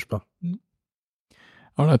qu'on ne sache pas.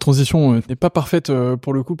 Alors la transition n'est pas parfaite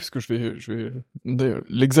pour le coup, puisque je vais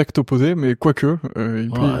l'exact opposé, mais quoique.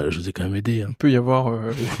 Je vous ai quand même aidé. Il peut y avoir.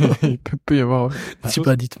 Il peut y avoir.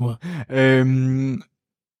 Dites-moi. Est-ce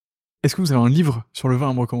que vous avez un livre sur le vin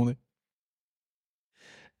à me recommander?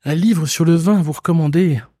 Un livre sur le vin à vous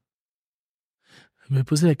recommander? Je me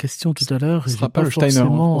posais la question tout à l'heure. Ce sera pas le Steiner.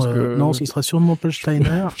 Non, ce sera sûrement pas le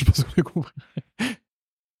Steiner. Je pense qu'on a compris.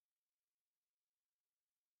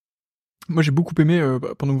 Moi, j'ai beaucoup aimé,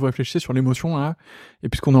 pendant que vous réfléchissez sur l'émotion, là, et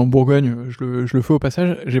puisqu'on est en Bourgogne, je le fais au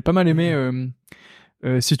passage, j'ai pas mal aimé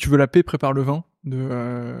Si tu veux la paix, prépare le vin,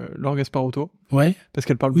 de Laure Gasparotto. Ouais. Parce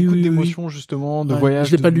qu'elle parle beaucoup d'émotions, justement, de voyages,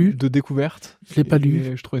 je l'ai pas lu. De découvertes. Je l'ai pas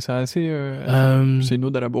lu. Je trouvais ça assez... c'est une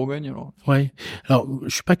ode à la Bourgogne, alors. Ouais. Alors,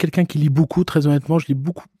 je suis pas quelqu'un qui lit beaucoup, très honnêtement. Je lis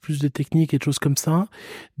beaucoup plus de techniques et de choses comme ça.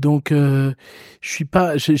 Donc, je suis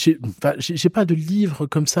pas... j'ai pas de livres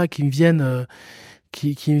comme ça qui me viennent...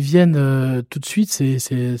 qui me viennent tout de suite.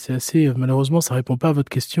 C'est assez... malheureusement, ça répond pas à votre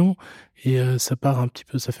question. Et ça part un petit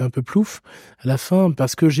peu... ça fait un peu plouf à la fin,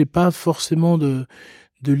 parce que j'ai pas forcément de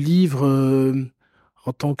livres...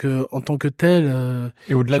 en tant que tel,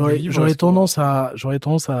 et au-delà du livre, j'aurais tendance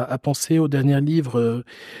à penser au dernier livre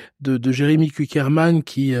de Jérémy Kuckerman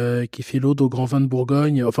qui fait l'ode au grand vin de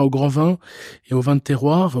Bourgogne, enfin au grand vin et au vin de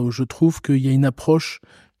terroir, où je trouve qu'il y a une approche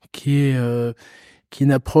qui est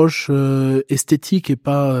une approche esthétique et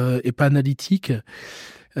pas analytique,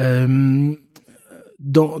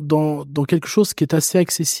 dans quelque chose qui est assez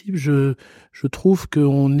accessible. Je trouve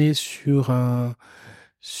qu'on est sur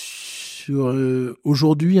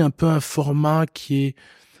aujourd'hui un peu un format qui est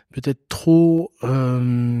peut-être trop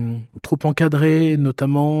encadré,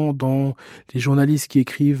 notamment dans les journalistes qui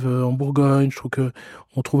écrivent en Bourgogne. Je trouve que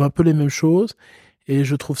on trouve un peu les mêmes choses, et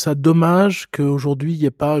je trouve ça dommage qu'aujourd'hui il n'y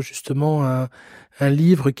ait pas justement un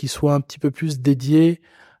livre qui soit un petit peu plus dédié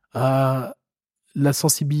à la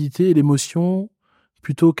sensibilité et l'émotion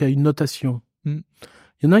plutôt qu'à une notation. Il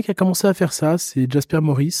y en a un qui a commencé à faire ça, c'est Jasper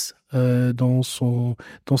Morris, dans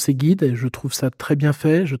ses guides, et je trouve ça très bien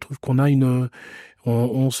fait. Je trouve qu'on a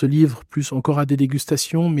on se livre plus encore à des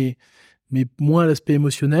dégustations, mais moins à l'aspect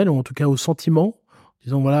émotionnel, ou en tout cas au sentiment.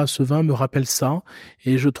 Disons, voilà, ce vin me rappelle ça.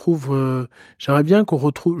 Et je trouve, j'aimerais bien qu'on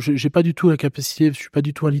retrouve, j'ai pas du tout la capacité, je suis pas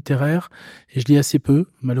du tout un littéraire, et je lis assez peu,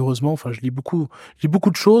 malheureusement. Enfin, je lis beaucoup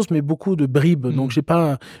de choses, mais beaucoup de bribes. Donc, je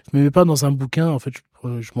me mets pas dans un bouquin, en fait,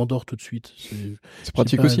 je m'endors tout de suite. C'est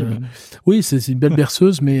pratique aussi. Oui, c'est une belle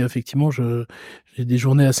berceuse, mais effectivement, j'ai des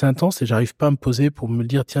journées assez intenses et j'arrive pas à me poser pour me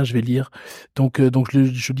dire, tiens, je vais lire. Donc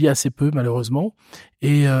je lis assez peu, malheureusement.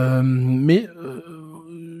 Et, mais,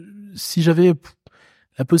 si j'avais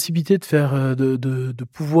la possibilité de faire, de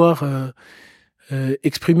pouvoir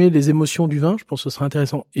exprimer les émotions du vin, je pense que ce serait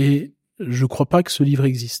intéressant. Et je crois pas que ce livre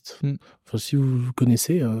existe. Enfin, si vous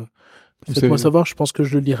connaissez, faites-moi savoir. Je pense que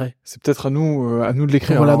je le lirai. C'est peut-être à nous de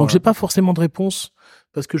l'écrire. Voilà. Donc j'ai pas forcément de réponse,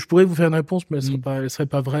 parce que je pourrais vous faire une réponse, mais elle serait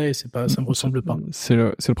pas vraie, et ça me ressemble pas. C'est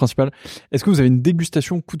le principal. Est-ce que vous avez une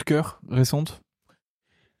dégustation coup de cœur récente?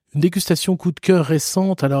 Une dégustation coup de cœur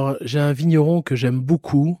récente. Alors, j'ai un vigneron que j'aime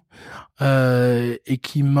beaucoup, et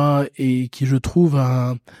qui je trouve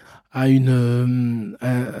a une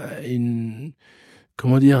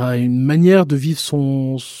comment dire, a une manière de vivre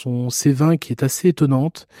ses vins qui est assez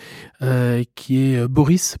étonnante, qui est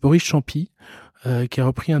Boris Champy, qui a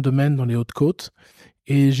repris un domaine dans les Hautes-Côtes.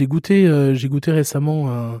 Et j'ai goûté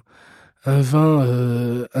récemment un vin,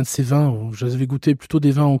 un de ces vins. J'avais goûté plutôt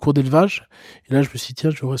des vins en cours d'élevage, et là je me suis dit, tiens,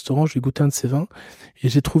 je vais au restaurant, je vais goûter un de ces vins, et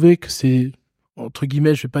j'ai trouvé que c'est, entre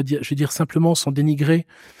guillemets, je vais dire simplement, sans dénigrer,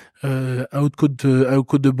 à Haute-Côte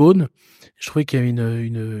de Beaune. Je trouvais qu'il y avait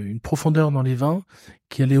une profondeur dans les vins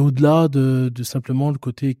qui allait au-delà de simplement le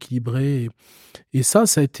côté équilibré, et ça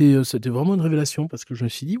a été vraiment une révélation, parce que je me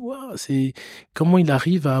suis dit, waouh, c'est comment il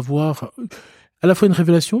arrive à avoir à la fois une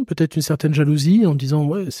révélation, peut-être une certaine jalousie, en me disant,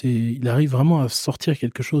 ouais, il arrive vraiment à sortir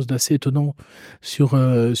quelque chose d'assez étonnant sur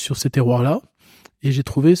ces terroirs-là. Et j'ai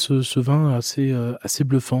trouvé ce vin assez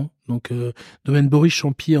bluffant. Donc, domaine Boris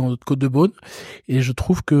Champy en Haute-Côte-de-Beaune. Et je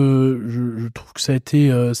trouve que ça a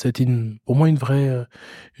été pour moi une vraie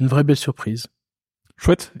belle surprise.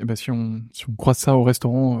 Chouette. Et ben, si on croise ça au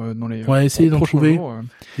restaurant, dans les essayez d'en trouver. Jours,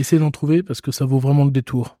 Essayez d'en trouver, parce que ça vaut vraiment le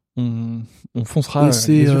détour. On foncera.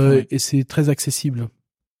 Et c'est très accessible.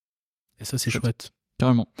 Et ça, c'est chouette.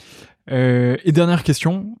 Carrément. Et dernière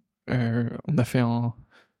question. On a fait un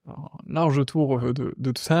large tour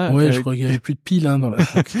de tout ça. Ouais, je crois qu'il n'y avait plus de piles, dans la...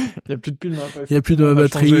 Il n'y a plus de piles dans la Il n'y a plus de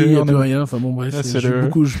batterie, il n'y a plus rien. Enfin bon, bref,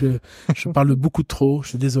 je parle beaucoup de trop, je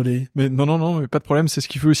suis désolé. Mais non, mais pas de problème. C'est ce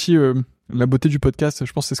qui fait aussi la beauté du podcast.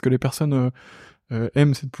 Je pense que c'est ce que les personnes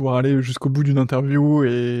aiment, c'est de pouvoir aller jusqu'au bout d'une interview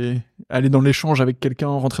et aller dans l'échange avec quelqu'un,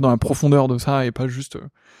 rentrer dans la profondeur de ça, et pas juste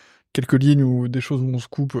quelques lignes ou des choses où on se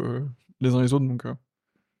coupe les uns les autres. Donc,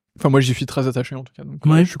 enfin, moi, j'y suis très attaché, en tout cas. Donc,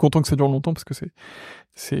 je suis content que ça dure longtemps, parce que c'est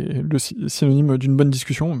le synonyme d'une bonne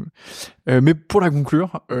discussion. Mais pour la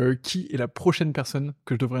conclure, qui est la prochaine personne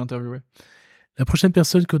que je devrais interviewer? La prochaine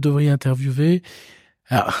personne que je devrais interviewer,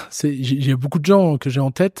 alors, j'ai beaucoup de gens que j'ai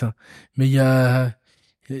en tête, mais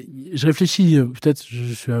je réfléchis, peut-être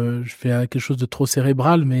je fais quelque chose de trop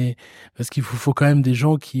cérébral, mais parce qu'il faut quand même des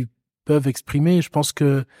gens qui peuvent exprimer. Je pense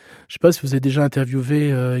que, je sais pas si vous avez déjà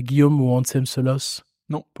interviewé Guillaume ou Anselme Solos.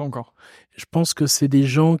 Non, pas encore. Je pense que c'est des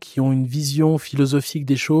gens qui ont une vision philosophique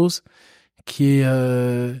des choses qui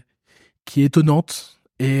est étonnante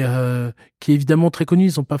et qui est évidemment très connue.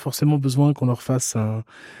 Ils n'ont pas forcément besoin qu'on leur fasse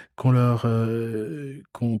qu'on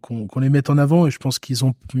les mette en avant. Et je pense ils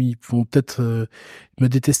vont peut-être me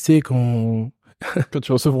détester quand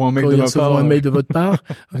tu recevras un mail quand de ils ma recevront part. un mail de votre part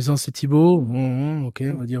en disant c'est Thibault. Ok,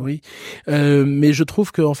 on va dire oui. Mais je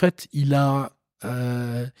trouve qu'en fait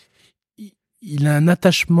euh, il a un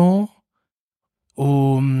attachement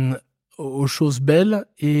aux, aux choses belles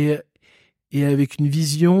et avec une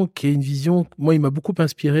vision qui est une vision. Moi, il m'a beaucoup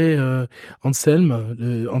inspiré Anselme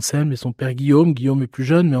et son père Guillaume. Guillaume est plus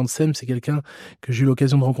jeune, mais Anselme, c'est quelqu'un que j'ai eu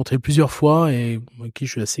l'occasion de rencontrer plusieurs fois et avec qui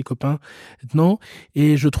je suis assez copain maintenant.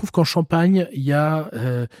 Et je trouve qu'en Champagne, il y a,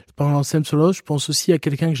 je parle d'Anselme Solos, je pense aussi à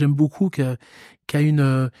quelqu'un que j'aime beaucoup, qui a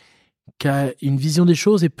une vision des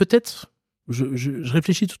choses et peut-être, je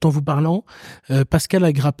réfléchis tout en vous parlant, Pascal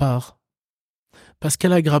Agrapard.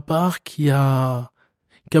 Pascal Agrapard qui a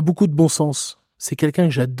beaucoup de bon sens. C'est quelqu'un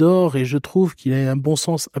que j'adore et je trouve qu'il a un bon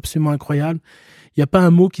sens absolument incroyable. Il n'y a pas un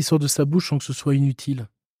mot qui sort de sa bouche sans que ce soit inutile.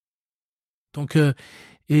 Donc,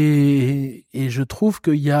 et je trouve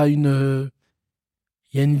qu'il y a il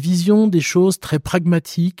y a une vision des choses très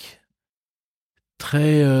pragmatique,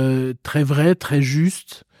 très vraie, très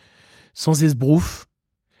juste, sans esbrouf.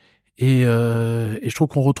 Et je trouve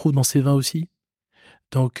qu'on retrouve dans ses vins aussi.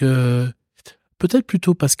 Donc, peut-être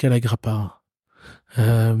plutôt Pascal Agrapard.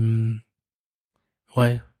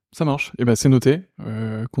 Ouais. Ça marche. Et ben c'est noté.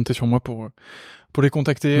 Comptez sur moi pour les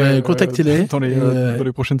contacter. Contactez-les dans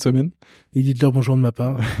les prochaines semaines. Et dites-leur bonjour de ma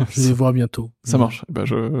part. Je vais les voir bientôt. Ça marche. Ben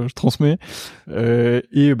je transmets.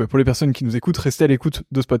 Et pour les personnes qui nous écoutent, restez à l'écoute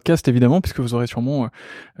de ce podcast évidemment, puisque vous aurez sûrement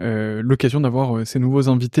l'occasion d'avoir ces nouveaux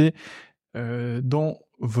invités dans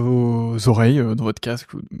vos oreilles, dans votre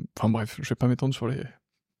casque. Enfin bref, je vais pas m'étendre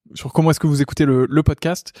sur comment est-ce que vous écoutez le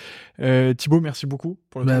podcast. Thibault, merci beaucoup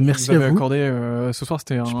pour le temps que merci vous avez à vous. accordé ce soir.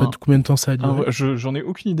 C'était je sais pas combien de temps ça a duré. J'en ai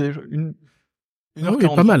aucune idée. Une heure oui,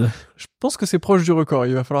 pas mal. Je pense que c'est proche du record.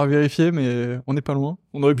 Il va falloir vérifier, mais on n'est pas loin.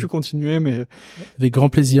 On aurait pu continuer, mais avec grand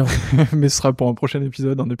plaisir. mais ce sera pour un prochain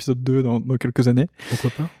épisode, un épisode 2 dans quelques années.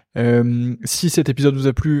 Pourquoi pas. Si cet épisode vous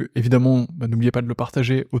a plu, évidemment, n'oubliez pas de le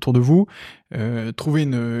partager autour de vous. Trouvez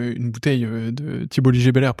une bouteille de Thibault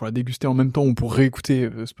Liger-Belair pour la déguster en même temps ou pour réécouter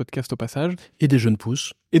ce podcast au passage. Et des jeunes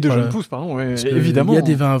pousses. Et de jeunes pousses, pardon, ouais, évidemment. Il y a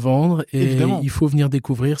des vins à vendre et évidemment. Il faut venir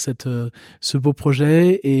découvrir ce beau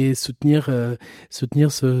projet et soutenir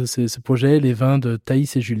ce projet, les vins de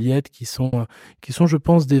Thaïs et Juliette qui sont, je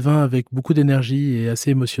pense, des vins avec beaucoup d'énergie et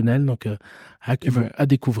assez émotionnels. Donc, à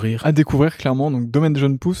découvrir. À découvrir, clairement. Donc, domaine des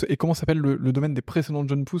jeunes pousses. Et comment s'appelle le domaine des précédentes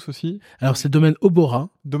jeunes pousses aussi? Alors, c'est le domaine Obora.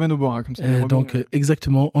 Domaine Obora, comme ça. Donc,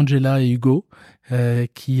 exactement, Angela et Hugo,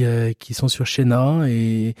 qui sont sur Chena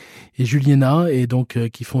et Juliena, et donc,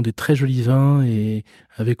 qui font des très jolis vins et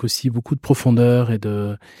avec aussi beaucoup de profondeur et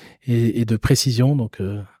de précision. Donc,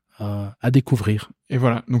 à découvrir. Et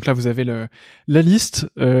voilà. Donc là, vous avez la liste.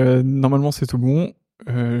 Normalement, c'est tout bon.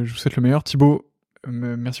 Je vous souhaite le meilleur. Thibault,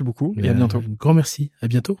 merci beaucoup et à bientôt. Grand merci. À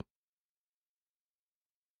bientôt.